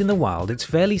be caught in the wild, it's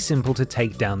fairly simple to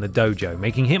take down the dojo,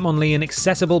 making Hitmonlee an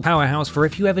accessible powerhouse for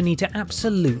if you ever need to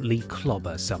absolutely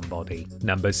clobber somebody.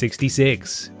 Number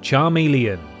 66.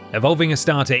 Charmeleon. Evolving a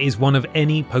starter is one of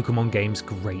any Pokemon game's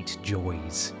great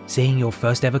joys. Seeing your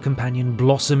first ever companion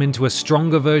blossom into a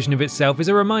stronger version of itself is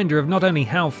a reminder of not only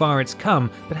how far it's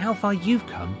come, but how far you've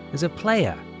come as a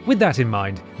player. With that in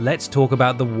mind, let's talk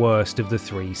about the worst of the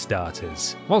three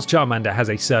starters. Whilst Charmander has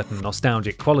a certain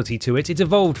nostalgic quality to it, its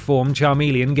evolved form,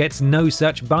 Charmeleon, gets no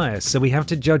such bias, so we have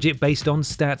to judge it based on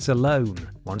stats alone.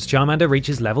 Once Charmander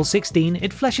reaches level 16,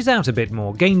 it fleshes out a bit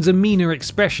more, gains a meaner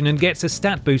expression, and gets a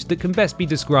stat boost that can best be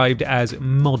described as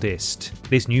modest.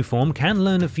 This new form can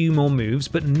learn a few more moves,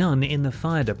 but none in the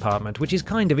fire department, which is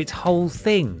kind of its whole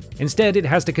thing. Instead, it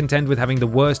has to contend with having the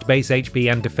worst base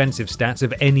HP and defensive stats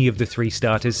of any of the three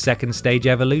starters' second stage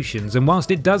evolutions, and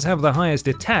whilst it does have the highest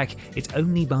attack, it's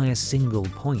only by a single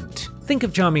point. Think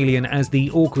of Charmeleon as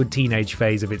the awkward teenage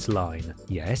phase of its line.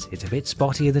 Yes, it's a bit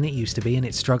spottier than it used to be and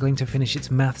it's struggling to finish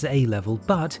its maths A-level,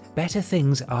 but better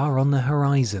things are on the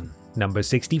horizon. Number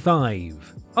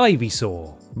 65.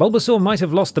 Ivysaur. Bulbasaur might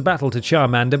have lost the battle to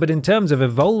Charmander, but in terms of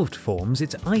evolved forms,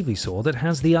 it's Ivysaur that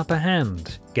has the upper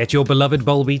hand. Get your beloved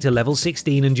Bulby to level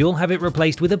 16 and you'll have it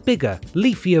replaced with a bigger,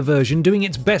 leafier version doing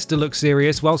its best to look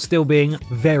serious while still being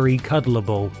very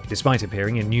cuddleable. Despite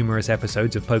appearing in numerous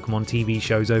episodes of Pokemon TV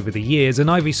shows over the years, an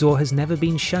Ivysaur has never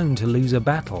been shown to lose a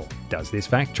battle. Does this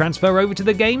fact transfer over to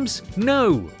the games?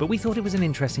 No, but we thought it was an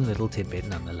interesting little tidbit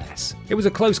nonetheless. It was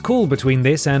a close call between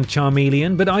this and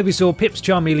Charmeleon, but Ivysaur pips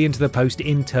Charmeleon to the post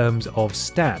in terms of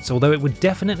stats, although it would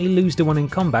definitely lose to one in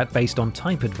combat based on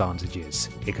type advantages.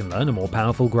 It can learn a more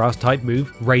powerful grass type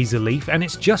move, Razor Leaf, and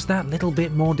it's just that little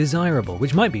bit more desirable,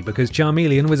 which might be because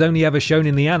Charmeleon was only ever shown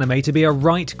in the anime to be a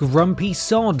right grumpy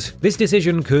sod. This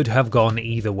decision could have gone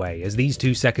either way, as these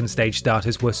two second stage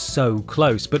starters were so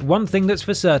close, but one thing that's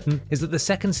for certain is that the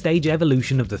second stage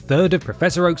evolution of the third of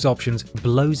Professor Oak's options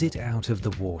blows it out of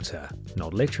the water.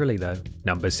 Not literally though.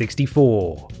 Number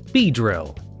 64.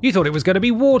 Beedrill. You thought it was going to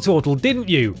be Wartortle, didn't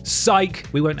you? Psych!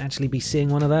 We won't actually be seeing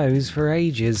one of those for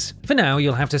ages. For now,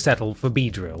 you'll have to settle for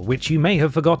Beedrill, which you may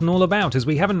have forgotten all about as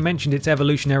we haven't mentioned its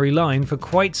evolutionary line for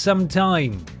quite some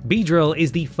time. Beedrill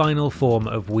is the final form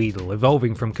of Weedle,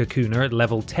 evolving from Kakuna at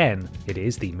level 10. It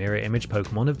is the mirror image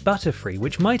Pokemon of Butterfree,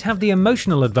 which might have the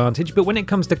emotional advantage, but when it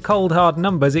comes to cold hard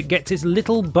numbers, it gets its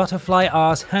little butterfly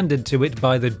arse handed to it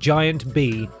by the giant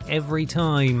bee every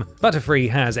time. Butterfree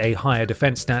has a higher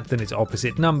defense stat than its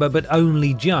opposite number, but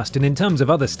only just, and in terms of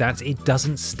other stats, it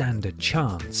doesn't stand a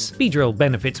chance. Beedrill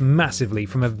benefits massively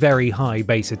from a very high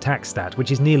base attack stat,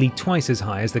 which is nearly twice as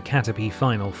high as the Caterpie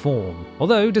final form.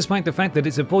 Although, despite the fact that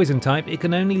it's a poison type, it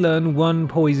can only learn one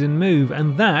poison move,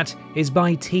 and that is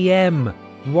by TM.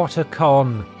 What a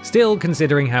con. Still,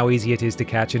 considering how easy it is to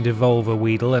catch and evolve a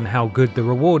Weedle and how good the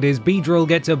reward is, Beedrill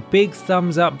gets a big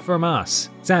thumbs up from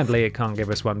us. Sadly, it can't give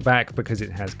us one back because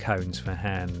it has cones for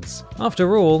hands.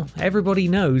 After all, everybody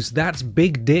knows that's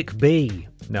Big Dick B.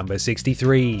 Number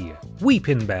 63.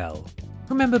 Weepinbell.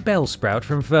 Remember Bellsprout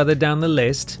from further down the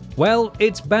list? Well,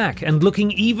 it's back and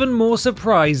looking even more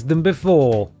surprised than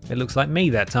before. It looks like me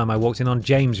that time I walked in on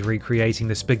James recreating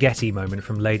the spaghetti moment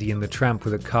from Lady and the Tramp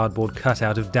with a cardboard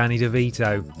cutout of Danny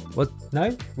DeVito. What?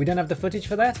 No? We don't have the footage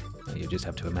for that? Oh, you'll just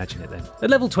have to imagine it then. At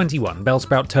level 21,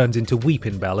 Bellsprout turns into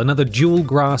Weepinbell, another dual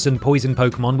grass and poison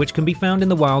Pokemon which can be found in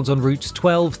the wilds on routes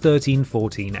 12, 13,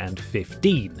 14, and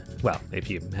 15. Well, if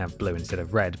you have blue instead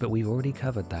of red, but we've already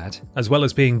covered that. As well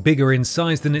as being bigger in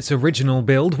size than its original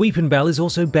build, Weepinbell is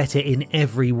also better in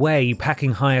every way,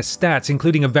 packing higher stats,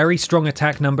 including a very strong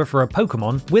attack number for a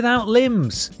Pokemon without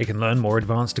limbs. It can learn more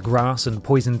advanced grass and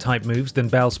poison type moves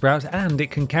than Bellsprout, and it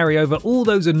can carry over all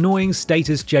those annoying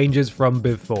status changes from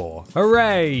before. 24.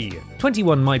 Hooray!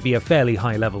 21 might be a fairly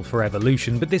high level for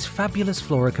evolution, but this fabulous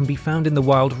flora can be found in the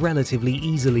wild relatively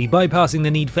easily, bypassing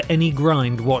the need for any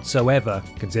grind whatsoever.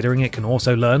 Considering it can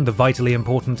also learn the vitally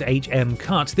important HM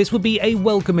cut, this would be a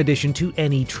welcome addition to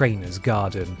any trainer's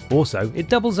garden. Also, it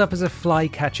doubles up as a fly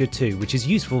catcher too, which is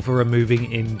useful for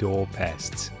removing indoor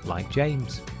pests, like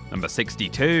James. Number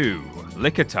 62,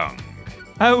 Lickitung.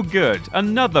 Oh good,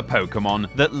 another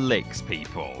Pokemon that licks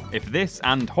people. If this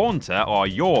and Haunter are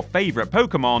your favourite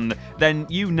Pokemon, then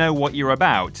you know what you're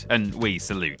about, and we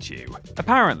salute you.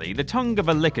 Apparently, the tongue of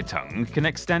a Lickitung can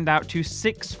extend out to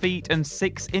 6 feet and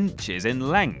 6 inches in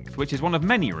length, which is one of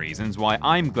many reasons why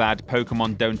I'm glad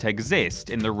Pokemon don't exist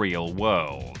in the real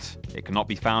world. It cannot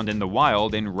be found in the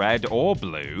wild in red or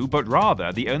blue, but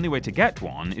rather the only way to get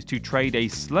one is to trade a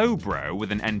Slowbro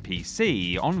with an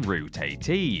NPC on Route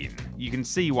 18. You can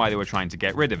see why they were trying to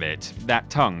get rid of it. That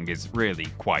tongue is really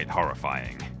quite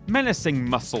horrifying. Menacing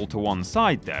muscle to one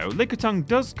side though, Lickitung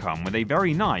does come with a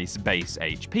very nice base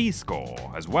HP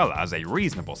score, as well as a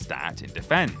reasonable stat in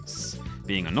defense.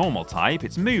 Being a normal type,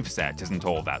 its moveset isn't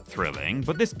all that thrilling,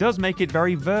 but this does make it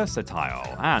very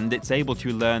versatile, and it's able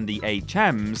to learn the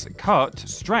HMs Cut,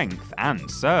 Strength, and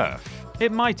Surf.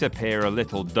 It might appear a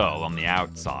little dull on the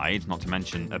outside, not to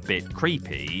mention a bit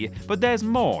creepy, but there's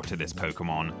more to this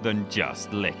Pokemon than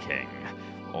just licking.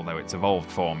 Although its evolved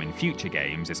form in future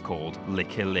games is called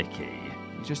Licky.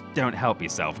 Just don't help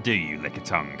yourself, do you,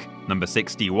 Lickitung? Number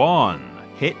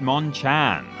 61,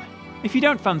 Hitmonchan. If you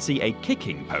don't fancy a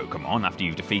kicking Pokemon after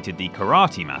you've defeated the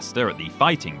Karate Master at the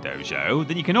Fighting Dojo,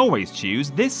 then you can always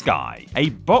choose this guy, a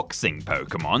boxing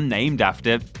Pokemon named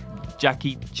after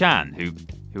Jackie Chan,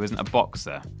 who isn't a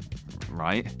boxer,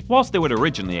 right? Whilst they would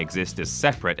originally exist as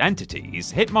separate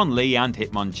entities, Hitmonlee and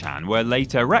Hitmonchan were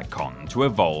later retconned to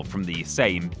evolve from the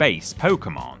same base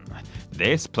Pokemon.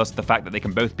 This, plus the fact that they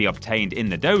can both be obtained in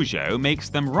the dojo, makes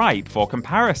them ripe for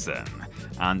comparison.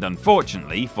 And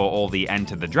unfortunately for all the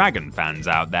Enter the Dragon fans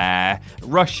out there,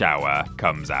 Rush Hour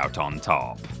comes out on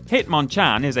top.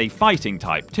 Hitmonchan is a fighting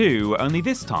type too, only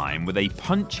this time with a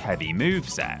punch-heavy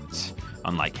moveset.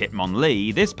 Unlike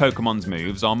Hitmonlee, this Pokemon's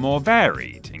moves are more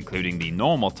varied, including the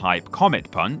normal type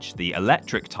Comet Punch, the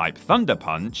electric type Thunder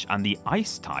Punch, and the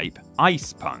ice type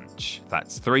Ice Punch.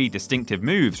 That's 3 distinctive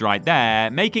moves right there,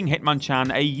 making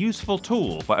Hitmonchan a useful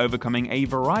tool for overcoming a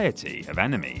variety of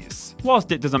enemies.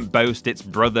 Whilst it doesn't boast its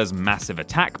brother's massive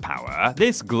attack power,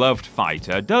 this gloved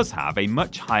fighter does have a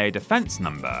much higher defense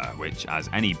number, which, as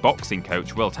any boxing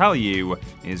coach will tell you,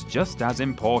 is just as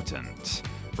important.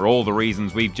 For all the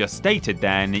reasons we've just stated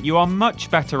then, you are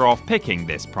much better off picking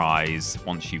this prize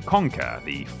once you conquer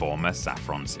the former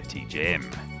Saffron City gym.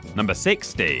 Number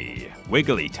 60,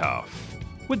 Wigglytuff.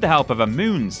 With the help of a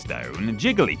Moonstone,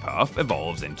 Jigglypuff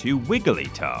evolves into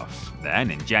Wigglytuff.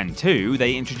 Then in Gen 2,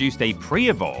 they introduced a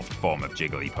pre-evolved form of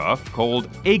Jigglypuff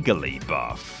called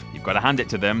Igglybuff. You've got to hand it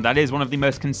to them, that is one of the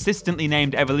most consistently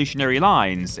named evolutionary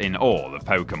lines in all of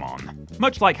Pokemon.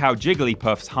 Much like how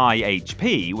Jigglypuff's high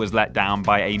HP was let down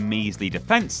by a measly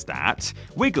defense stat,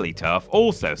 Wigglytuff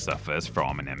also suffers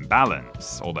from an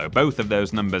imbalance, although both of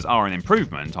those numbers are an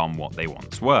improvement on what they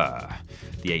once were.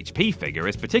 The HP figure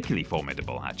is particularly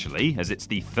formidable actually, as it's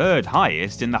the 3rd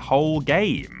highest in the whole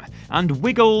game. And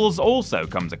Wiggles also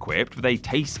comes equipped with a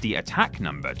tasty attack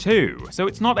number too, so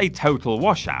it's not a total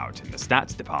washout in the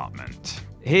stats department.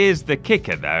 Here's the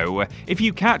kicker though, if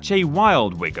you catch a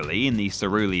wild Wiggly in the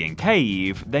Cerulean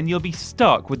Cave, then you'll be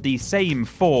stuck with the same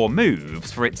 4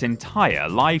 moves for its entire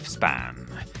lifespan.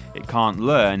 It can't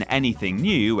learn anything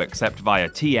new except via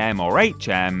TM or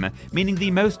HM, meaning the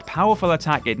most powerful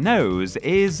attack it knows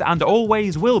is, and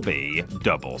always will be,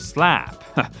 Double Slap.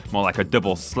 More like a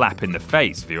double slap in the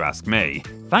face if you ask me.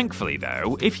 Thankfully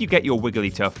though, if you get your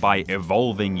Wigglytuff by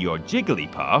evolving your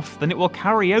Jigglypuff, then it will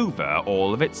carry over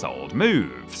all of its old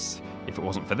moves. If it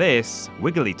wasn't for this,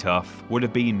 Wigglytuff would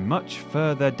have been much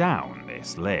further down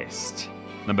this list.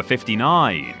 Number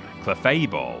 59,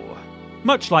 Clefable.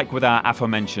 Much like with our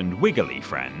aforementioned Wiggly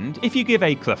friend, if you give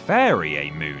a Clefairy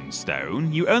a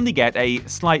Moonstone, you only get a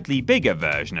slightly bigger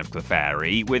version of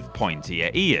Clefairy with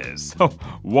pointier ears. Oh,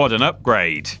 what an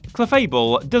upgrade!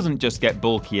 Clefable doesn't just get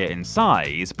bulkier in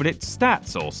size, but its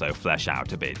stats also flesh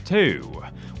out a bit too.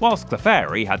 Whilst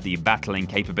Clefairy had the battling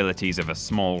capabilities of a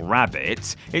small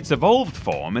rabbit, its evolved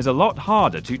form is a lot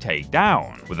harder to take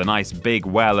down, with a nice big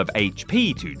well of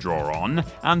HP to draw on,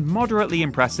 and moderately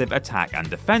impressive attack and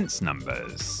defense numbers.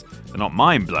 They're not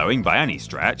mind-blowing by any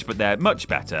stretch, but they're much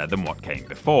better than what came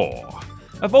before.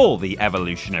 Of all the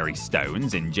evolutionary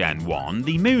stones in Gen 1,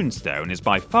 the Moonstone is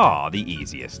by far the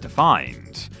easiest to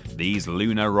find. These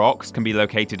lunar rocks can be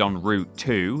located on Route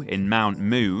 2, in Mount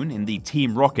Moon, in the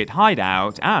Team Rocket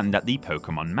hideout, and at the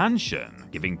Pokémon Mansion,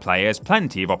 giving players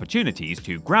plenty of opportunities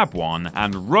to grab one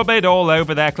and rub it all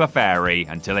over their Clefairy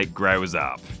until it grows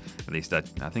up. At least I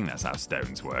think that's how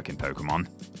stones work in Pokémon.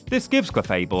 This gives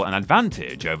Clefable an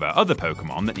advantage over other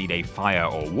Pokémon that need a fire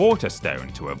or water stone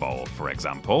to evolve, for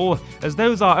example, as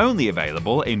those are only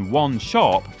available in one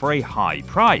shop for a high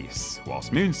price,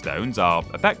 whilst Moonstones are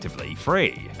effectively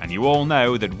free. And you all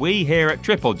know that we here at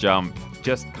TripleJump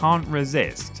just can't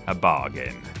resist a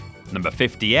bargain. Number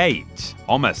 58,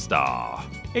 Omastar.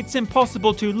 It's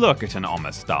impossible to look at an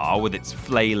Omastar with its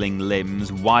flailing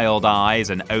limbs, wild eyes,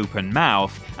 and open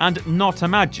mouth and not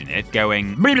imagine it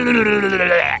going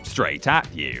straight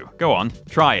at you. Go on,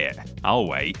 try it. I'll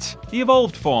wait. The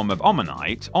evolved form of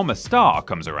Omanite, Omastar,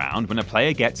 comes around when a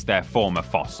player gets their former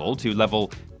fossil to level...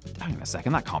 Hang on a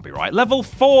second, that can't be right. Level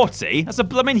 40? That's a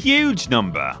blooming huge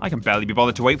number. I can barely be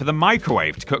bothered to wait for the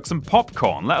microwave to cook some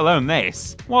popcorn, let alone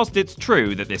this. Whilst it's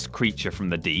true that this creature from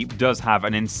the deep does have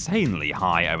an insanely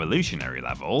high evolutionary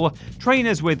level,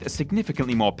 trainers with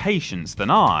significantly more patience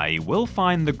than I will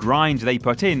find the grind they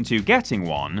put into getting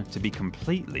one to be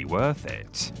completely worth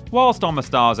it. Whilst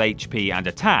Omastar's HP and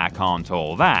attack aren't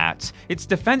all that, its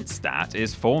defense stat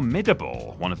is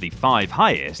formidable, one of the 5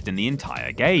 highest in the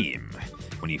entire game.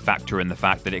 When you factor in the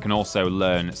fact that it can also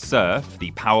learn Surf, the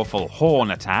powerful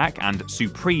Horn attack, and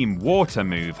supreme water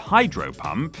move Hydro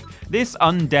Pump, this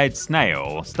undead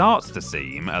snail starts to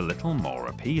seem a little more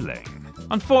appealing.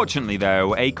 Unfortunately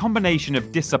though, a combination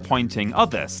of disappointing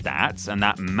other stats and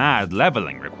that mad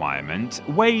leveling requirement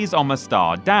weighs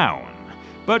Omastar down.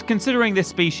 But considering this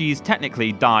species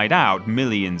technically died out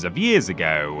millions of years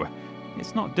ago,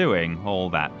 it's not doing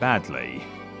all that badly.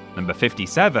 Number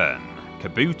 57,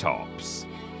 Kabutops.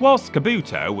 Whilst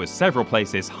Kabuto was several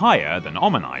places higher than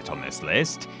Omanite on this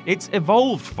list, its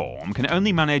evolved form can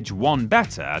only manage one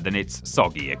better than its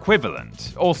soggy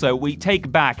equivalent. Also, we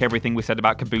take back everything we said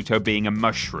about Kabuto being a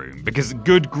mushroom, because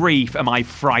good grief am I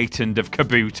frightened of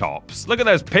Kabutops. Look at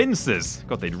those pincers!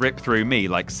 God, they'd rip through me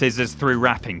like scissors through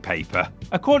wrapping paper.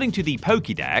 According to the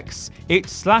Pokédex, it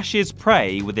slashes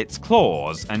prey with its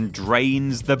claws and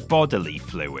drains the bodily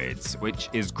fluids, which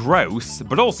is gross,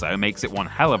 but also makes it one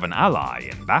hell of an ally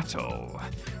in battle.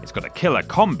 It's got a killer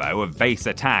combo of base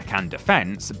attack and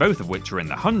defense, both of which are in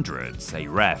the hundreds, a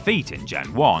rare feat in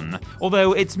Gen 1,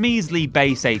 although its measly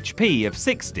base HP of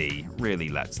 60 really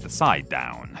lets the side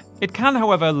down. It can,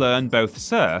 however, learn both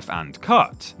Surf and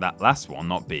Cut, that last one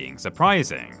not being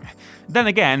surprising. Then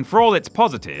again, for all its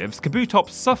positives,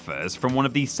 Kabutops suffers from one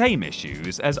of the same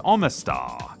issues as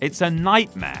Omastar. It's a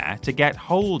nightmare to get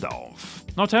hold of.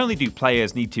 Not only do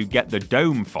players need to get the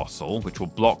Dome fossil, which will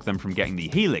block them from getting the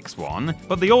Helix one,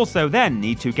 but they also then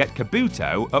need to get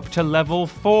Kabuto up to level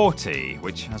 40,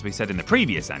 which, as we said in the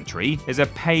previous entry, is a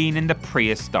pain in the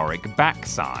prehistoric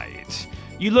backside.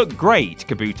 You look great,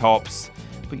 Kabutops,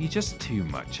 but you're just too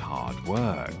much hard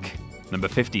work. Number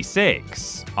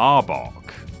 56,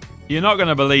 Arbok. You're not going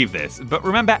to believe this, but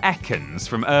remember Ekans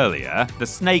from earlier, the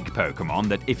snake Pokemon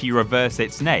that if you reverse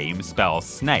its name spells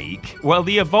snake? Well,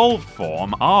 the evolved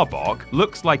form, Arbok,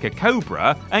 looks like a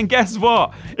cobra, and guess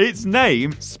what? Its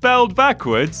name, spelled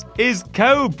backwards, is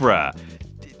Cobra.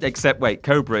 Except, wait,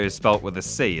 Cobra is spelt with a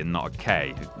C and not a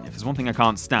K. If there's one thing I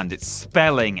can't stand, it's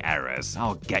spelling errors.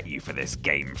 I'll get you for this,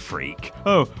 game freak.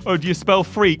 Oh, do you spell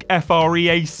freak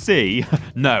F-R-E-A-C?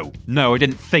 No, I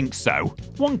didn't think so.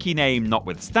 Wonky name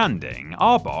notwithstanding,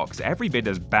 Arbok's every bit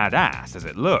as badass as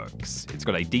it looks. It's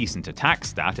got a decent attack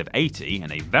stat of 80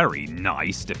 and a very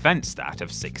nice defense stat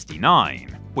of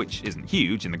 69. Which isn't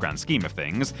huge in the grand scheme of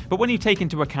things, but when you take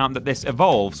into account that this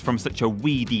evolves from such a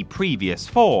weedy previous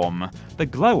form, the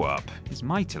glow-up is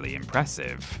mightily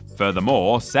impressive.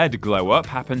 Furthermore, said glow-up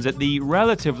happens at the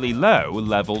relatively low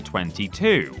level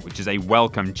 22, which is a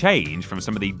welcome change from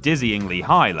some of the dizzyingly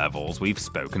high levels we've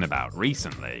spoken about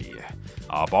recently.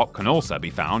 Arbok can also be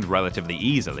found relatively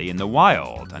easily in the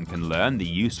wild, and can learn the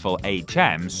useful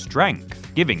HM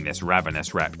Strength, giving this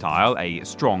ravenous reptile a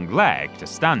strong leg to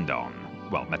stand on.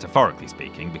 Well, metaphorically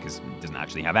speaking, because it doesn't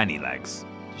actually have any legs.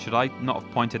 Should I not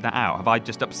have pointed that out? Have I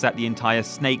just upset the entire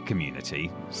snake community?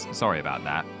 Sorry about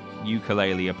that.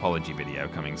 Ukulele apology video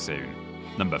coming soon.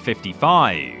 Number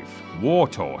 55,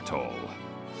 Wartortle.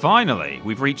 Finally,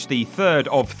 we've reached the third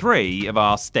of 3 of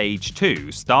our Stage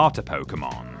 2 starter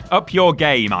Pokemon. Up your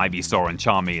game, Ivysaur and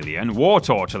Charmeleon.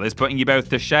 Wartortle is putting you both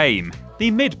to shame. The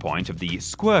midpoint of the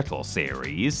Squirtle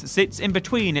series sits in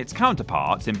between its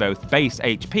counterparts in both base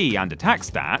HP and attack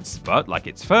stats, but like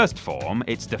its first form,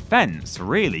 its defense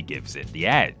really gives it the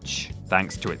edge.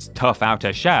 Thanks to its tough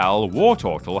outer shell,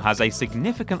 Wartortle has a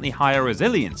significantly higher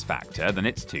resilience factor than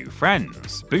its two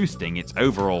friends, boosting its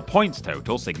overall points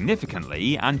total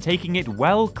significantly and taking it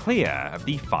well clear of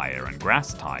the fire and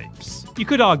grass types. You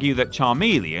could argue that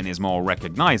Charmeleon is more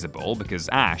recognizable because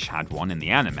Ash had one in the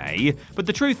anime, but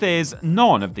the truth is,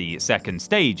 none of the second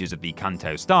stages of the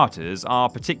Kanto starters are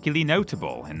particularly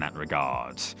notable in that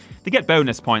regard. They get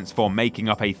bonus points for making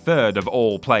up a third of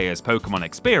all players' Pokemon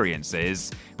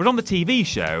experiences, but on the TV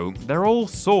show, they're all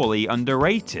sorely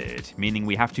underrated, meaning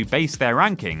we have to base their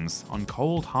rankings on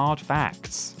cold hard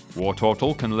facts.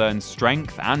 Wartortle can learn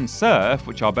Strength and Surf,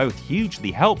 which are both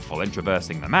hugely helpful in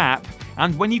traversing the map,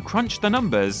 and when you crunch the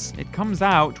numbers, it comes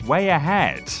out way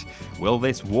ahead. Will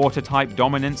this Water-type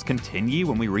dominance continue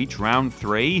when we reach round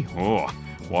 3? Oh,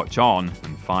 watch on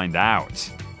and find out.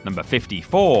 Number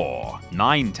 54,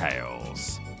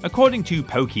 Ninetales. According to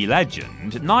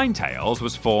Pokélegend, Ninetales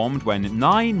was formed when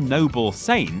 9 noble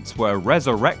saints were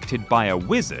resurrected by a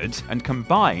wizard and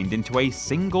combined into a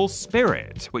single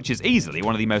spirit, which is easily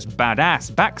one of the most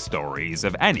badass backstories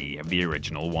of any of the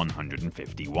original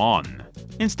 151.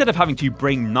 Instead of having to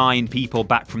bring 9 people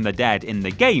back from the dead in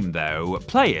the game though,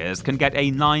 players can get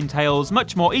a Ninetales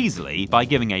much more easily by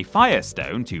giving a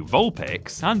Firestone to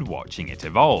Vulpix and watching it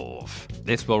evolve.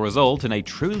 This will result in a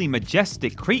truly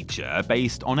majestic creature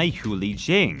based on a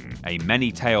Hulijing, a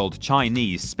many-tailed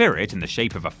Chinese spirit in the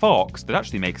shape of a fox that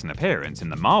actually makes an appearance in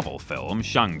the Marvel film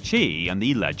Shang-Chi and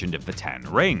the Legend of the Ten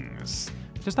Rings.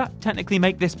 Does that technically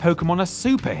make this Pokemon a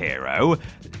superhero?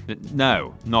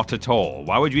 No, not at all.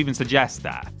 Why would you even suggest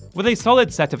that? With a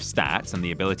solid set of stats and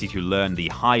the ability to learn the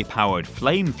high-powered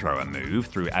flamethrower move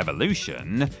through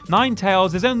evolution,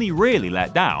 Ninetales is only really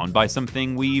let down by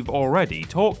something we've already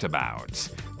talked about.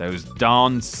 Those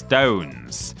darn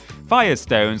stones.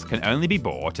 Firestones can only be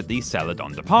bought at the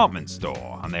Celadon department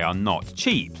store, and they are not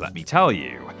cheap, let me tell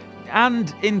you.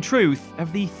 And, in truth,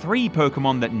 of the 3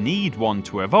 Pokemon that need one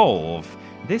to evolve,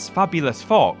 this fabulous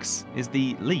fox is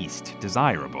the least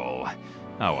desirable.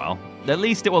 Oh well, at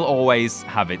least it will always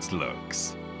have its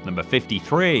looks. Number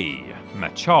 53,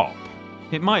 Machop.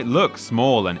 It might look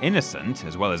small and innocent,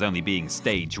 as well as only being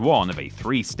stage 1 of a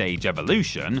 3-stage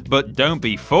evolution, but don't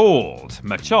be fooled!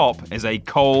 Machop is a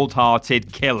cold-hearted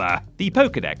killer. The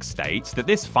Pokédex states that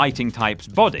this fighting type's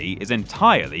body is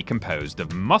entirely composed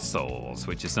of muscles,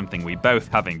 which is something we both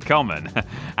have in common,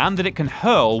 and that it can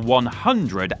hurl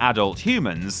 100 adult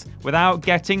humans without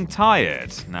getting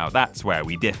tired. Now that's where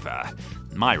we differ.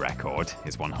 My record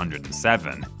is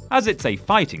 107. As it's a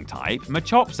fighting type,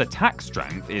 Machop's attack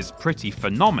strength is pretty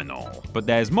phenomenal, but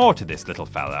there's more to this little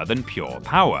fella than pure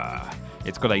power.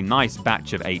 It's got a nice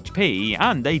batch of HP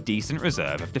and a decent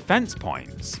reserve of defense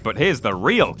points. But here's the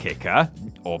real kicker,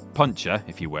 or puncher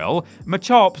if you will,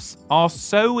 Machops are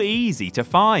so easy to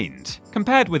find.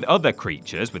 Compared with other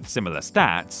creatures with similar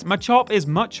stats, Machop is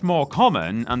much more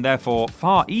common and therefore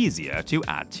far easier to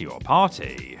add to your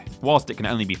party. Whilst it can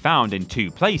only be found in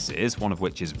 2 places, one of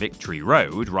which is Victory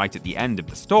Road, right at the end of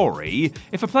the story,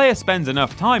 if a player spends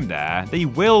enough time there, they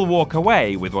will walk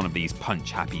away with one of these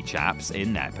punch-happy chaps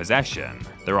in their possession.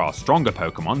 There are stronger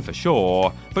Pokemon for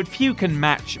sure, but few can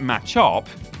match Machop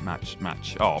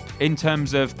in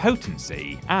terms of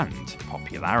potency and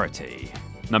popularity.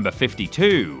 Number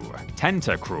 52,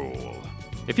 Tentacruel.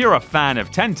 If you're a fan of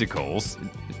tentacles,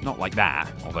 not like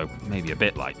that, although maybe a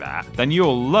bit like that, then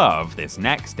you'll love this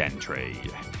next entry.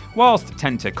 Whilst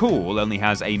Tentacool only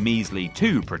has a measly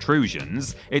 2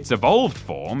 protrusions, its evolved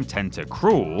form,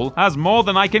 Tentacruel, has more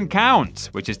than I can count,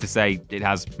 which is to say, it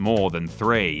has more than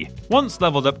 3. Once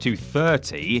leveled up to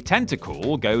 30,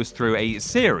 Tentacool goes through a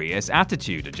serious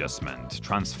attitude adjustment,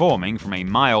 transforming from a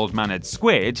mild-mannered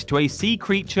squid to a sea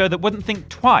creature that wouldn't think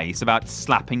twice about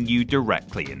slapping you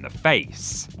directly in the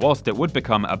face. Whilst it would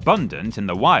become abundant in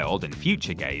the wild in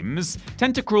future games,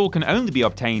 Tentacruel can only be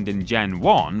obtained in Gen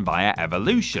 1 via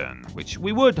evolution, which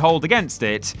we would hold against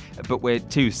it, but we're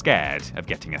too scared of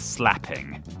getting a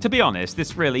slapping. To be honest,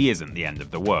 this really isn't the end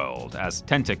of the world, as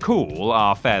Tentacool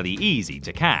are fairly easy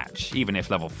to catch, even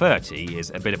if level 30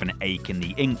 is a bit of an ache in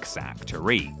the ink sac to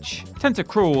reach.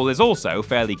 Tentacruel is also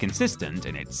fairly consistent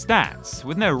in its stats,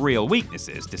 with no real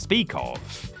weaknesses to speak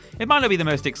of. It might not be the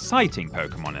most exciting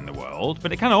Pokemon in the world,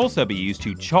 but it can also be used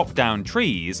to chop down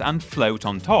trees and float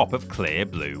on top of clear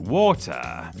blue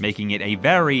water, making it a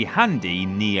very handy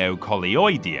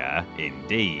Neocolloidea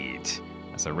indeed.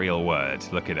 That's a real word,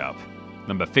 look it up.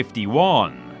 Number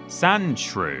 51,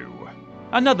 Sandshrew.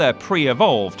 Another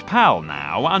pre-evolved pal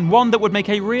now, and one that would make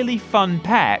a really fun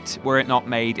pet were it not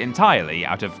made entirely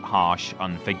out of harsh,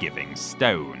 unforgiving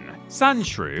stone.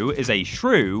 Sandshrew is a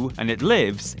shrew, and it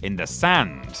lives in the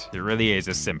sand. It really is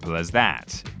as simple as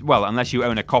that. Well, unless you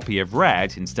own a copy of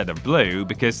Red instead of Blue,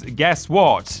 because guess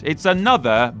what? It's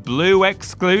another Blue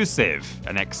exclusive.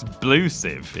 An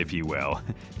exclusive, if you will.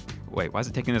 Wait, why is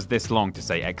it taking us this long to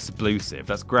say exclusive?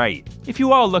 That's great. If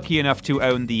you are lucky enough to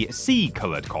own the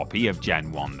sea-coloured copy of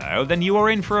Gen 1 though, then you are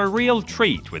in for a real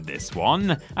treat with this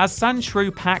one, as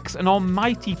Sandshrew packs an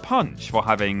almighty punch for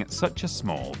having such a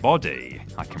small body.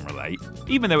 I can relate.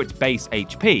 Even though its base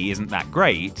HP isn't that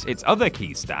great, its other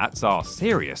key stats are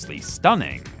seriously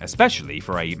stunning, especially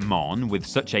for a Mon with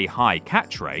such a high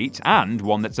catch rate, and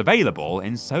one that's available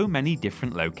in so many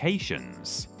different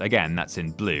locations. Again, that's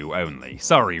in Blue only.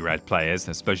 Sorry, Red players,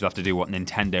 I suppose you'll have to do what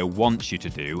Nintendo wants you to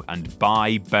do and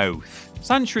buy both.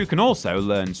 Sandshrew can also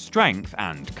learn Strength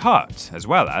and Cut, as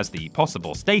well as the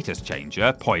possible status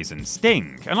changer Poison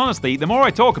Sting. And honestly, the more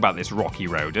I talk about this rocky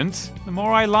rodent, the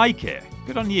more I like it.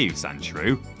 Good on you,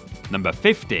 Sandshrew. Number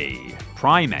 50,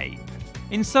 Primeape.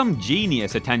 In some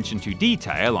genius attention to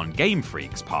detail on Game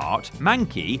Freak's part,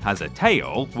 Mankey has a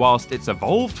tail, whilst its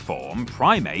evolved form,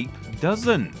 Primeape,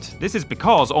 doesn't. This is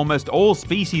because almost all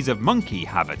species of monkey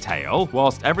have a tail,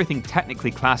 whilst everything technically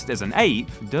classed as an ape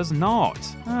does not.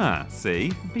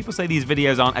 See? People say these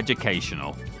videos aren't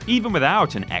educational. Even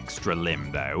without an extra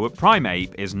limb though,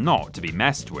 Primeape is not to be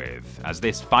messed with, as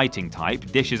this fighting type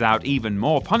dishes out even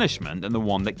more punishment than the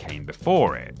one that came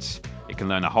before it. It can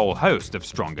learn a whole host of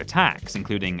strong attacks,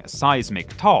 including Seismic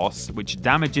Toss, which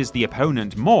damages the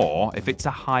opponent more if it's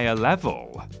a higher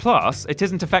level. Plus, it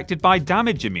isn't affected by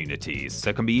damage immunities,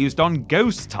 so can be used on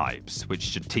ghost types, which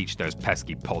should teach those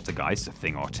pesky poltergeists a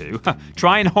thing or two.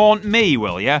 Try and haunt me,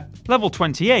 will ya? Level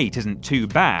 28 isn't too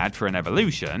bad for an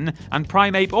evolution, and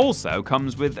Primeape also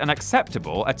comes with an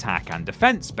acceptable attack and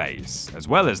defense base, as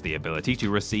well as the ability to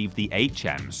receive the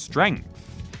HM Strength.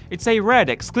 It's a Red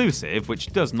exclusive, which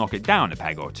does knock it down a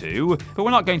peg or two, but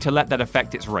we're not going to let that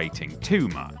affect its rating too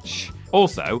much.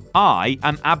 Also, I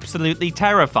am absolutely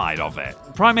terrified of it.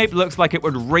 Primeape looks like it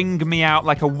would wring me out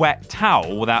like a wet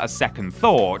towel without a second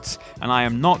thought, and I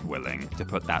am not willing to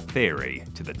put that theory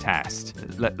to the test.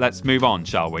 Let's move on,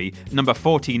 shall we? Number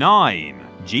 49,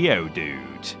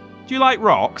 Geodude. Do you like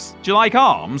rocks? Do you like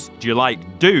arms? Do you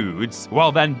like dudes?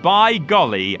 Well then, by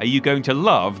golly, are you going to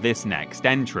love this next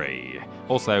entry.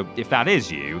 Also, if that is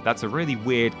you, that's a really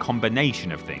weird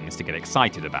combination of things to get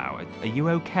excited about. Are you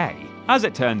okay? As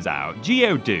it turns out,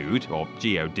 Geodude, or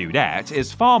Geodudette,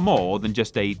 is far more than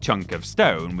just a chunk of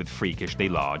stone with freakishly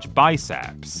large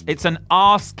biceps. It's an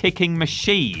arse-kicking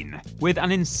machine, with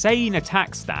an insane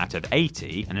attack stat of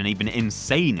 80 and an even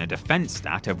insaner defense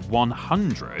stat of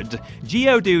 100.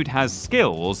 Geodude has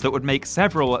skills that would make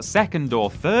several second or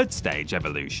third stage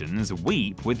evolutions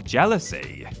weep with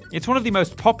jealousy. It's one of the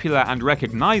most popular and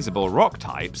recognizable rock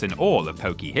types in all of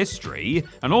Poke history,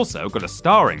 and also got a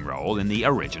starring role in the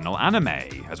original anime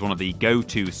as one of the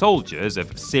go-to soldiers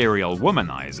of serial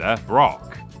womanizer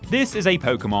Brock. This is a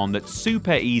Pokemon that's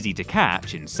super easy to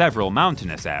catch in several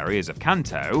mountainous areas of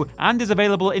Kanto, and is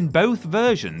available in both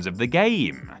versions of the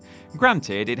game.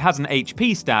 Granted, it has an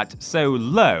HP stat so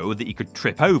low that you could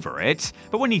trip over it,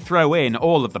 but when you throw in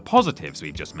all of the positives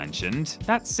we've just mentioned,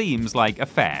 that seems like a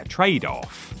fair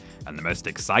trade-off. And the most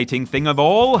exciting thing of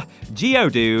all,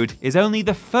 Geodude is only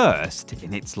the first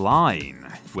in its line.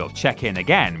 We'll check in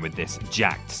again with this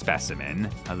jacked specimen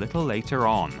a little later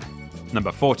on.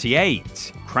 Number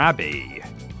 48, Krabby.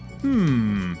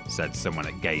 Said someone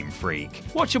at Game Freak.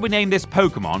 What should we name this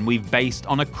Pokemon we've based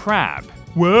on a crab?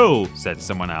 Well, said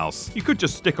someone else, you could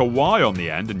just stick a Y on the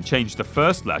end and change the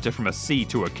first letter from a C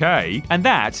to a K. And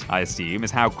that, I assume,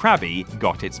 is how Krabby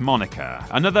got its moniker.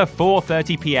 Another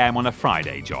 4:30 PM on a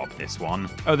Friday job, this one.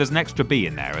 Oh, there's an extra B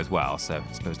in there as well, so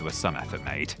I suppose there was some effort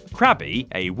made. Krabby,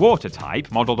 a water type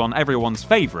modelled on everyone's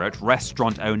favourite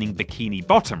restaurant-owning Bikini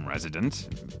Bottom resident,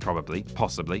 probably,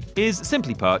 possibly, is,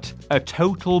 simply put, a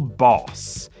total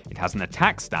boss. It has an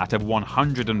attack stat of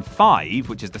 105,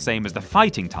 which is the same as the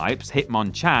fighting types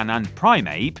Hitmonchan and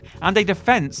Primeape, and a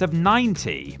defense of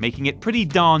 90, making it pretty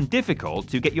darn difficult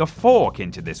to get your fork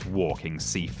into this walking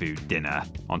seafood dinner.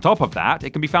 On top of that, it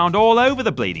can be found all over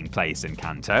the bleeding place in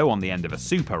Kanto on the end of a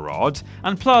super rod,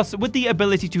 and plus, with the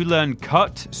ability to learn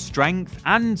Cut, Strength,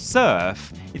 and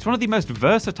Surf, it's one of the most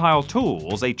versatile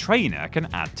tools a trainer can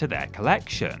add to their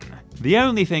collection. The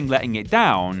only thing letting it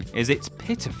down is its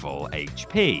pitiful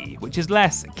HP, which is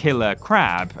less killer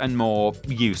crab and more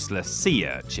useless sea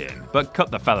urchin. But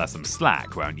cut the fella some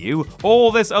slack, won't you?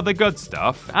 All this other good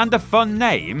stuff, and a fun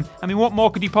name. I mean, what more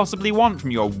could you possibly want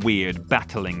from your weird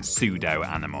battling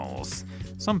pseudo-animals?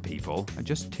 Some people are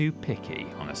just too picky,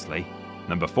 honestly.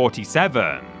 Number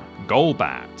 47,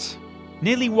 Golbat.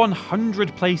 Nearly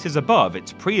 100 places above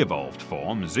its pre-evolved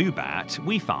form, Zubat,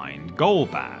 we find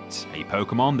Golbat, a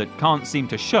Pokemon that can't seem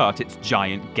to shut its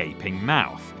giant gaping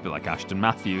mouth. A bit like Ashton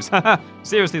Matthews.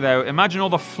 Seriously though, imagine all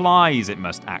the flies it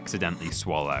must accidentally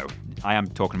swallow. I am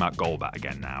talking about Golbat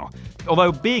again now.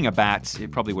 Although being a bat, it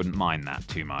probably wouldn't mind that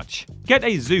too much. Get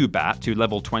a Zubat to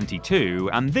level 22,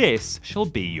 and this shall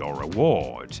be your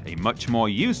reward. A much more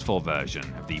useful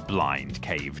version of the blind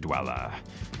cave dweller.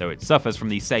 Though it suffers from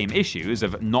the same issues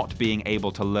of not being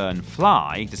able to learn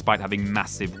fly, despite having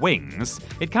massive wings,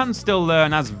 it can still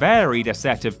learn as varied a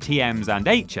set of TMs and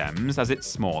HMs as its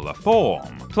smaller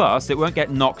form. Plus, it won't get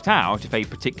knocked out if a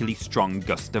particularly strong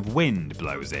gust of wind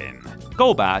blows in.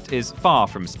 Golbat is far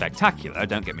from spectacular,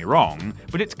 don't get me wrong,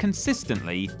 but it's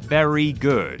consistently very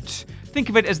good. Think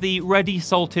of it as the ready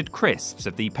salted crisps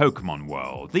of the Pokemon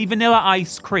world, the vanilla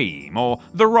ice cream, or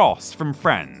the Ross from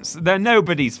Friends. They're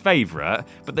nobody's favourite,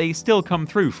 but they still come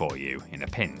through for you in a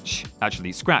pinch.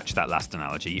 Actually, scratch that last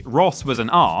analogy. Ross was an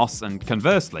arse, and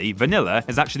conversely, vanilla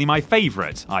is actually my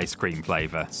favourite ice cream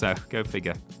flavour, so go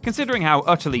figure. Considering how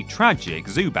utterly tragic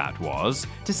Zubat was,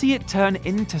 to see it turn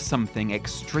into something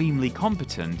extremely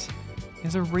competent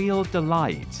is a real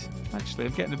delight. Actually,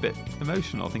 I'm getting a bit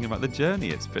emotional thinking about the journey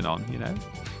it's been on, you know?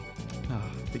 Oh,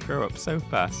 they grow up so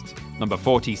fast. Number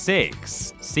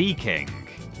 46, Seeking.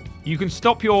 You can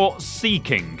stop your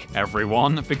seeking,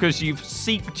 everyone, because you've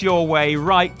seeked your way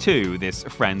right to this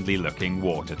friendly-looking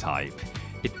water type.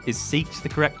 Is seeked the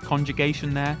correct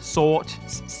conjugation there? Sought,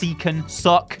 seeken,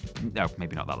 suck? No,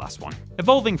 maybe not that last one.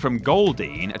 Evolving from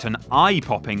Goldeen at an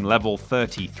eye-popping level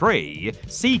 33,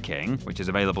 Seeking, which is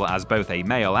available as both a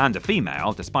male and a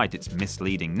female, despite its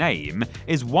misleading name,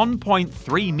 is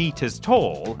 1.3 meters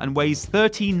tall and weighs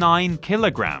 39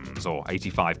 kilograms, or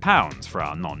 85 pounds for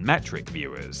our non-metric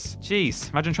viewers. Jeez,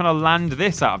 imagine trying to land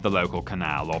this out of the local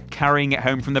canal, or carrying it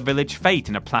home from the village fete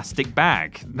in a plastic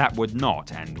bag. That would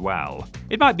not end well.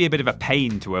 It might be a bit of a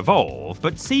pain to evolve,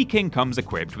 but Seeking comes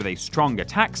equipped with a strong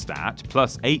attack stat,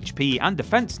 plus HP and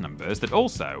defense numbers that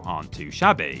also aren't too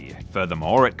shabby.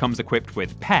 Furthermore, it comes equipped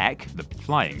with Peck, the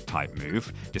flying type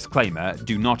move. Disclaimer,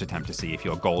 do not attempt to see if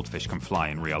your goldfish can fly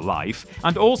in real life.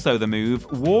 And also the move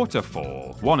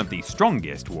Waterfall, one of the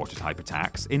strongest water type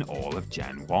attacks in all of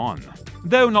Gen 1.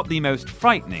 Though not the most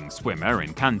frightening swimmer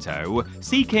in Kanto,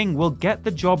 Seeking will get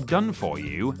the job done for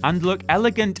you and look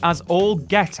elegant as all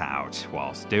get out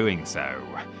whilst doing so.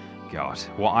 God,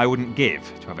 what I wouldn't give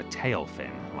to have a tail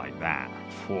fin like that.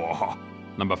 Whoa.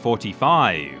 Number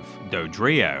 45,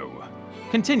 Dodrio.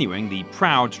 Continuing the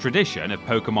proud tradition of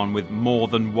Pokemon with more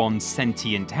than one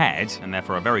sentient head, and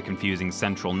therefore a very confusing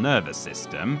central nervous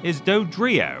system, is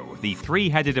Dodrio, the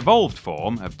three-headed evolved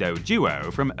form of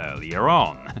Doduo from earlier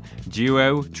on.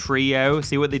 Duo, trio,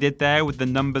 see what they did there with the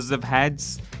numbers of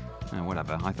heads? Oh,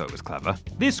 whatever, I thought it was clever.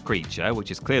 This creature,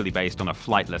 which is clearly based on a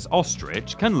flightless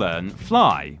ostrich, can learn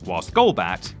fly, whilst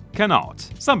Golbat cannot.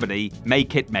 Somebody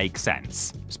make it make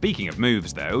sense. Speaking of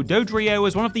moves though, Dodrio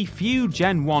is one of the few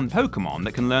Gen 1 Pokemon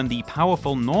that can learn the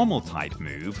powerful normal type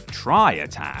move,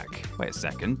 Tri-Attack. Wait a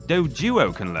second,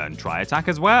 Doduo can learn Tri-Attack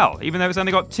as well, even though it's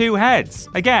only got 2 heads.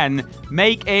 Again,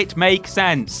 make it make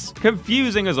sense.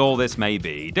 Confusing as all this may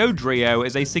be, Dodrio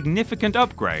is a significant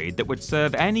upgrade that would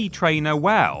serve any trainer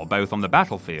well, both on the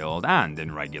battlefield and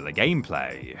in regular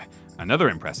gameplay. Another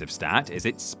impressive stat is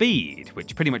its speed,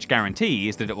 which pretty much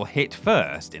guarantees that it will hit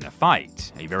first in a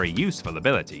fight, a very useful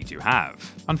ability to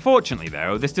have. Unfortunately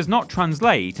though, this does not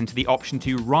translate into the option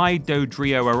to ride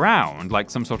Dodrio around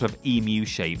like some sort of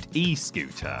emu-shaped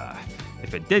e-scooter.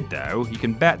 If it did though, you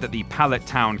can bet that the Pallet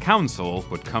Town Council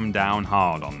would come down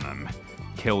hard on them.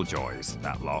 Killjoys,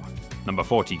 that lot. Number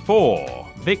 44,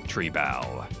 Victory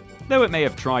Bell. Though it may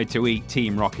have tried to eat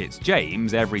Team Rocket's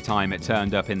James every time it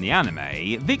turned up in the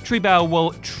anime, Victory Bell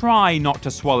will try not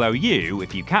to swallow you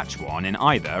if you catch one in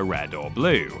either red or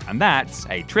blue, and that's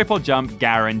a TripleJump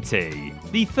guarantee.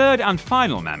 The third and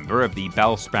final member of the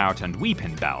Bellsprout and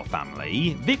Weeping Bell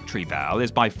family, Victory Bell is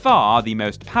by far the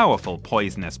most powerful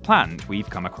poisonous plant we've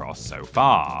come across so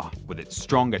far. With its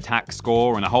strong attack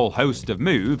score and a whole host of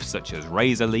moves such as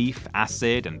Razor Leaf,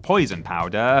 Acid, and Poison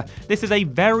Powder, this is a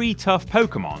very tough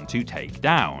Pokemon to take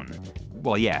down.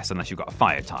 Well, yes, unless you've got a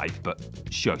fire type, but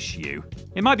shush you.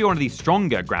 It might be one of the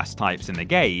stronger grass types in the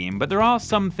game, but there are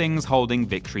some things holding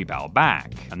Victory Bell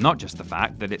back, and not just the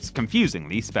fact that it's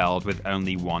confusingly spelled with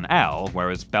only one L,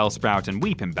 whereas Bellsprout and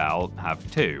Weepinbell have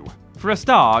two. For a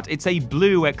start, it's a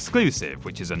blue exclusive,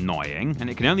 which is annoying, and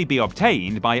it can only be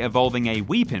obtained by evolving a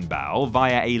Weepinbell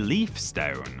via a leaf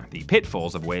stone, the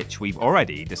pitfalls of which we've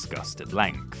already discussed at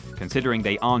length. Considering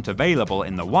they aren't available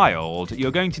in the wild, you're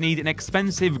going to need an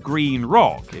expensive green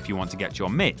rock if you want to get your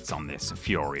mitts on this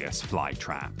furious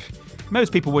flytrap.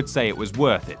 Most people would say it was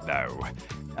worth it though,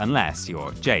 unless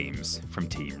you're James from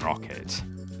Team Rocket.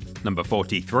 Number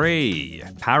 43,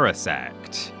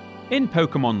 Parasect. In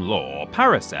Pokemon lore,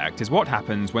 Parasect is what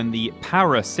happens when the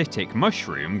parasitic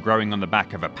mushroom growing on the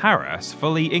back of a Paras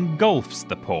fully engulfs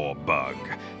the poor bug,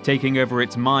 taking over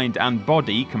its mind and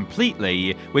body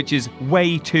completely, which is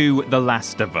way too The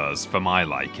Last of Us for my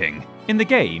liking. In the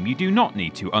game, you do not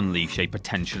need to unleash a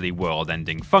potentially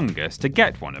world-ending fungus to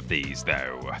get one of these,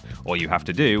 though. All you have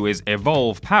to do is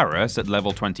evolve Paras at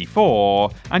level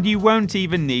 24, and you won't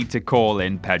even need to call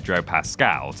in Pedro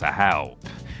Pascal to help.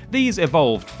 These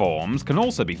evolved forms can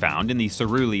also be found in the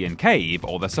Cerulean Cave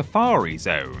or the Safari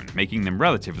Zone, making them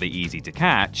relatively easy to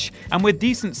catch, and with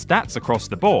decent stats across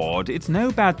the board, it's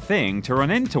no bad thing to run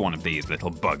into one of these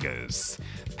little buggers.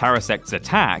 Parasect's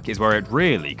attack is where it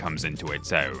really comes into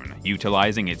its own,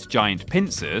 utilising its giant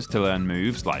pincers to learn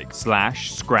moves like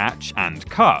Slash, Scratch, and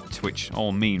Cut, which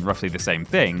all mean roughly the same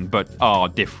thing, but are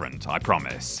different, I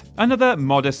promise. Another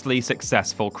modestly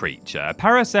successful creature,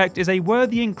 Parasect is a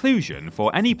worthy inclusion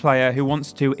for any player who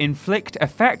wants to inflict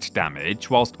effect damage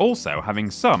whilst also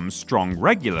having some strong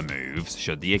regular moves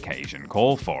should the occasion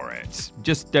call for it.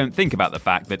 Just don't think about the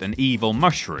fact that an evil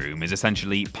mushroom is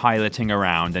essentially piloting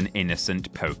around an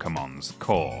innocent Pokemon's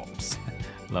corpse.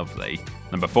 Lovely.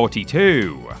 Number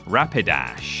 42,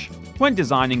 Rapidash. When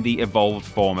designing the evolved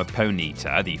form of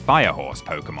Ponyta, the Fire Horse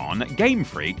Pokemon, Game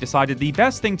Freak decided the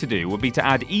best thing to do would be to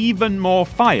add even more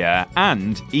fire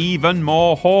and even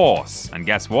more horse. And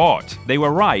guess what? They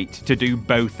were right to do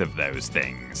both of those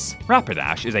things.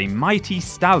 Rapidash is a mighty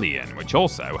stallion, which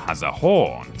also has a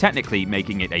horn, technically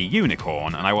making it a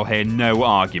unicorn, and I will hear no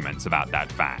arguments about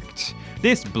that fact.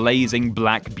 This blazing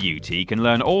black beauty can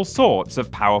learn all sorts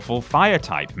of powerful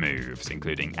fire-type moves,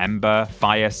 including Ember,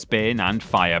 Fire Spin, and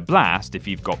Fire Blast if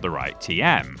you've got the right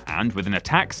TM, and with an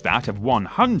attack stat of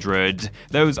 100,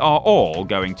 those are all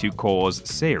going to cause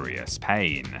serious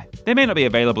pain. They may not be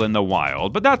available in the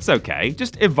wild, but that's okay,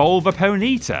 just evolve a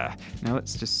Ponyta. Now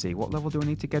let's just see, what level do I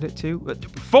need to get it to?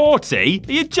 40?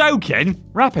 Are you joking?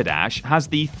 Rapidash has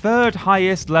the third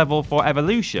highest level for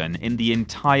evolution in the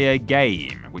entire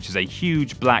game, which is a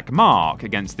huge black mark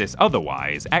against this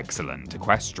otherwise excellent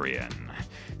equestrian.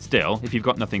 Still, if you've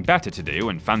got nothing better to do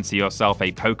and fancy yourself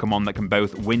a Pokemon that can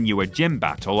both win you a gym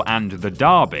battle and the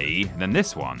derby, then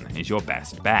this one is your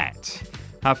best bet.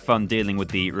 Have fun dealing with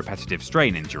the repetitive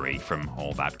strain injury from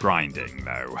all that grinding,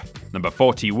 though. Number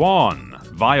 41,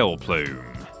 Vileplume.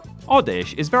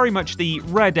 Oddish is very much the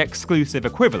red exclusive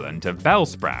equivalent of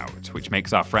Bellsprout, which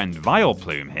makes our friend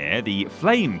Vileplume here the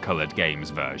flame-coloured games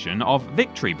version of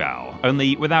Victory Bell,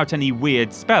 only without any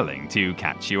weird spelling to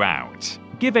catch you out.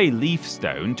 Give a leaf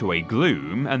stone to a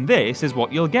Gloom, and this is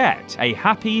what you'll get. A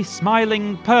happy,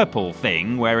 smiling purple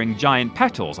thing wearing giant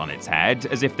petals on its head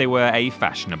as if they were a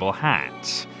fashionable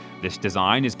hat. This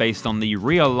design is based on the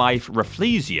real-life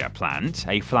Rafflesia plant,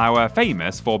 a flower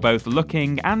famous for both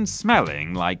looking and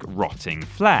smelling like rotting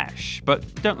flesh, but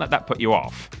don't let that put you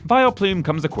off. Vileplume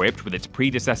comes equipped with its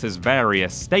predecessor's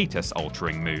various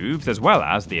status-altering moves, as well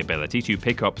as the ability to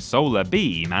pick up Solar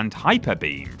Beam and Hyper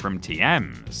Beam from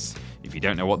TMs. If you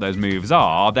don't know what those moves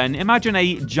are, then imagine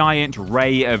a giant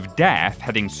ray of death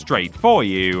heading straight for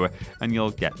you, and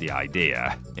you'll get the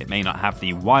idea. It may not have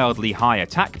the wildly high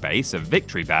attack base of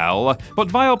Victory Bell, but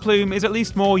Vileplume is at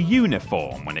least more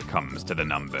uniform when it comes to the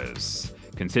numbers.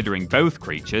 Considering both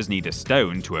creatures need a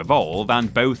stone to evolve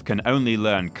and both can only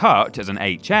learn Cut as an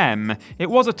HM, it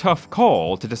was a tough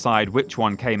call to decide which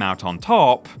one came out on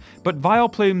top, but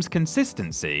Vileplume's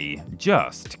consistency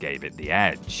just gave it the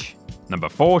edge. Number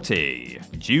 40,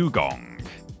 Dewgong.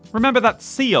 Remember that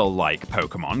seal-like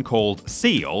Pokemon called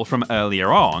Seal from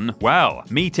earlier on? Well,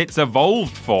 meet its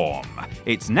evolved form.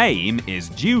 Its name is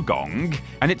Dewgong,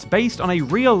 and it's based on a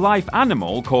real-life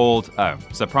animal called, oh,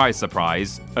 surprise,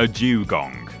 surprise, a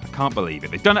dugong. I can't believe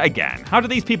it, they've done it again. How do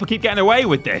these people keep getting away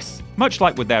with this? Much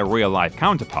like with their real-life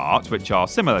counterparts, which are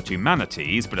similar to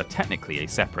manatees but are technically a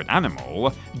separate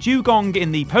animal, Dewgong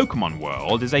in the Pokemon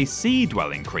world is a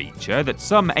sea-dwelling creature that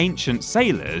some ancient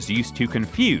sailors used to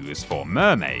confuse for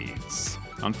mermaids.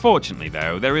 Unfortunately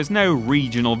though, there is no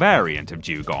regional variant of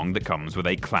dugong that comes with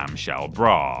a clamshell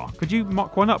bra. Could you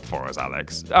mock one up for us,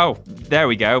 Alex? Oh, there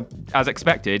we go. As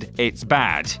expected, it's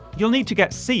bad. You'll need to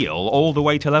get Seal all the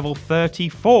way to level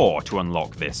 34 to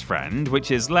unlock this friend,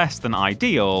 which is less than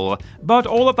ideal, but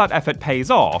all of that effort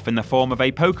pays off in the form of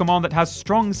a Pokémon that has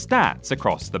strong stats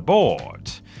across the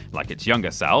board. Like its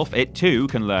younger self, it too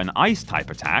can learn Ice-type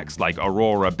attacks like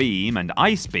Aurora Beam and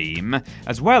Ice Beam,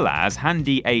 as well as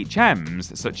handy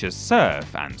HMs such as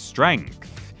Surf and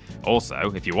Strength.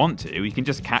 Also, if you want to, you can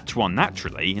just catch one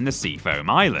naturally in the Seafoam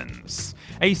Islands.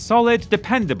 A solid,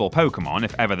 dependable Pokémon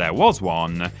if ever there was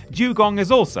one, Dugong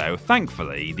is also,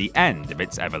 thankfully, the end of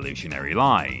its evolutionary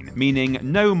line, meaning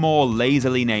no more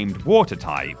lazily named water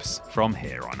types from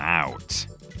here on out.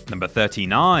 Number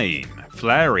 39,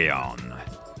 Flareon.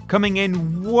 Coming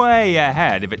in way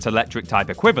ahead of its electric-type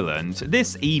equivalent,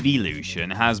 this evolution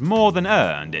has more than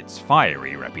earned its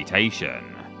fiery reputation.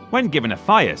 When given a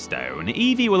Firestone,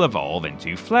 Eevee will evolve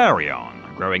into Flareon,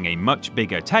 growing a much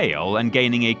bigger tail and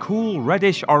gaining a cool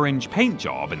reddish-orange paint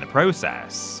job in the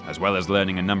process. As well as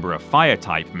learning a number of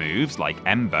Fire-type moves like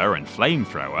Ember and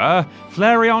Flamethrower,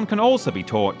 Flareon can also be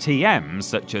taught TMs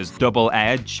such as Double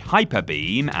Edge, Hyper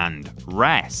Beam, and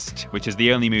Rest, which is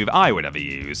the only move I would ever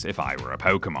use if I were a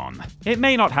Pokémon. It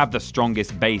may not have the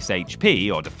strongest base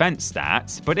HP or defense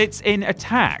stats, but it's in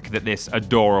attack that this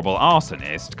adorable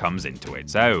arsonist comes into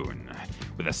its own.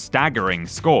 With a staggering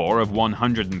score of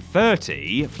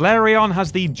 130, Flareon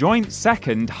has the joint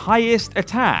second highest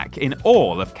attack in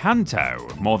all of Kanto,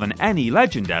 more than any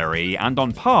legendary and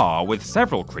on par with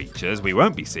several creatures we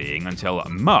won't be seeing until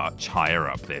much higher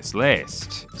up this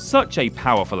list. Such a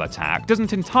powerful attack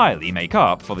doesn't entirely make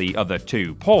up for the other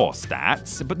two poor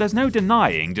stats, but there's no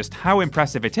denying just how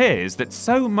impressive it is that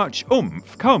so much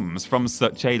oomph comes from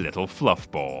such a little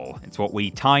fluff ball. It's what we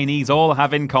tinies all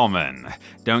have in common.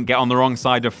 Don't get on the wrong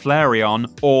side of Flareon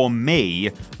or me,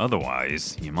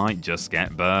 otherwise you might just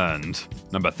get burned.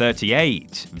 Number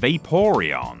 38,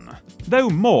 Vaporeon. Though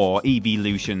more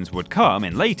evolutions would come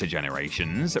in later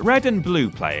generations, Red and Blue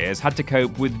players had to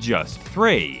cope with just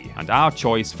 3, and our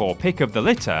choice for pick of the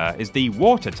litter is the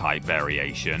water-type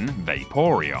variation,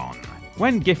 Vaporeon.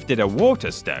 When gifted a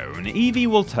Water Stone, Eevee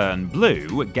will turn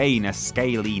blue, gain a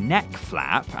scaly neck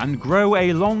flap, and grow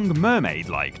a long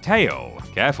mermaid-like tail.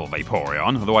 Careful,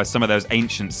 Vaporeon, otherwise some of those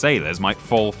ancient sailors might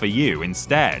fall for you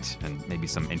instead, and maybe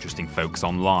some interesting folks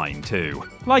online too.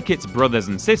 Like its brothers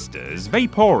and sisters,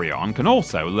 Vaporeon can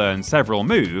also learn several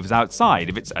moves outside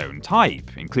of its own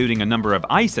type, including a number of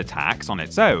ice attacks on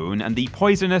its own and the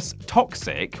poisonous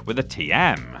Toxic with a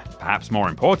TM. Perhaps more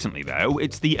importantly though,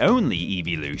 it's the only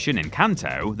evolution in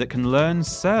Kanto that can learn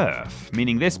Surf,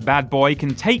 meaning this bad boy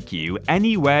can take you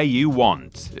anywhere you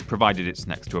want, provided it's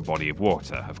next to a body of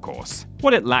water, of course.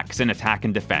 What it lacks in attack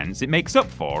and defense, it makes up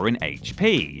for in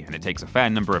HP, and it takes a fair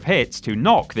number of hits to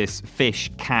knock this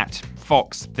fish, cat,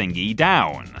 fox thingy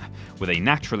down. With a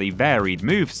naturally varied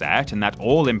moveset and that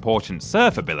all-important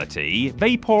Surf ability,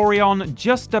 Vaporeon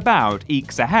just about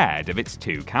ekes ahead of its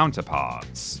two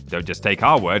counterparts. Don't just take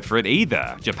our word for it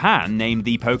either. Japan named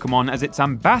the Pokémon as its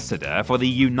ambassador for the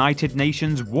United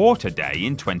Nations Water Day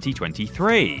in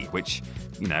 2023, which,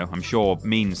 you know, I'm sure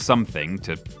means something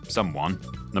to someone.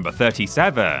 Number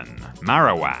 37,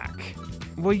 Marowak.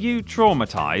 Were you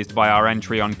traumatized by our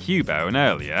entry on Cubone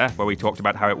earlier, where we talked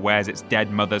about how it wears its dead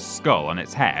mother's skull on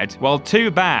its head? Well, too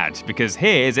bad, because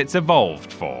here's its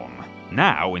evolved form.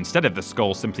 Now, instead of the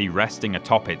skull simply resting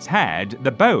atop its head,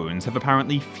 the bones have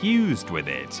apparently fused with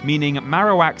it, meaning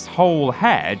Marowak's whole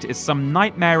head is some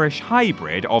nightmarish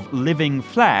hybrid of living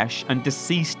flesh and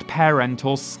deceased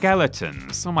parental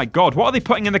skeletons. Oh my god, what are they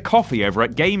putting in the coffee over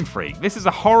at Game Freak? This is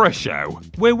a horror show.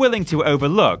 We're willing to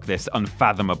overlook this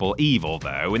unfathomable evil,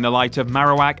 though, in the light of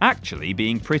Marowak actually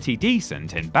being pretty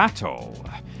decent in battle.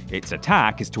 Its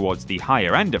attack is towards the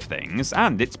higher end of things,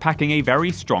 and it's packing a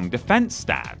very strong defense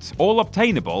stat, all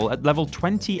obtainable at level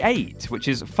 28, which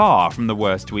is far from the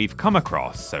worst we've come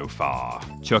across so far.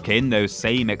 Chuck in those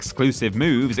same exclusive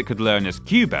moves it could learn as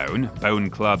Cubone, Bone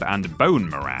Club and Bone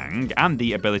Meringue, and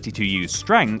the ability to use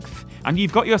Strength, and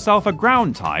you've got yourself a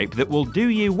ground type that will do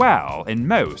you well in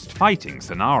most fighting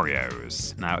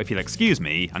scenarios. Now, if you'll excuse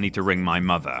me, I need to ring my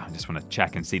mother. I just want to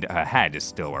check and see that her head is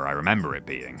still where I remember it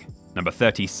being. Number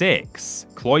 36,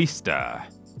 Cloyster.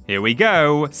 Here we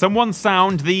go. Someone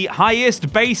sound the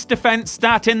highest base defense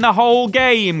stat in the whole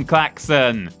game,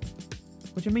 Klaxon.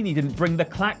 What do you mean he didn't bring the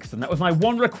klaxon? That was my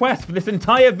one request for this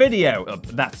entire video. Oh,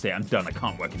 that's it, I'm done. I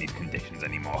can't work in these conditions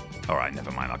anymore. Alright,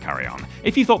 never mind, I'll carry on.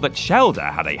 If you thought that Shelder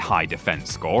had a high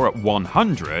defense score at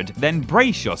 100, then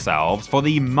brace yourselves for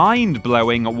the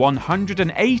mind-blowing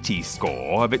 180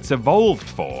 score of its evolved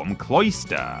form,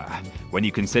 Cloyster. When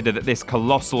you consider that this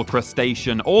colossal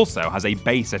crustacean also has a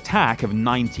base attack of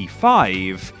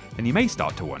 95, then you may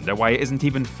start to wonder why it isn't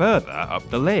even further up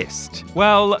the list.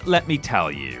 Well, let me tell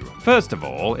you. First of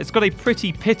all, it's got a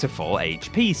pretty pitiful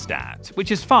HP stat,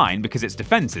 which is fine because its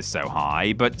defense is so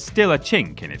high, but still a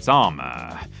chink in its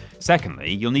armor.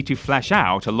 Secondly, you'll need to flesh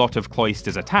out a lot of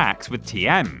Cloyster's attacks with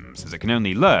TMs, as it can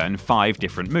only learn 5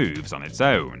 different moves on its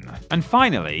own. And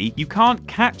finally, you can't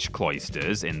catch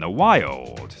Cloysters in the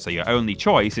wild, so your only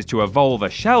choice is to evolve a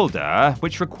Shelder,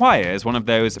 which requires one of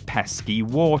those pesky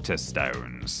water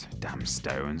stones. Damn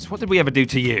stones, what did we ever do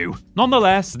to you?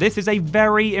 Nonetheless, this is a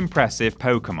very impressive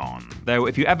Pokemon, though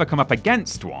if you ever come up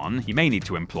against one, you may need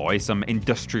to employ some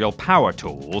industrial power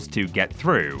tools to get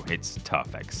through its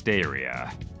tough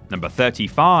exterior. Number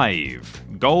 35,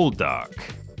 Golduck.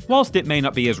 Whilst it may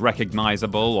not be as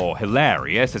recognizable or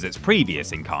hilarious as its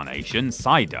previous incarnation,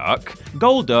 Psyduck,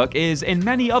 Golduck is in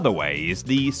many other ways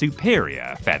the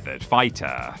superior feathered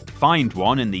fighter. Find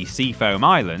one in the Seafoam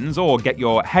Islands or get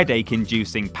your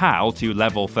headache-inducing pal to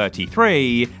level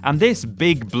 33, and this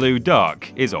big blue duck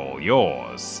is all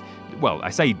yours. Well, I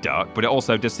say duck, but it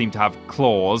also does seem to have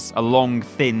claws, a long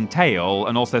thin tail,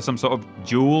 and also some sort of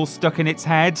jewel stuck in its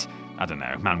head. I don't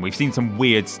know, man, we've seen some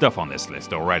weird stuff on this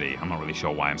list already. I'm not really sure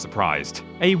why I'm surprised.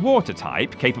 A water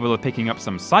type, capable of picking up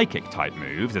some psychic type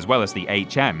moves, as well as the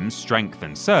HMs, Strength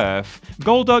and Surf,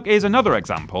 Golduck is another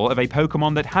example of a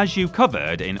Pokemon that has you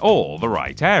covered in all the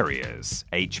right areas.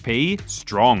 HP,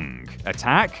 strong.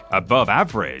 Attack, above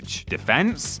average.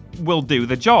 Defense, will do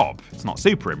the job. It's not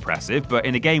super impressive, but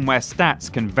in a game where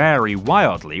stats can vary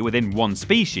wildly within one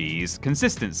species,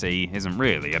 consistency isn't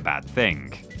really a bad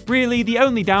thing. Really, the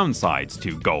only downsides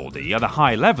to Goldie are the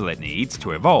high level it needs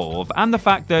to evolve, and the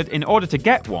fact that in order to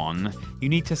get one, you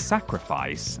need to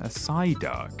sacrifice a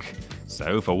Psyduck.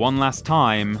 So for one last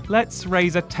time, let's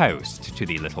raise a toast to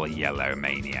the little yellow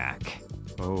maniac.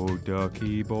 Oh,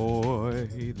 ducky boy,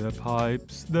 the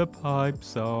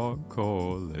pipes are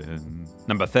calling.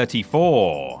 Number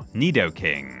 34,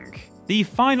 Nidoking. The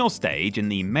final stage in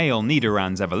the male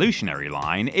Nidoran's evolutionary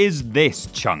line is this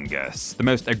Chungus, the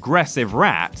most aggressive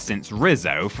rat since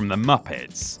Rizzo from the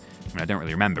Muppets. I mean, I don't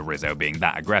really remember Rizzo being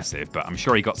that aggressive, but I'm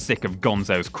sure he got sick of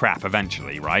Gonzo's crap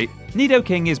eventually, right?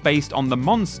 Nidoking is based on the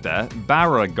monster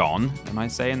Baragon, am I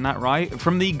saying that right?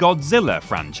 From the Godzilla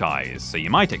franchise, so you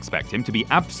might expect him to be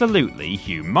absolutely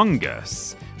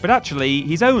humongous. But actually,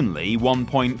 he's only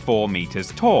 1.4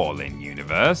 meters tall in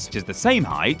universe, which is the same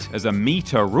height as a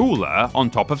meter ruler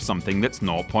on top of something that's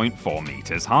 0.4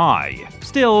 meters high.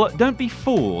 Still, don't be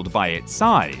fooled by its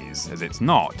size, as it's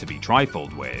not to be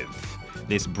trifled with.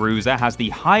 This bruiser has the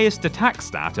highest attack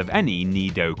stat of any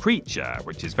Nido creature,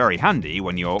 which is very handy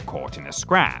when you're caught in a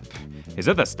scrap. His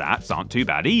other stats aren't too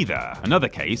bad either, another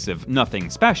case of nothing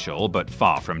special but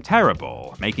far from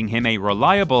terrible, making him a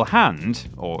reliable hand,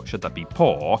 or should that be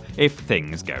paw, if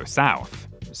things go south.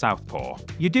 Southpaw.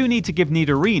 You do need to give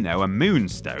Nidorino a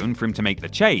moonstone for him to make the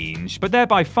change, but they're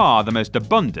by far the most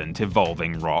abundant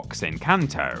evolving rocks in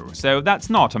Kanto, so that's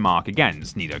not a mark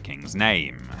against Nidoking's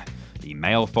name. The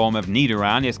male form of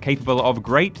Nidoran is capable of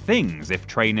great things if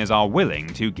trainers are willing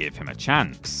to give him a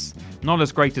chance. Not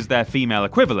as great as their female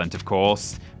equivalent, of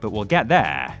course, but we'll get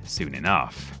there soon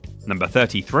enough. Number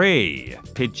 33,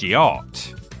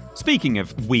 Pidgeot. Speaking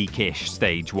of weakish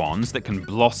stage 1s that can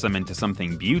blossom into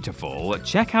something beautiful,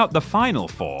 check out the final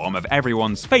form of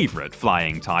everyone's favourite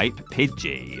flying type,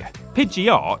 Pidgey.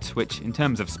 Pidgeot, which in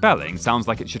terms of spelling sounds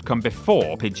like it should come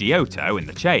before Pidgeotto in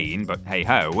the chain, but hey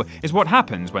ho, is what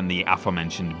happens when the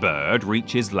aforementioned bird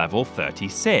reaches level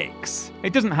 36.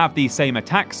 It doesn't have the same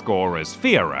attack score as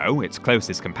Fearow, its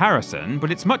closest comparison,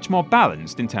 but it's much more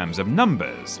balanced in terms of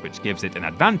numbers, which gives it an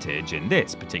advantage in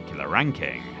this particular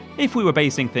ranking. If we were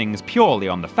basing things purely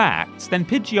on the facts, then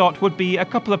Pidgeot would be a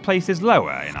couple of places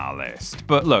lower in our list.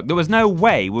 But look, there was no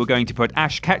way we were going to put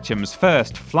Ash Ketchum's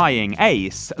first flying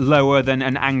ace lower than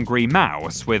an angry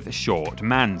mouse with short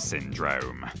man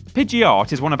syndrome.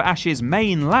 Pidgeot is one of Ash's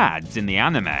main lads in the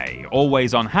anime,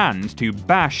 always on hand to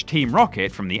bash Team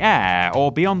Rocket from the air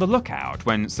or be on the lookout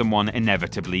when someone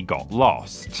inevitably got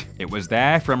lost. It was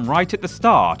there from right at the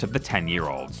start of the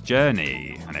 10-year-old's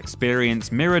journey, an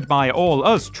experience mirrored by all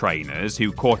us trainers trainers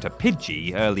who caught a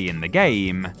Pidgey early in the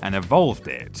game and evolved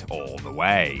it all the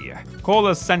way. Call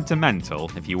us sentimental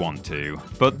if you want to,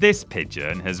 but this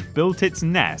pigeon has built its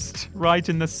nest right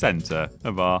in the centre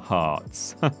of our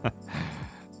hearts.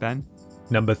 Ben?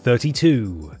 Number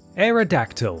 32.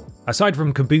 Aerodactyl. Aside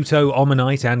from Kabuto,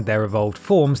 Omanyte, and their evolved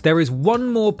forms, there is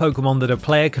one more Pokemon that a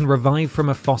player can revive from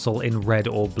a fossil in Red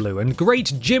or Blue, and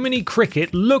great Jiminy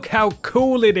Cricket, look how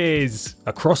cool it is!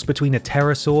 A cross between a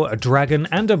pterosaur, a dragon,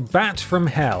 and a bat from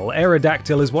hell,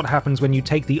 Aerodactyl is what happens when you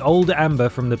take the old amber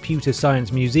from the Pewter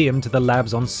Science Museum to the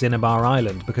labs on Cinnabar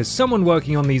Island, because someone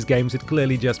working on these games had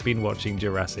clearly just been watching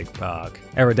Jurassic Park.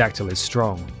 Aerodactyl is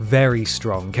strong, very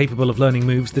strong, capable of learning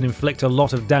moves that inflict a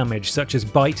lot of damage, such as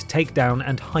Bite, Takedown,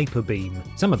 and Hyper Beam.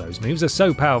 Some of those moves are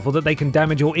so powerful that they can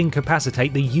damage or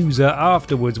incapacitate the user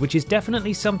afterwards, which is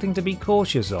definitely something to be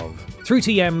cautious of. Through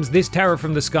TMs, this terror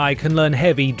from the sky can learn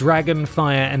heavy dragon,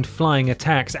 fire, and flying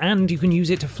attacks, and you can use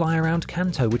it to fly around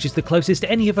Kanto, which is the closest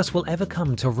any of us will ever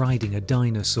come to riding a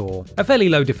dinosaur. A fairly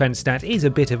low defense stat is a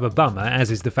bit of a bummer,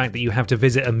 as is the fact that you have to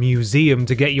visit a museum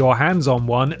to get your hands on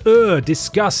one. Ugh,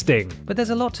 disgusting! But there's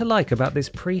a lot to like about this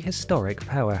prehistoric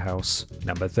powerhouse.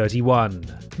 Number 31.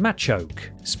 Machoke.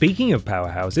 Speaking of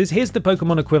powerhouses, here's the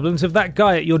Pokemon equivalent of that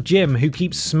guy at your gym who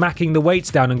keeps smacking the weights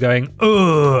down and going,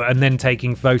 ugh, and then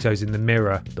taking photos in the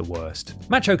mirror. The worst.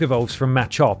 Machoke evolves from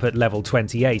Machop at level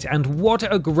 28, and what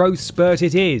a growth spurt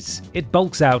it is! It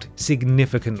bulks out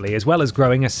significantly, as well as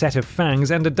growing a set of fangs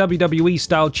and a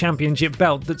WWE-style championship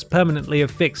belt that's permanently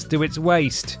affixed to its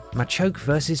waist. Machoke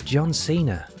versus John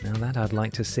Cena. Now that I'd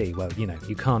like to see. Well, you know,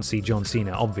 you can't see John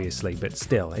Cena obviously, but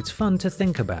still, it's fun to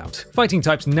think about. Fighting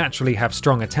types naturally have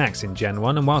strong attacks in Gen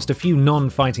 1, and whilst a few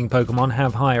non-fighting Pokemon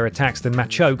have higher attacks than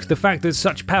Machoke, the fact that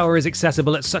such power is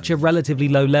accessible at such a relatively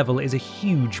low level is a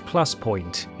huge plus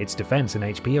point. Its defense and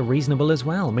HP are reasonable as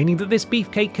well, meaning that this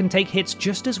beefcake can take hits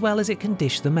just as well as it can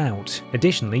dish them out.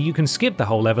 Additionally, you can skip the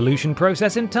whole evolution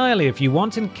process entirely if you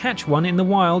want and catch one in the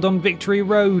wild on Victory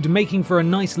Road, making for a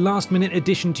nice last-minute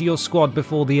addition to your squad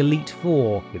before the Elite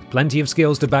Four. With plenty of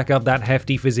skills to back up that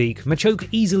hefty physique, Machoke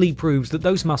easily proves that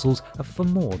those muscles are for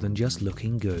more than just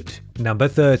looking good. Number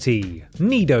 30.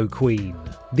 Nidoqueen.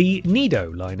 The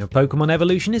Nido line of Pokemon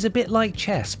evolution is a bit like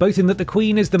chess, both in that the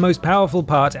Queen is the most powerful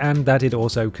part and that it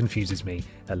also confuses me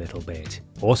a little bit.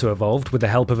 Also evolved with the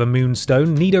help of a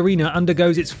Moonstone, Nidorina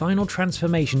undergoes its final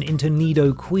transformation into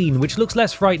Nidoqueen, which looks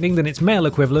less frightening than its male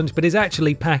equivalent, but is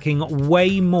actually packing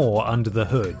way more under the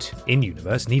hood.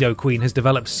 In-universe, Nidoqueen has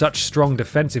developed such strong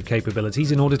defensive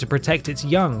capabilities in order to protect its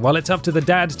young, while it's up to the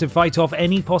dad to fight off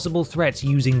any possible threats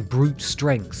using brute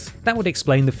strength. That would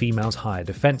explain the female's higher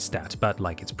defense stat, but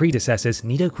like its predecessors,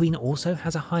 Nidoqueen also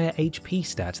has a higher HP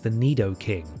stat than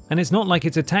Nidoking. And it's not like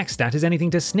its attack stat is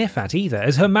anything to sniff at either,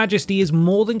 as Her Majesty is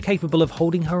more than capable of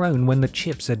holding her own when the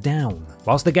chips are down.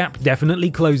 Whilst the gap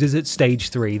definitely closes at stage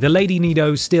 3, the Lady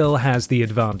Nido still has the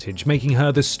advantage, making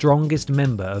her the strongest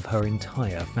member of her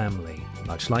entire family.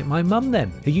 Much like my mum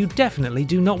then, who you definitely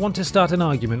do not want to start an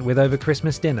argument with over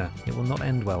Christmas dinner. It will not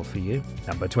end well for you.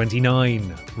 Number 29.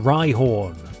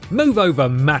 Rhyhorn. Move over,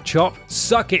 Machop,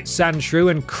 suck it, Sandshrew,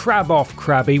 and crab off,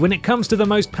 Krabby. When it comes to the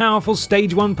most powerful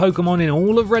Stage 1 Pokemon in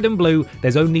all of Red and Blue,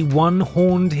 there's only one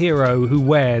horned hero who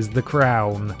wears the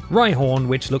crown. Rhyhorn,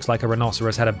 which looks like a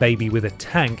rhinoceros had a baby with a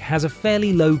tank, has a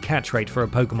fairly low catch rate for a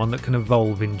Pokemon that can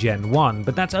evolve in Gen 1,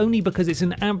 but that's only because it's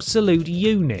an absolute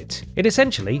unit. It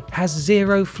essentially has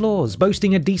zero flaws,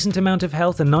 boasting a decent amount of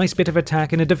health, a nice bit of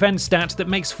attack, and a defense stat that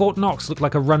makes Fort Knox look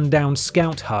like a rundown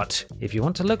scout hut. If you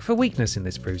want to look for weakness in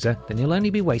this bruiser, then you'll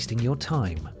only be wasting your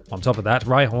time. On top of that,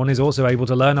 Rhyhorn is also able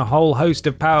to learn a whole host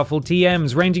of powerful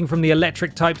TMs, ranging from the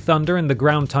electric-type Thunder and the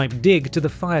ground-type Dig to the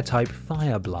fire-type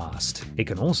Fire Blast. It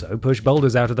can also push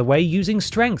boulders out of the way using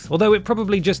Strength, although it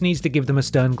probably just needs to give them a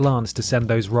stern glance to send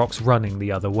those rocks running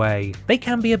the other way. They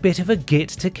can be a bit of a git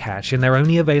to catch, and they're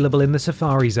only available in the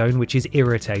Safari Zone, which is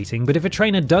irritating, but if a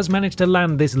trainer does manage to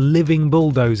land this living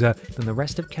bulldozer, then the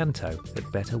rest of Kanto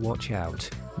had better watch out.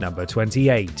 Number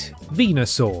 28.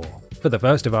 Venusaur. For the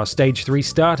first of our Stage 3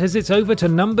 starters, it's over to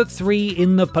number 3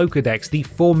 in the Pokédex, the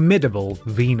formidable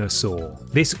Venusaur.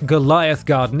 This Goliath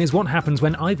garden is what happens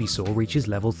when Ivysaur reaches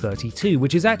level 32,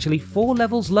 which is actually 4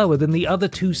 levels lower than the other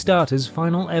 2 starters'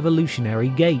 final evolutionary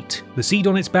gate. The seed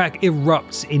on its back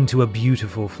erupts into a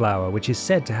beautiful flower, which is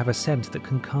said to have a scent that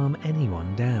can calm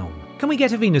anyone down. Can we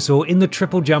get a Venusaur in the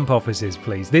TripleJump offices,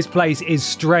 please? This place is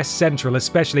stress central,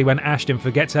 especially when Ashton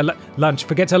forgets her lunch.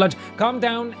 Calm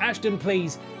down, Ashton,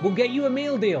 please. We'll get you a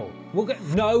meal deal.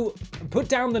 No! Put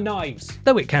down the knives!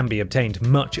 Though it can be obtained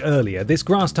much earlier, this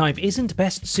grass type isn't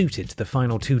best suited to the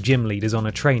final 2 gym leaders on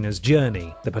a trainer's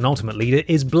journey. The penultimate leader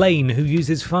is Blaine, who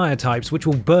uses fire types, which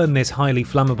will burn this highly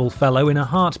flammable fellow in a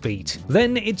heartbeat.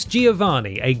 Then it's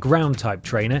Giovanni, a ground type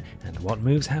trainer, and what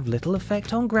moves have little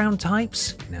effect on ground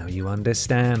types? Now you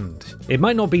understand. It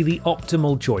might not be the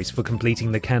optimal choice for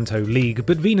completing the Kanto League,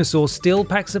 but Venusaur still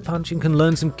packs a punch and can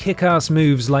learn some kick-ass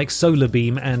moves like Solar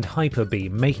Beam and Hyper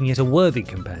Beam, making it a worthy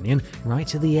companion right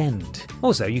to the end.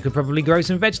 Also, you could probably grow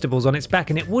some vegetables on its back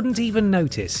and it wouldn't even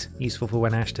notice. Useful for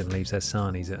when Ashton leaves her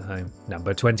sarnies at home.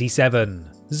 Number 27.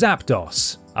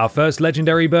 Zapdos. Our first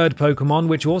legendary bird Pokemon,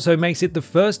 which also makes it the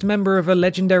first member of a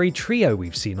legendary trio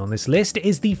we've seen on this list,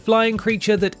 is the flying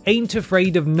creature that ain't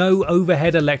afraid of no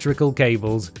overhead electrical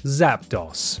cables,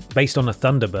 Zapdos. Based on a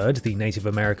Thunderbird, the Native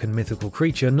American mythical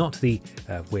creature, not the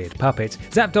weird puppet,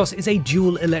 Zapdos is a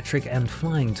dual electric and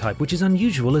flying type, which is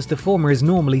unusual as the former is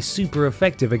normally super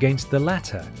effective against the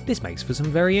latter. This makes for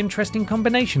some very interesting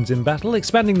combinations in battle,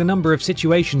 expanding the number of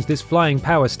situations this flying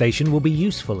power station will be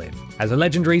useful in. As a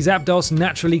legendary, Zapdos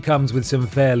naturally comes with some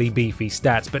fairly beefy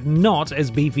stats, but not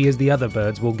as beefy as the other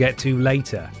birds we'll get to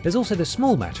later. There's also the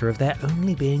small matter of there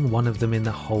only being one of them in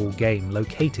the whole game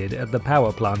located at the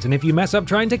power plant, and if you mess up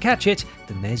trying to catch it,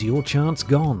 then there's your chance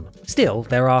gone. Still,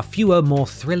 there are fewer more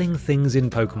thrilling things in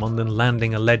Pokemon than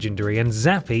landing a legendary, and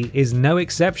Zappy is no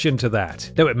exception to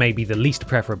that. Though it may be the least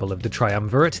preferable of the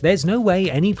triumvirate, there's no way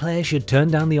any player should turn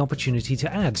down the opportunity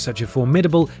to add such a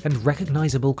formidable and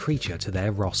recognizable creature to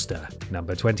their roster.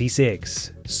 Number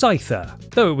 26. Scyther.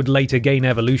 Though it would later gain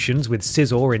evolutions with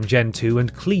Scizor in Gen 2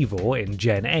 and Cleavor in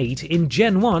Gen 8, in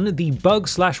Gen 1 the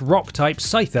bug/rock type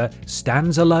Scyther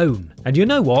stands alone. And you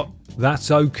know what?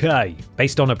 That's okay.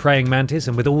 Based on a praying mantis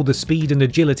and with all the speed and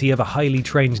agility of a highly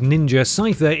trained ninja,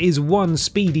 Scyther is one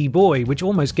speedy boy, which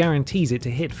almost guarantees it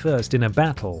to hit first in a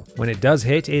battle. When it does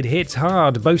hit, it hits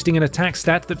hard, boasting an attack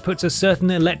stat that puts a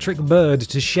certain electric bird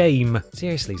to shame.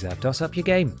 Seriously, Zapdos, up your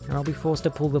game, or I'll be forced to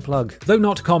pull the plug. Though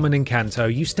not common in Kanto,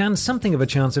 you stand something of a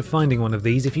chance of finding one of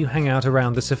these if you hang out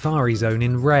around the Safari Zone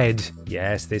in Red.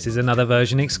 Yes, this is another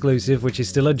version exclusive, which is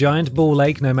still a giant ball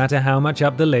ache no matter how much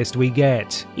up the list we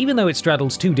get. Even though it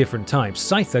straddles 2 different types,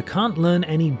 Scyther can't learn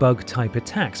any bug-type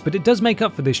attacks, but it does make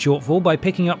up for this shortfall by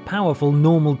picking up powerful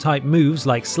normal-type moves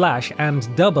like Slash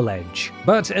and Double Edge.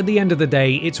 But at the end of the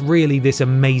day, it's really this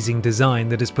amazing design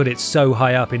that has put it so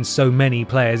high up in so many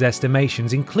players'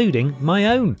 estimations, including my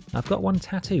own. I've got one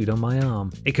tattooed on my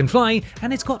arm. It can fly,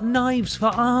 and it's got knives for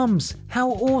arms.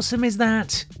 How awesome is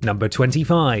that? Number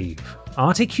 25.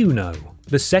 Articuno.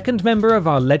 The second member of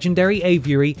our legendary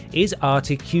aviary is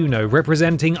Articuno,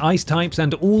 representing ice types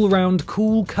and all-round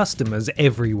cool customers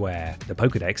everywhere. The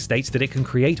Pokédex states that it can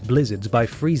create blizzards by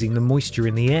freezing the moisture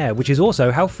in the air, which is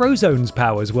also how Frozone's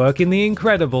powers work in The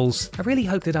Incredibles. I really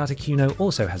hope that Articuno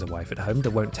also has a wife at home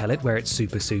that won't tell it where its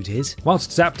super suit is.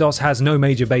 Whilst Zapdos has no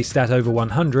major base stat over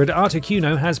 100,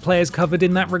 Articuno has players covered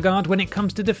in that regard when it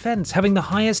comes to defense, having the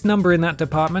highest number in that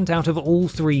department out of all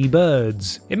 3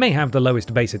 birds. It may have the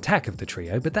lowest base attack of the trio,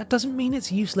 but that doesn't mean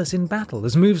it's useless in battle,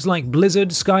 as moves like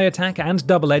Blizzard, Sky Attack, and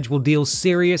Double Edge will deal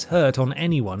serious hurt on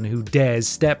anyone who dares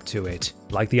step to it.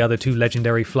 Like the other 2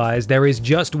 legendary flyers, there is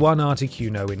just one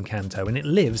Articuno in Kanto, and it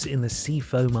lives in the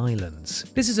Seafoam Islands.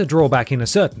 This is a drawback in a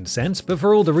certain sense, but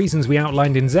for all the reasons we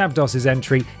outlined in Zapdos'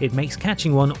 entry, it makes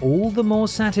catching one all the more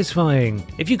satisfying.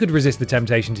 If you could resist the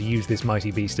temptation to use this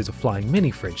mighty beast as a flying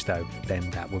mini-fridge though,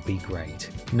 then that would be great.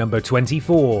 Number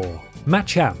 24.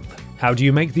 Machamp. How do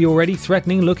you make the already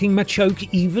threatening-looking Machoke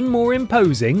even more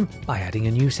imposing? By adding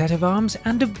a new set of arms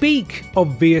and a beak,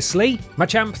 obviously.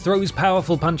 Machamp throws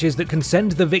powerful punches that can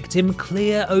send the victim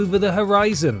clear over the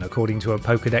horizon, according to a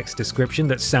Pokédex description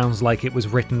that sounds like it was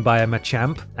written by a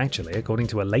Machamp. Actually, according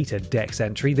to a later Dex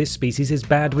entry, this species is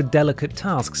bad with delicate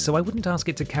tasks, so I wouldn't ask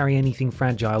it to carry anything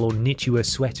fragile or knit you a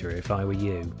sweater if I were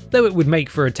you. Though it would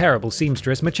make for a terrible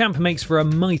seamstress, Machamp makes for a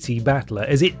mighty battler,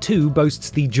 as it too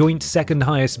boasts the joint second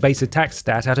highest base attack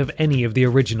stat out of any of the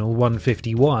original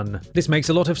 151. This makes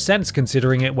a lot of sense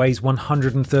considering it weighs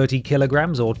 130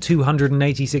 kilograms or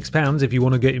 286 pounds if you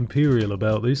want to get imperial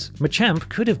about this. Machamp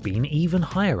could have been even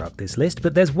higher up this list,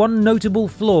 but there's one notable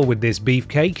flaw with this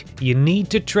beefcake. You need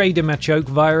to trade a Machoke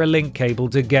via a link cable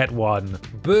to get one.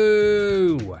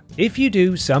 Boo! If you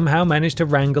do somehow manage to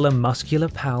wrangle a muscular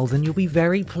pal, then you'll be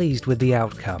very pleased with the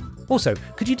outcome. Also,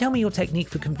 could you tell me your technique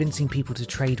for convincing people to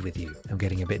trade with you? I'm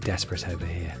getting a bit desperate over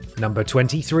here. Number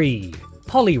 23.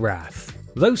 Poliwrath.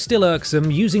 Though still irksome,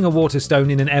 using a water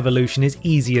stone in an evolution is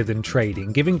easier than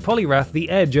trading, giving Poliwrath the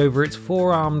edge over its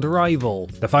four-armed rival.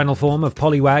 The final form of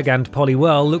Poliwag and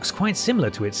Poliwhirl looks quite similar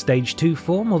to its Stage 2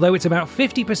 form, although it's about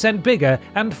 50% bigger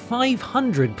and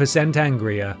 500%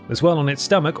 angrier. The swirl on its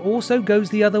stomach also goes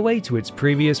the other way to its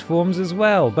previous forms as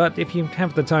well, but if you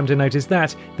have the time to notice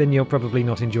that, then you're probably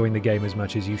not enjoying the game as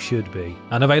much as you should be.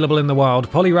 Unavailable in the wild,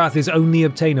 Poliwrath is only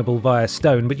obtainable via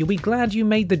stone, but you'll be glad you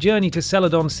made the journey to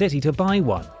Celadon City to buy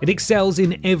one. It excels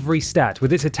in every stat,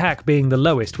 with its attack being the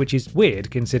lowest, which is weird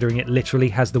considering it literally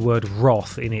has the word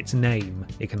Wrath in its name.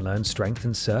 It can learn Strength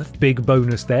and Surf, big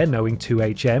bonus there knowing 2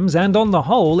 HMs, and on the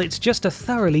whole it's just a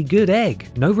thoroughly good egg.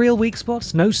 No real weak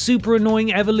spots, no super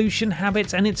annoying evolution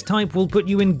habits, and its type will put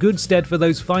you in good stead for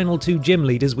those final 2 gym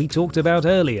leaders we talked about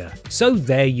earlier. So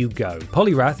there you go,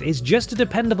 Poliwrath is just a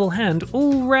dependable hand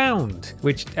all round,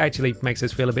 which actually makes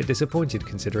us feel a bit disappointed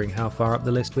considering how far up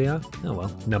the list we are. Oh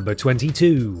well. Number 22.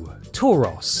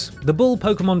 Tauros. The bull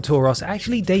Pokemon Tauros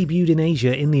actually debuted in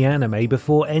Asia in the anime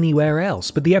before anywhere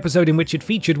else, but the episode in which it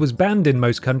featured was banned in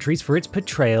most countries for its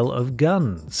portrayal of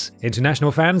guns.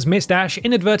 International fans missed Ash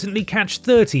inadvertently catch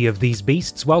 30 of these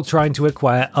beasts while trying to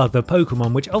acquire other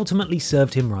Pokemon, which ultimately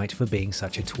served him right for being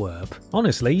such a twerp.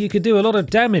 Honestly, you could do a lot of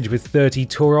damage with 30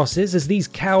 Tauroses, as these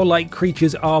cow-like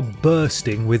creatures are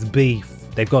bursting with beef.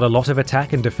 They've got a lot of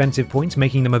attack and defensive points,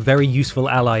 making them a very useful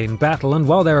ally in battle, and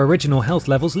while their original health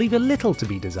levels leave a little to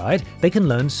be desired, they can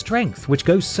learn Strength, which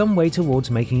goes some way towards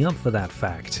making up for that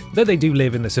fact. Though they do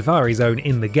live in the Safari Zone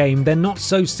in the game, they're not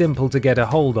so simple to get a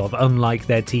hold of, unlike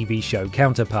their TV show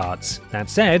counterparts. That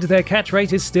said, their catch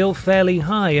rate is still fairly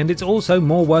high, and it's also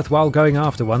more worthwhile going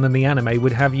after one than the anime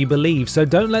would have you believe, so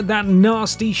don't let that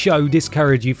nasty show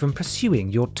discourage you from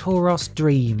pursuing your Tauros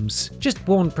dreams. Just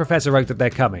warn Professor Oak that they're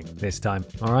coming this time.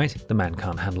 Alright? The man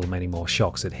can't handle many more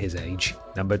shocks at his age.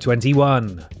 Number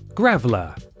 21.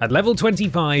 Graveler. At level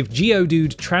 25,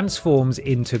 Geodude transforms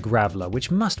into Graveler, which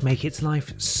must make its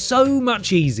life so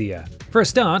much easier. For a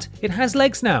start, it has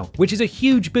legs now, which is a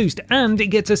huge boost, and it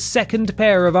gets a second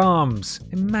pair of arms.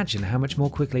 Imagine how much more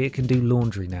quickly it can do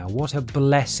laundry now, what a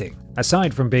blessing.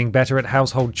 Aside from being better at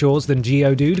household chores than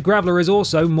Geodude, Graveler is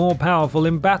also more powerful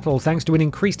in battle thanks to an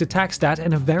increased attack stat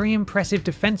and a very impressive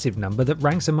defensive number that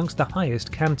ranks amongst the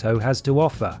highest Kanto has to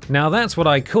offer. Now that's what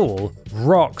I call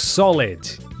rock solid.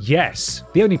 Yes,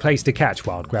 the only place to catch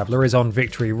Wild Graveler is on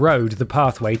Victory Road, the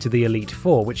pathway to the Elite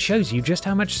Four, which shows you just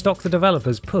how much stock the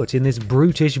developers put in this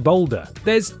brutish boulder.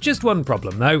 There's just one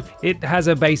problem though, it has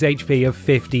a base HP of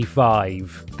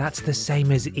 55. That's the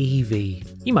same as Eevee.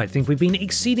 You might think we've been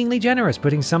exceedingly generous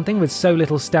putting something with so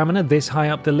little stamina this high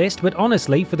up the list, but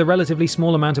honestly, for the relatively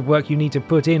small amount of work you need to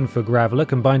put in for Graveler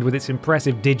combined with its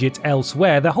impressive digits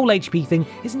elsewhere, the whole HP thing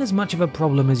isn't as much of a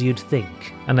problem as you'd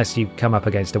think. Unless you come up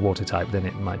against a water type, then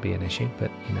it might be an issue,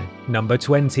 but you know. Number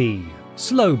 20.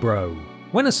 Slowbro.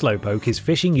 When a Slowpoke is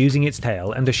fishing using its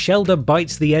tail and a Shelder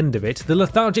bites the end of it, the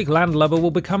lethargic landlubber will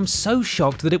become so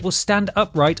shocked that it will stand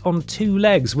upright on 2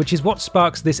 legs, which is what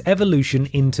sparks this evolution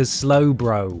into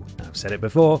Slowbro. I've said it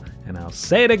before, and I'll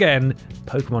say it again,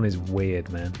 Pokemon is weird,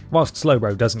 man. Whilst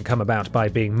Slowbro doesn't come about by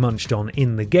being munched on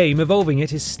in the game, evolving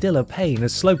it is still a pain,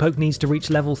 as Slowpoke needs to reach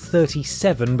level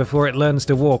 37 before it learns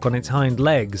to walk on its hind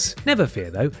legs. Never fear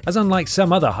though, as unlike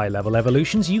some other high-level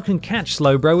evolutions, you can catch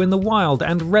Slowbro in the wild,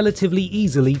 and relatively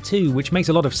easily too, which makes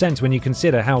a lot of sense when you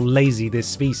consider how lazy this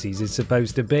species is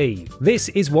supposed to be. This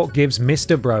is what gives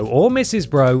Mr. Bro or Mrs.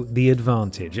 Bro the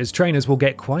advantage, as trainers will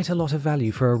get quite a lot of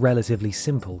value for a relatively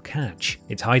simple catch.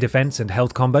 Its high defense and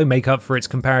health combo make up for its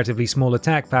comparatively small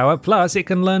attack power, plus it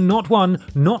can learn not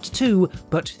 1, not 2,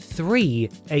 but 3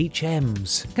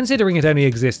 HMs. Considering it only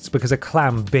exists because a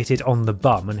clam bit it on the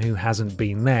bum, and who hasn't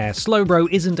been there, Slowbro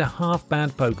isn't a half bad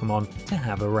Pokemon to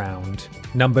have around.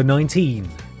 Number 19.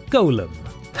 Golem.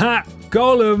 Ha!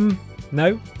 Golem!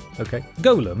 No? Okay.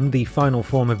 Golem, the final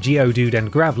form of Geodude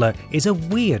and Graveler, is a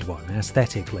weird one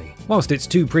aesthetically. Whilst its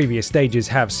 2 previous stages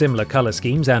have similar colour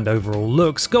schemes and overall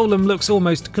looks, Golem looks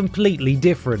almost completely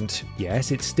different.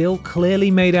 Yes, it's still clearly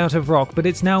made out of rock, but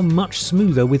it's now much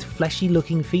smoother with fleshy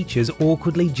looking features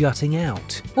awkwardly jutting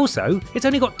out. Also, it's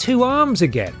only got 2 arms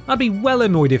again. I'd be well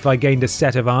annoyed if I gained a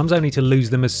set of arms only to lose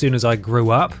them as soon as I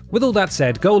grew up. With all that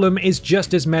said, Golem is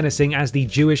just as menacing as the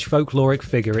Jewish folkloric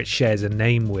figure it shares a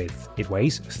name with. It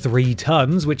weighs 3 3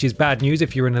 tons, which is bad news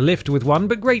if you're in a lift with one,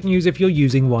 but great news if you're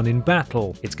using one in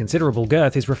battle. Its considerable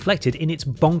girth is reflected in its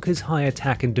bonkers high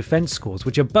attack and defense scores,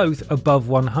 which are both above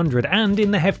 100, and in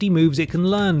the hefty moves it can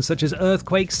learn, such as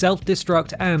Earthquake,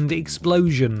 Self-Destruct, and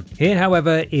Explosion. Here,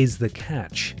 however, is the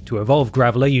catch. To evolve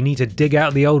Graveler, you need to dig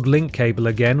out the old link cable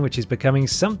again, which is becoming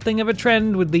something of a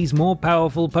trend with these more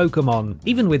powerful Pokémon.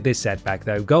 Even with this setback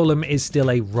though, Golem is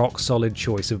still a rock-solid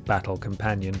choice of battle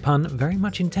companion, pun very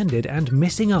much intended, and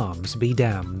missing arms be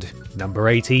damned. Number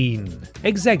 18.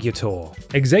 Exeggutor.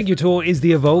 Exeggutor is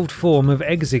the evolved form of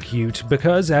Execute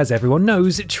because, as everyone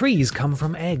knows, trees come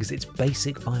from eggs. It's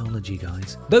basic biology,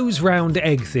 guys. Those round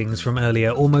egg things from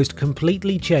earlier almost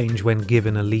completely change when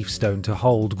given a leaf stone to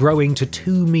hold, growing to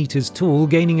 2 meters tall,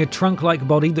 gaining a trunk-like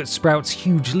body that sprouts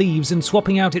huge leaves, and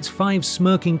swapping out its 5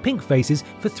 smirking pink faces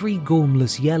for 3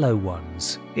 gormless yellow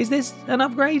ones. Is this an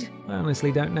upgrade? I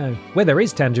honestly don't know. Where there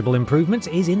is tangible improvements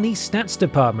is in the stats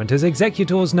department, as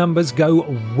Exeggutor's numbers go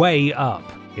way up.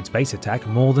 Its base attack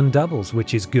more than doubles,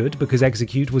 which is good because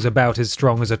Execute was about as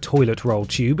strong as a toilet roll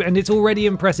tube, and its already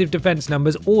impressive defense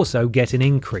numbers also get an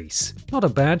increase. Not a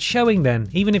bad showing then,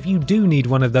 even if you do need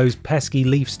one of those pesky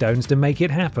leaf stones to make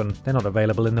it happen. They're not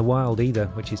available in the wild either,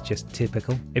 which is just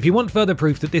typical. If you want further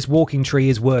proof that this walking tree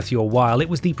is worth your while, it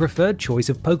was the preferred choice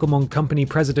of Pokémon Company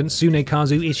President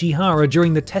Tsunekazu Ishihara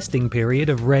during the testing period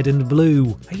of Red and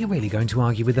Blue. Are you really going to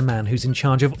argue with the man who's in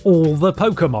charge of all the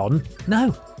Pokémon?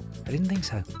 No. I didn't think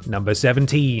so. Number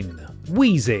 17.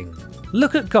 Wheezing.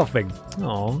 Look at coughing.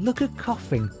 Oh, look at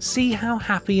coughing. See how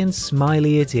happy and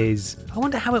smiley it is. I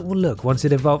wonder how it will look once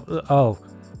it evolves.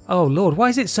 Oh lord, why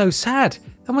is it so sad?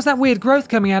 And was that weird growth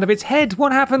coming out of its head?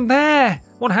 What happened there?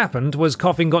 What happened was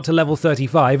coughing got to level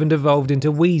 35 and evolved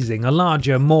into wheezing, a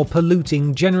larger, more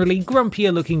polluting, generally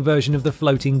grumpier looking version of the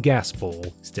floating gas ball.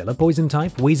 Still a poison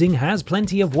type, wheezing has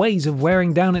plenty of ways of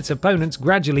wearing down its opponents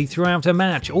gradually throughout a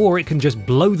match, or it can just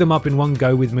blow them up in one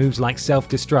go with moves like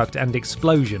Self-Destruct and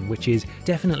Explosion, which is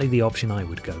definitely the option I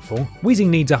would go for.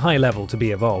 Wheezing needs a high level to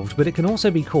be evolved, but it can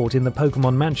also be caught in the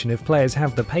Pokemon Mansion if players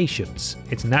have the patience.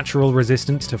 Its natural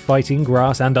resistance to fighting,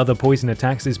 grass, and other poison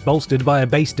attacks is bolstered by a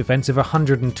base defense of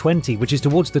 120, which is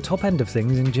towards the top end of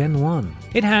things in Gen 1.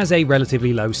 It has a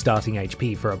relatively low starting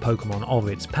HP for a Pokemon of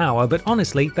its power, but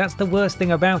honestly, that's the worst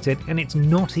thing about it, and it's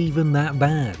not even that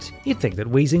bad. You'd think that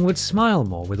Wheezing would smile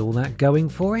more with all that going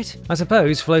for it. I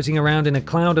suppose floating around in a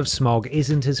cloud of smog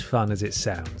isn't as fun as it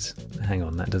sounds. Hang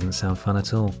on, that doesn't sound fun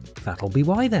at all. That'll be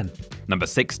why then. Number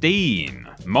 16.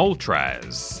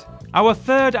 Moltres. Our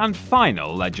third and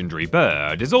final legendary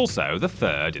bird is also the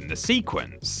third in the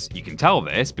sequence. You can tell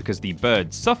this because the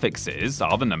bird suffixes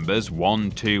are the numbers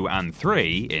 1, 2, and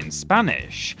 3 in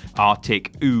Spanish: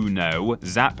 Artic uno,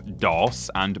 Zap dos,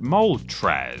 and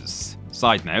Moltres.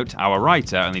 Side note, our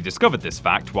writer only discovered this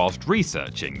fact whilst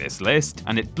researching this list,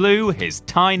 and it blew his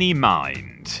tiny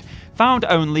mind. Found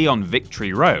only on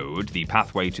Victory Road, the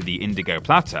pathway to the Indigo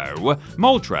Plateau,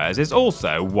 Moltres is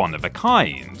also one of a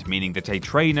kind, meaning that a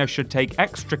trainer should take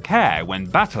extra care when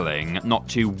battling not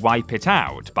to wipe it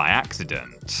out by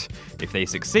accident. If they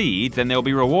succeed, then they'll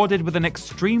be rewarded with an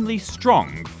extremely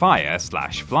strong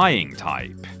fire/flying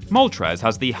type. Moltres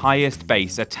has the highest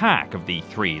base attack of the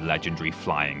 3 legendary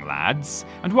flying lads,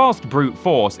 and whilst brute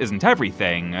force isn't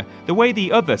everything, the way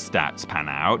the other stats pan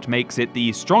out makes it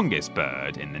the strongest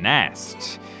bird in the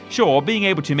nest. Sure, being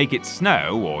able to make it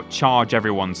snow or charge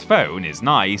everyone's phone is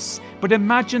nice, but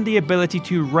imagine the ability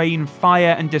to rain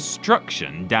fire and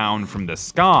destruction down from the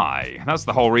sky. That's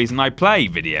the whole reason I play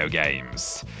video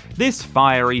games. This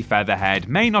fiery featherhead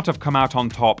may not have come out on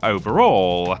top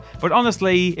overall, but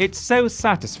honestly, it's so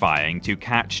satisfying to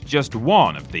catch just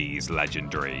one of these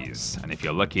legendaries. And if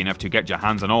you're lucky enough to get your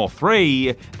hands on all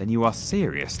 3, then you are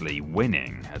seriously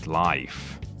winning at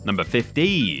life. Number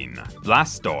 15.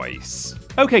 Blastoise.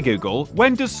 Okay Google,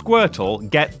 when does Squirtle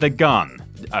get the gun?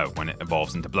 Oh, when it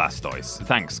evolves into Blastoise.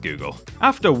 Thanks, Google.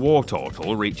 After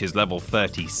Wartortle reaches level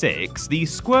 36, the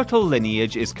Squirtle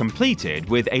lineage is completed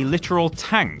with a literal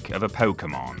tank of a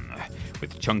Pokemon.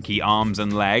 With chunky arms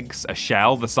and legs, a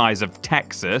shell the size of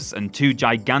Texas, and 2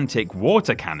 gigantic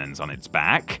water cannons on its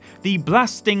back, the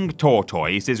blasting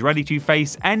tortoise is ready to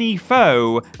face any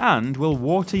foe and will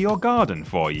water your garden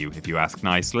for you, if you ask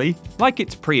nicely. Like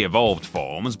its pre-evolved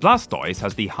forms, Blastoise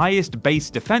has the highest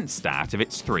base defense stat of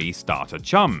its 3 starter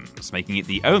chums, making it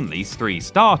the only 3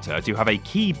 starter to have a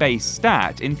key base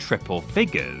stat in triple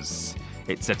figures.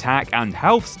 Its attack and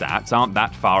health stats aren't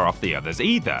that far off the others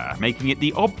either, making it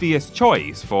the obvious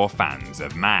choice for fans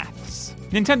of maths.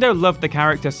 Nintendo loved the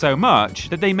character so much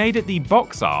that they made it the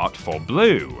box art for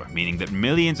Blue, meaning that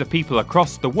millions of people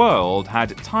across the world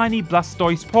had tiny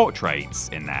Blastoise portraits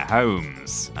in their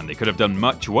homes. And they could have done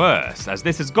much worse, as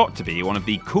this has got to be one of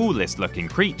the coolest looking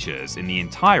creatures in the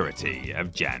entirety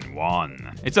of Gen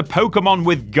 1. It's a Pokémon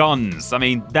with guns. I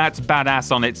mean, that's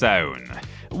badass on its own.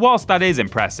 Whilst that is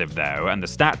impressive though, and the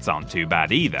stats aren't too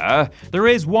bad either, there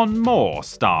is one more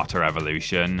starter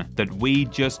evolution that we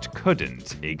just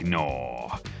couldn't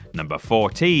ignore. Number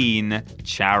 14,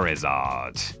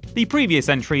 Charizard. The previous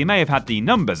entry may have had the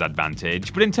numbers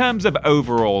advantage, but in terms of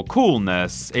overall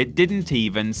coolness, it didn't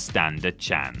even stand a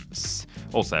chance.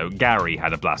 Also, Gary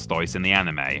had a Blastoise in the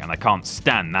anime, and I can't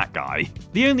stand that guy.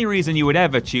 The only reason you would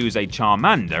ever choose a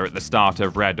Charmander at the start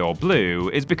of Red or Blue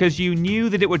is because you knew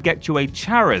that it would get you a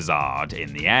Charizard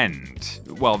in the end.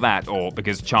 Well, that, or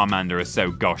because Charmander is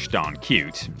so gosh darn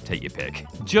cute. Take your pick.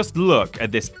 Just look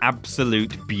at this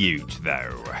absolute beaut,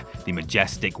 though. The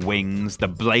majestic wings, the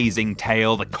blazing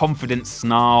tail, the confident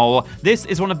snarl. This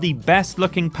is one of the best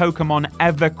looking Pokemon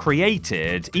ever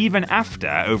created, even after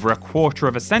over a quarter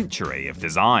of a century of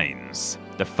designs.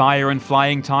 The fire and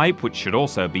flying type, which should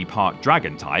also be part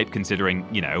dragon type considering,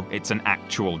 you know, it's an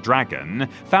actual dragon,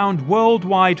 found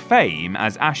worldwide fame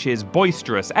as Ash's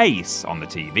boisterous ace on the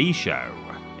TV show.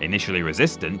 Initially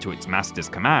resistant to its master's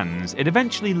commands, it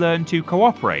eventually learned to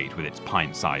cooperate with its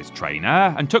pint-sized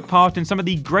trainer and took part in some of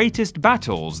the greatest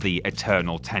battles the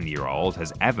eternal 10-year-old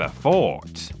has ever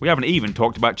fought. We haven't even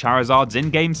talked about Charizard's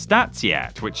in-game stats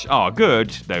yet, which are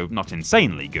good, though not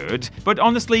insanely good, but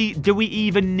honestly, do we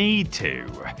even need to?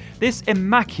 This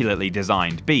immaculately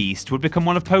designed beast would become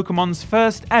one of Pokemon's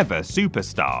first ever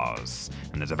superstars,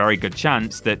 and there's a very good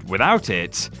chance that without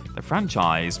it, the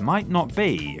franchise might not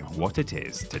be what it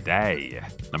is today.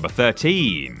 Number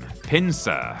 13,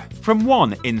 Pinsir. From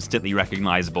one instantly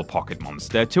recognizable pocket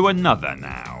monster to another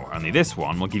now, only this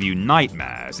one will give you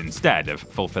nightmares instead of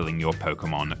fulfilling your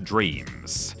Pokemon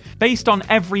dreams. Based on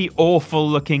every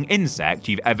awful-looking insect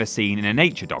you've ever seen in a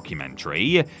nature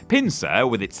documentary, Pinsir,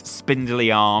 with its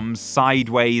spindly arms,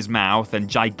 sideways mouth, and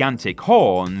gigantic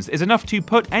horns, is enough to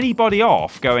put anybody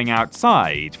off going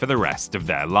outside for the rest of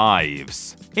their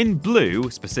lives. In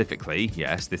Blue, specifically,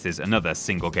 yes, this is another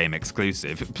single-game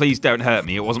exclusive, please don't hurt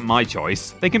me, it wasn't my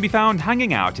choice, they can be found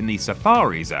hanging out in the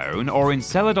Safari Zone or in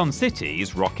Celadon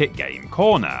City's Rocket Game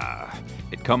Corner.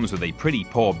 It comes with a pretty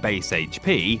poor base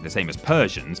HP, the same as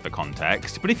Persian's for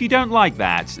context, but if you don't like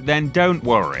that, then don't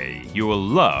worry, you will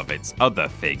love its other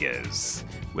figures.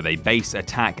 With a base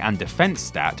attack and defense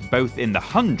stat both in the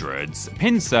hundreds,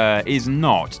 Pinsir is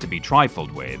not to be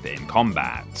trifled with in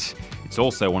combat. It's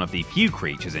also one of the few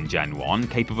creatures in Gen 1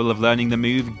 capable of learning the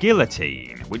move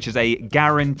Guillotine, which is a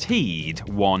guaranteed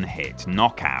one-hit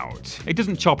knockout. It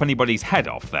doesn't chop anybody's head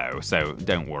off though, so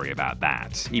don't worry about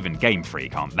that. Even Game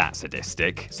Freak aren't that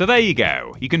sadistic. So there you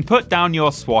go, you can put down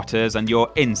your swatters and your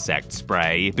insect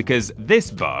spray, because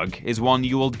this bug is one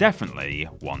you will definitely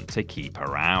want to keep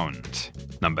around.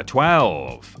 Number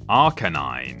 12,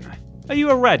 Arcanine. Are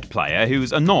you a red player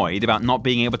who's annoyed about not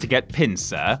being able to get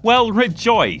Pinsir? Well,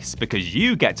 rejoice, because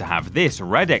you get to have this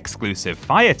red exclusive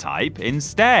fire type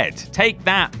instead. Take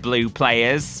that, blue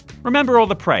players. Remember all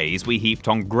the praise we heaped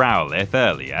on Growlithe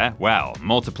earlier? Well,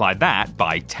 multiply that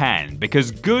by 10,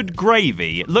 because good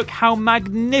gravy, look how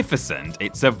magnificent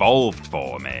its evolved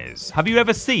form is. Have you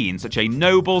ever seen such a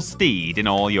noble steed in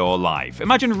all your life?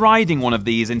 Imagine riding one of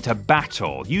these into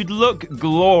battle. You'd look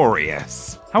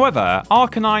glorious. However,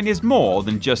 Arcanine is more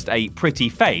than just a pretty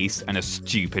face and a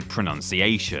stupid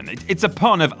pronunciation. It's a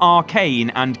pun of arcane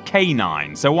and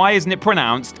canine, so why isn't it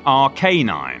pronounced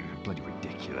Arcanine? Bloody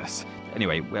ridiculous.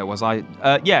 Anyway, where was I?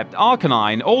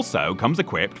 Arcanine also comes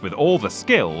equipped with all the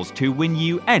skills to win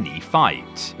you any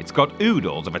fight. It's got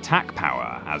oodles of attack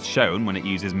power, as shown when it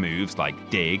uses moves like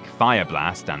Dig, Fire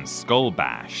Blast, and Skull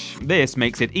Bash. This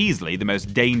makes it easily the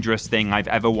most dangerous thing I've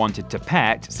ever wanted to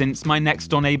pet since my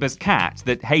next-door neighbor's cat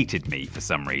that hated me for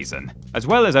some reason. As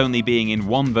well as only being in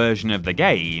one version of the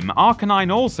game,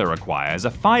 Arcanine also requires a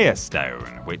Fire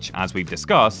Stone, which, as we've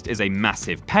discussed, is a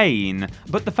massive pain,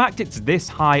 but the fact it's this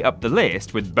high up the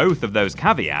list with both of those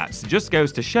caveats just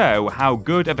goes to show how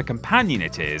good of a companion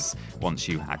it is once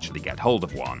you actually get hold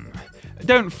of one.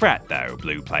 Don't fret though,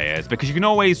 blue players, because you can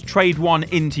always trade one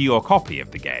into your copy of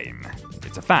the game.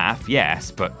 It's a faff, yes,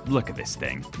 but look at this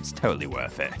thing, it's totally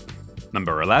worth it.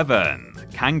 Number 11,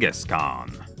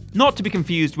 Kangaskhan. Not to be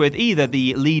confused with either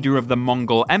the leader of the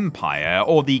Mongol Empire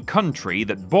or the country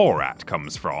that Borat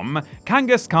comes from,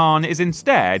 Kangaskhan is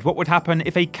instead what would happen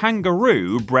if a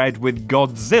kangaroo bred with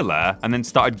Godzilla and then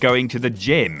started going to the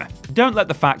gym. Don't let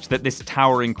the fact that this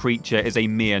towering creature is a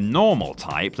mere normal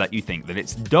type let you think that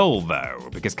it's dull though,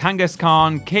 because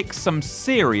Kangaskhan kicks some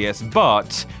serious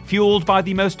butt, fueled by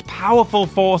the most powerful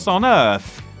force on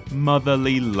Earth,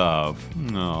 motherly love.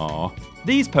 Aww.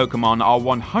 These Pokemon are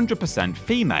 100%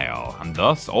 female, and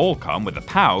thus all come with a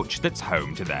pouch that's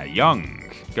home to their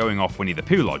young. Going off Winnie the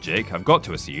Pooh logic, I've got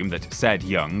to assume that said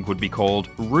young would be called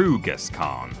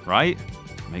Rugascan, right?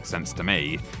 Makes sense to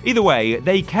me. Either way,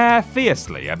 they care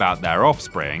fiercely about their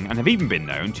offspring and have even been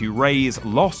known to raise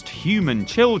lost human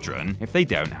children if they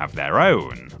don't have their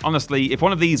own. Honestly, if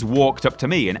one of these walked up to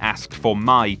me and asked for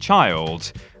my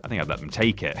child, I think I'd let them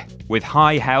take it. With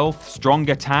high health, strong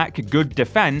attack, good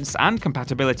defense, and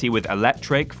compatibility with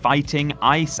electric, fighting,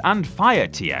 ice, and fire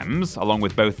TMs, along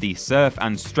with both the surf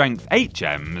and strength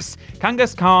HMs,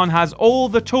 Kangaskhan has all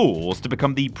the tools to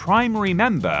become the primary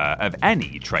member of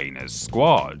any trainer's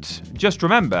squad. Just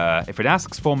remember, if it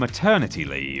asks for maternity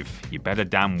leave, you better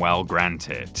damn well grant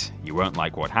it. You won't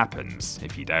like what happens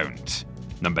if you don't.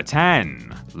 Number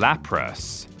 10.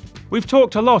 Lapras. We've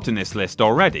talked a lot in this list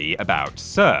already about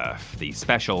Surf, the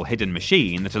special hidden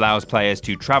machine that allows players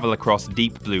to travel across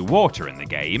deep blue water in the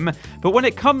game, but when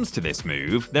it comes to this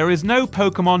move, there is no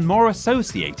Pokemon more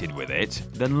associated with it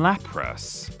than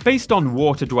Lapras. Based on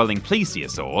water-dwelling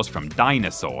plesiosaurs from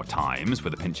dinosaur times,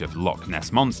 with a pinch of Loch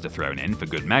Ness Monster thrown in for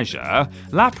good measure,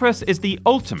 Lapras is the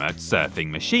ultimate surfing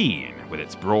machine, with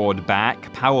its broad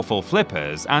back, powerful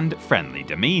flippers, and friendly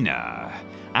demeanor.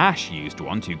 Ash used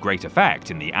one to great effect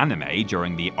in the anime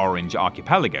during the Orange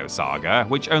Archipelago saga,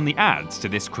 which only adds to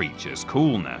this creature's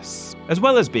coolness. As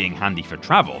well as being handy for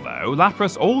travel though,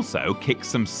 Lapras also kicks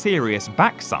some serious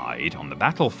backside on the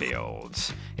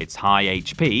battlefield. Its high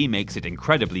HP makes it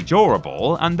incredibly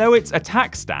durable, and though its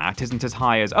attack stat isn't as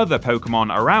high as other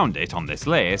Pokemon around it on this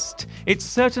list, it's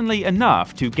certainly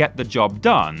enough to get the job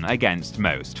done against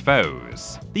most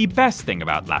foes. The best thing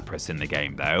about Lapras in the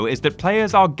game though is that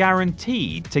players are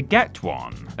guaranteed to get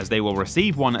one, as they will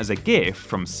receive one as a gift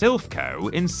from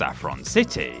Silphco in Saffron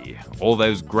City. All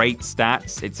those great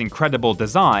stats, its incredible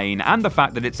design, and the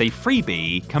fact that it's a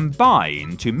freebie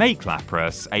combine to make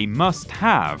Lapras a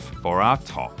must-have for our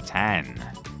top 10.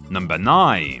 Number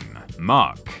 9.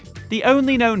 Muck. The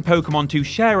only known Pokemon to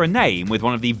share a name with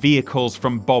one of the vehicles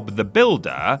from Bob the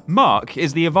Builder, Muck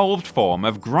is the evolved form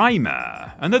of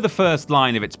Grimer. And though the first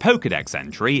line of its Pokédex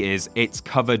entry is "it's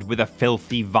covered with a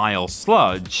filthy vile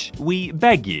sludge," we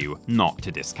beg you not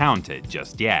to discount it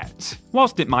just yet.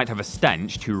 Whilst it might have a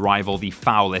stench to rival the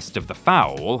foulest of the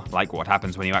foul, like what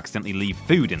happens when you accidentally leave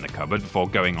food in the cupboard before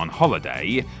going on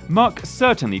holiday, Muck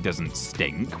certainly doesn't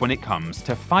stink when it comes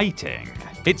to fighting.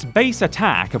 Its base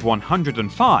attack of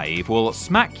 105 will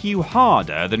smack you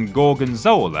harder than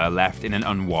Gorgonzola left in an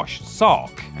unwashed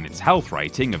sock, and its health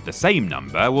rating of the same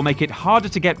number will make it harder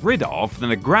to get rid of than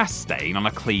a grass stain on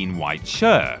a clean white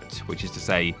shirt, which is to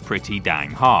say, pretty dang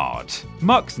hard.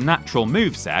 Muck's natural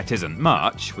moveset isn't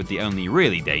much, with the only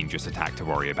really dangerous attack to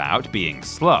worry about being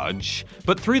Sludge,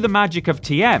 but through the magic of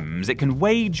TMs it can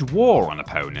wage war on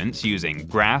opponents using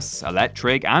grass,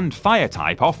 electric, and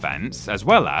fire-type offense, as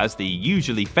well as the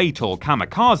usually fatal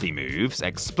kamikaze moves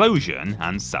Explosion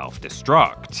and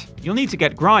Self-Destruct. You'll need to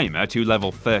get Grimer to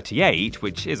level 38,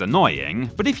 which is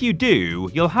annoying, but if you do,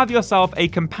 you'll have yourself a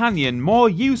companion more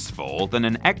useful than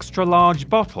an extra-large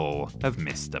bottle of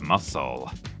Mr. Muscle.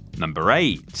 Number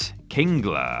 8.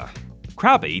 Kingler.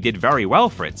 Krabby did very well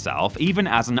for itself even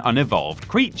as an unevolved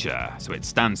creature, so it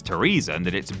stands to reason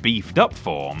that its beefed up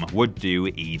form would do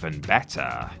even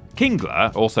better.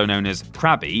 Kingler, also known as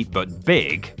Krabby but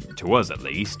big, to us at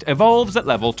least, evolves at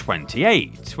level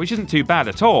 28, which isn't too bad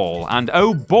at all, and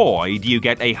oh boy do you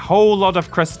get a whole lot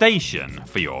of crustacean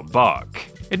for your buck.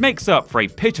 It makes up for a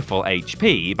pitiful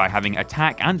HP by having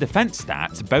attack and defense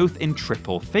stats both in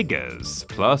triple figures,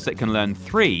 plus it can learn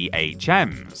 3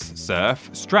 HMs, Surf,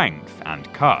 Strength,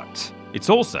 and Cut. It's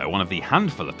also one of the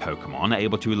handful of Pokemon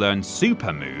able to learn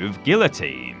super move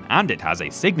Guillotine, and it has a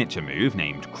signature move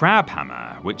named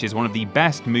Crabhammer, which is one of the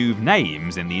best move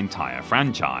names in the entire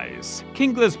franchise.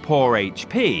 Kingler's poor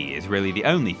HP is really the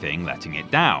only thing letting it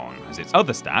down, as its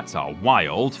other stats are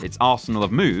wild, its arsenal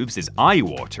of moves is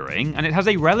eye-watering, and it has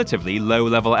a relatively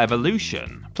low-level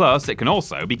evolution. Plus, it can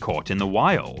also be caught in the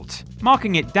wild.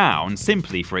 Marking it down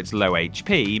simply for its low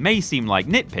HP may seem like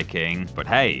nitpicking, but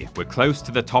hey, we're close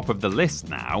to the top of the list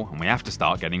now, and we have to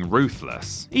start getting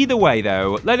ruthless. Either way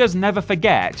though, let us never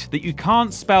forget that you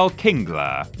can't spell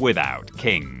Kingler without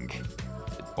King.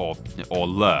 or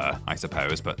lure, I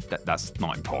suppose, but that's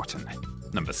not important.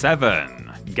 Number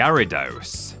 7.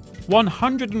 Gyarados.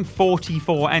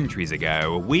 144 entries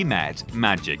ago, we met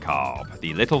Magikarp,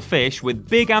 the little fish with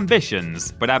big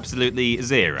ambitions, but absolutely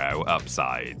zero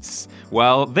upsides.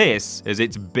 Well, this is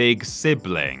its big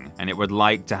sibling, and it would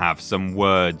like to have some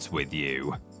words with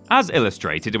you. As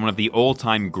illustrated in one of the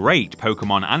all-time great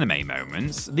Pokemon anime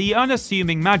moments, the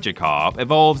unassuming Magikarp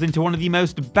evolves into one of the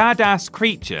most badass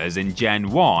creatures in Gen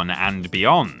 1 and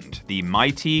beyond, the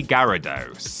mighty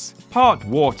Gyarados. Part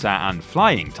water and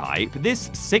flying type, this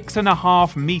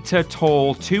 6.5 meter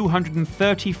tall,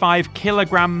 235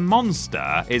 kilogram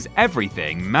monster is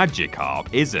everything Magikarp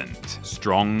isn't.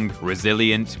 Strong,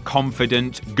 resilient,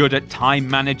 confident, good at time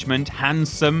management,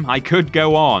 handsome, I could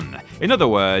go on. In other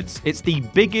words, it's the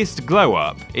biggest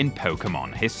glow-up in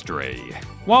Pokemon history.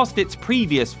 Whilst its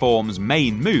previous form's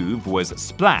main move was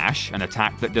Splash, an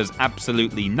attack that does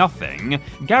absolutely nothing,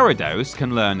 Gyarados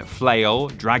can learn Flail,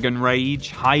 Dragon Rage,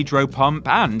 Hydro Pump,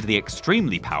 and the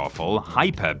extremely powerful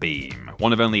Hyper Beam.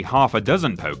 One of only half a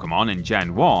dozen Pokemon in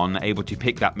Gen 1 able to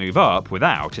pick that move up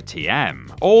without a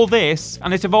TM. All this,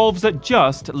 and it evolves at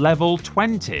just level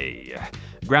 20.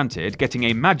 Granted, getting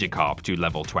a Magikarp to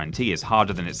level 20 is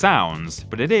harder than it sounds,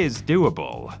 but it is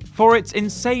doable. For its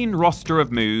insane roster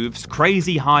of moves,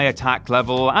 crazy high attack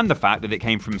level, and the fact that it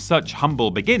came from such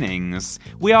humble beginnings,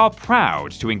 we are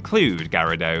proud to include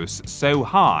Gyarados so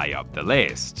high up the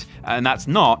list. And that's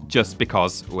not just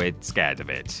because we're scared of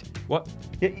it. What?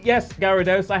 Yes,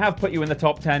 Gyarados, I have put you in the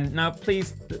top 10. Now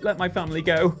please, let my family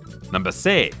go. Number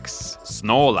 6.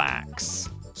 Snorlax.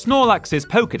 Snorlax's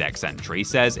Pokédex entry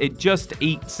says it just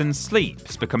eats and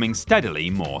sleeps, becoming steadily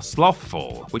more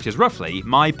slothful, which is roughly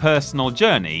my personal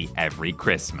journey every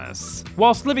Christmas.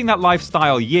 Whilst living that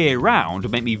lifestyle year-round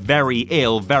would make me very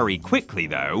ill very quickly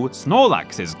though,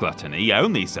 Snorlax's gluttony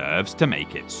only serves to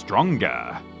make it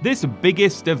stronger. This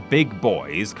biggest of big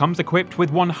boys comes equipped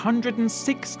with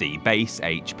 160 base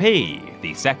HP,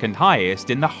 the second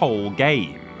highest in the whole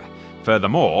game.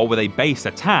 Furthermore, with a base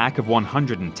attack of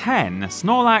 110,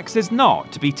 Snorlax is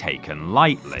not to be taken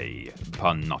lightly.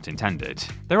 Pun not intended.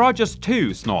 There are just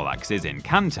 2 Snorlaxes in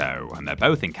Kanto, and they're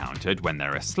both encountered when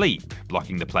they're asleep,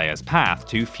 blocking the player's path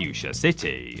to Fuchsia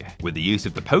City. With the use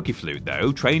of the Pokeflute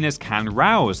though, trainers can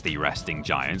rouse the resting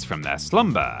giants from their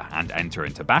slumber and enter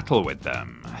into battle with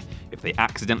them. If they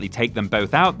accidentally take them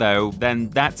both out though, then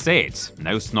that's it.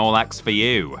 No Snorlax for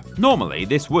you. Normally,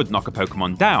 this would knock a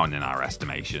Pokemon down in our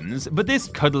estimations, but this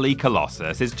cuddly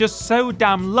Colossus is just so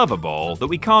damn lovable that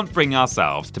we can't bring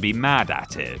ourselves to be mad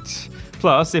at it.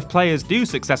 Plus, if players do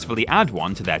successfully add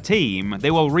one to their team,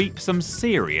 they will reap some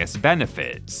serious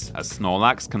benefits, as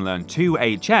Snorlax can learn 2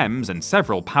 HMs and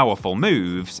several powerful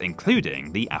moves,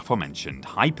 including the aforementioned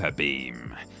Hyper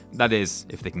Beam. That is,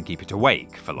 if they can keep it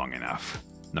awake for long enough.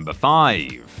 Number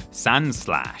 5.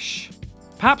 Sandslash.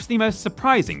 Perhaps the most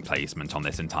surprising placement on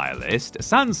this entire list,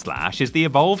 Sandslash is the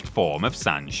evolved form of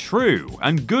Sandshrew,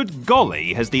 and good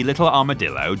golly has the little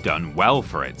armadillo done well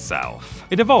for itself.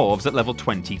 It evolves at level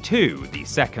 22, the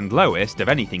second lowest of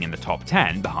anything in the top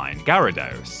 10 behind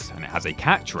Gyarados, and it has a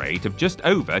catch rate of just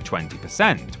over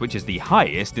 20%, which is the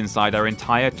highest inside our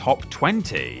entire top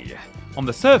 20. On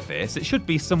the surface, it should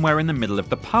be somewhere in the middle of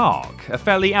the park, a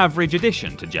fairly average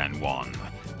addition to Gen 1.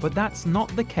 But that's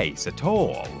not the case at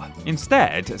all.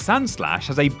 Instead, Sandslash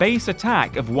has a base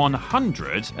attack of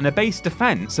 100 and a base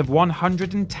defense of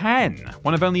 110,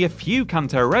 one of only a few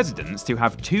Kanto residents to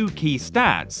have 2 key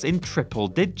stats in triple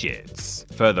digits.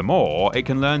 Furthermore, it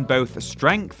can learn both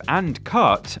Strength and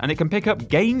Cut, and it can pick up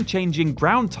game-changing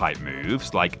ground-type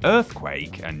moves like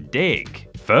Earthquake and Dig.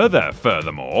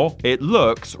 Furthermore, it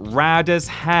looks rad as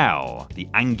hell. The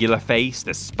angular face,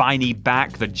 the spiny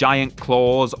back, the giant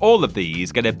claws, all of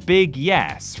these get a big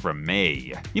yes from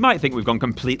me. You might think we've gone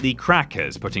completely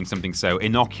crackers putting something so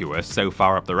innocuous so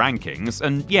far up the rankings,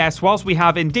 and yes, whilst we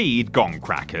have indeed gone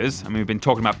crackers, and we've been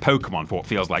talking about Pokemon for what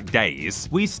feels like days,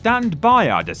 we stand by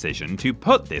our decision to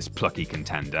put this plucky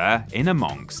contender in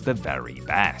amongst the very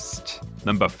best.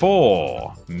 Number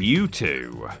 4.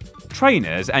 Mewtwo.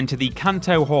 Trainers enter the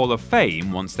Kanto Hall of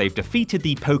Fame once they've defeated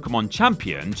the Pokemon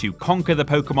Champion to conquer the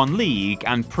Pokemon League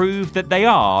and prove that they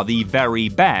are the very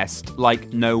best,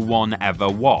 like no one ever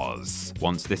was.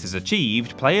 Once this is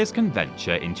achieved, players can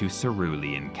venture into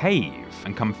Cerulean Cave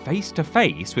and come face to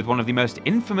face with one of the most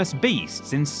infamous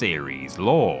beasts in series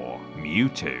lore,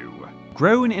 Mewtwo.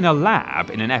 Grown in a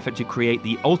lab in an effort to create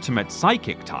the ultimate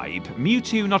psychic type,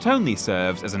 Mewtwo not only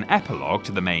serves as an epilogue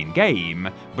to the main game,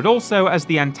 but also as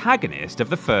the antagonist of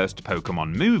the first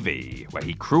Pokémon movie, where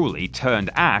he cruelly turned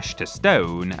Ash to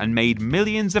stone and made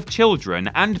millions of children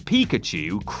and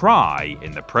Pikachu cry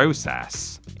in the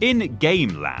process. In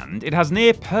Game Land, it has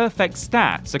near perfect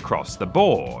stats across the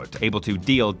board, able to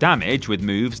deal damage with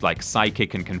moves like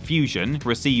Psychic and Confusion,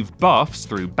 receive buffs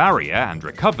through Barrier and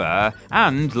Recover,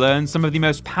 and learn some of the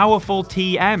most powerful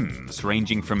TMs,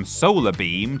 ranging from Solar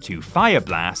Beam to Fire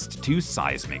Blast to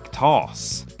Seismic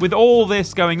Toss. With all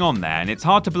this going on then, it's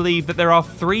hard to believe that there are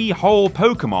 3 whole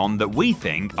Pokémon that we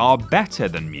think are better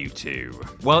than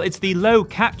Mewtwo. Well, it's the low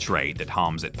catch rate that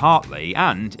harms it partly,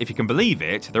 and if you can believe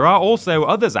it, there are also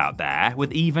others out there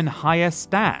with even higher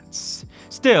stats.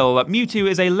 Still, Mewtwo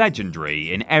is a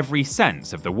legendary in every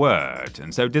sense of the word,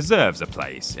 and so deserves a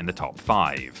place in the top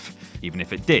 5. Even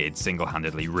if it did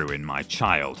single-handedly ruin my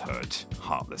childhood.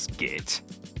 Heartless git.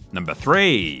 Number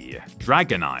 3.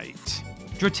 Dragonite.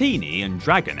 Dratini and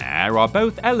Dragonair are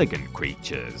both elegant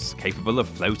creatures, capable of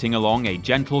floating along a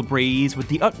gentle breeze with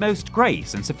the utmost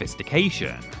grace and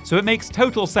sophistication, so it makes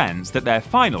total sense that their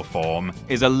final form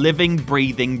is a living,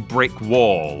 breathing brick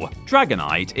wall.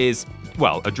 Dragonite is,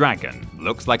 well, a dragon.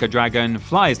 Looks like a dragon,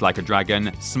 flies like a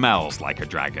dragon, smells like a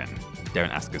dragon.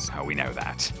 Don't ask us how we know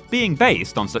that. Being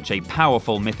based on such a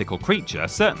powerful mythical creature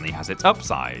certainly has its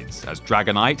upsides, as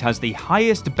Dragonite has the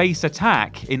highest base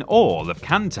attack in all of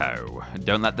Kanto.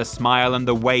 Don't let the smile and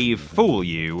the wave fool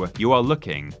you, you are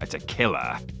looking at a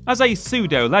killer. As a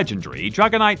pseudo-legendary,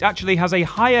 Dragonite actually has a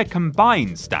higher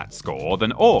combined stat score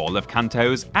than all of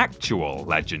Kanto's actual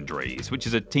legendaries, which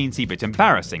is a teensy bit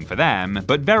embarrassing for them,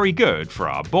 but very good for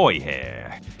our boy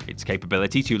here. Its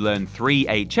capability to learn 3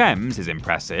 HMs is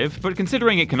impressive, but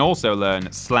considering it can also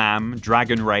learn Slam,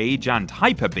 Dragon Rage, and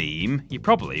Hyper Beam, you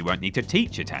probably won't need to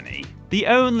teach it any. The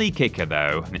only kicker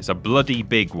though, and it's a bloody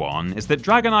big one, is that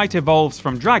Dragonite evolves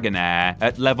from Dragonair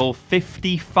at level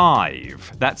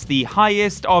 55. That's the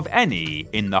highest of any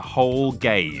in the whole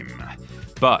game.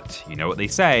 But, you know what they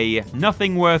say,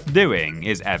 nothing worth doing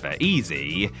is ever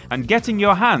easy, and getting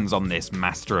your hands on this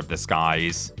Master of the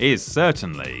Skies is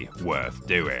certainly worth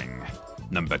doing.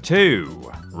 Number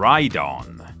 2.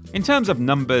 Rhydon. In terms of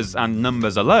numbers and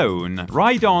numbers alone,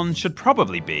 Rhydon should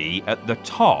probably be at the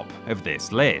top of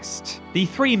this list. The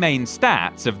 3 main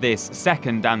stats of this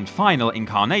second and final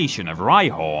incarnation of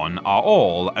Rhyhorn are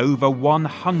all over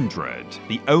 100,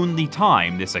 the only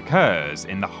time this occurs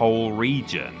in the whole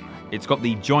region. It's got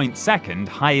the joint second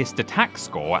highest attack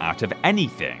score out of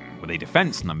anything, with a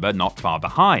defense number not far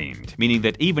behind, meaning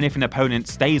that even if an opponent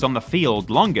stays on the field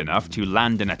long enough to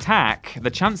land an attack,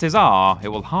 the chances are it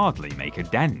will hardly make a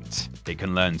dent. It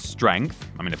can learn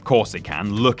Strength, I mean of course it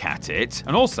can, look at it,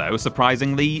 and also,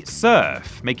 surprisingly,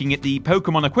 Surf, making it the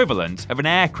Pokémon equivalent of an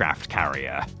aircraft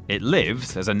carrier. It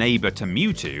lives as a neighbour to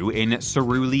Mewtwo in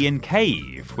Cerulean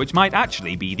Cave, which might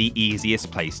actually be the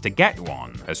easiest place to get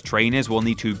one, as trainers will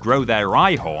need to grow their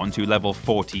Rhyhorn to level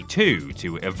 42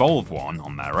 to evolve one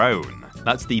on their own.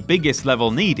 That's the biggest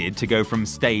level needed to go from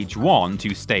Stage 1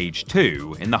 to Stage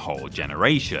 2 in the whole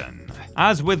generation.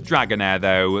 As with Dragonair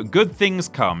though, good things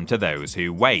come to those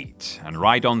who wait, and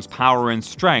Rhydon's power and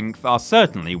strength are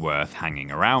certainly worth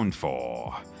hanging around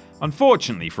for.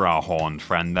 Unfortunately for our horned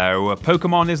friend though,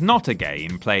 Pokémon is not a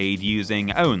game played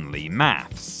using only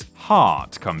maths.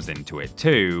 Heart comes into it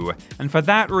too, and for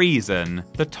that reason,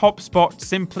 the top spot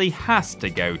simply has to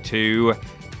go to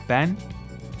Ben?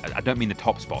 I don't mean the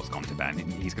top spot's gone to Ben,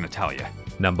 he's going to tell you.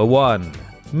 Number 1.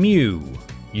 Mew.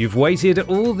 You've waited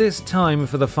all this time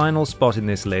for the final spot in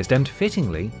this list, and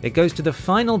fittingly, it goes to the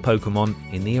final Pokémon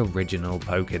in the original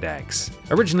Pokédex.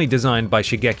 Originally designed by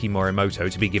Shigeki Morimoto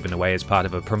to be given away as part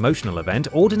of a promotional event,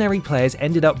 ordinary players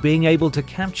ended up being able to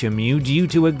capture Mew due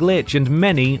to a glitch, and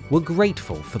many were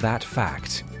grateful for that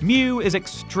fact. Mew is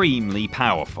extremely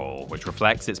powerful, which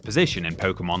reflects its position in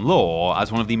Pokémon lore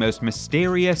as one of the most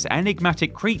mysterious,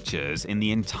 enigmatic creatures in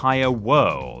the entire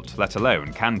world, let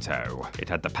alone Kanto. It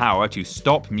had the power to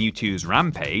stop Mewtwo's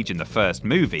rampage in the first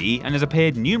movie, and has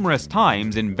appeared numerous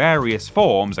times in various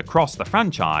forms across the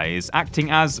franchise,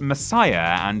 acting as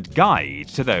messiah and guide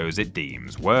to those it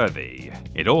deems worthy.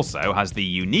 It also has the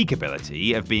unique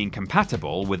ability of being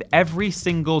compatible with every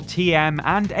single TM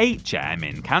and HM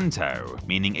in Kanto,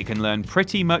 meaning it can learn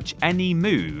pretty much any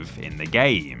move in the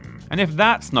game. And if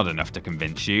that's not enough to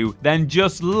convince you, then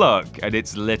just look at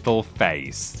its little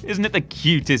face. Isn't it the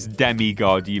cutest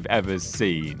demigod you've ever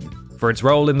seen? For its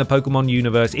role in the Pokémon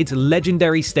universe, its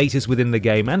legendary status within the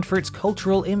game, and for its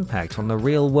cultural impact on the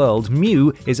real world,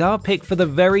 Mew is our pick for the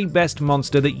very best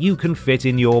monster that you can fit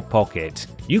in your pocket.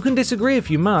 You can disagree if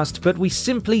you must, but we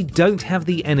simply don't have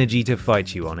the energy to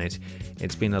fight you on it.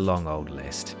 It's been a long old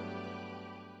list.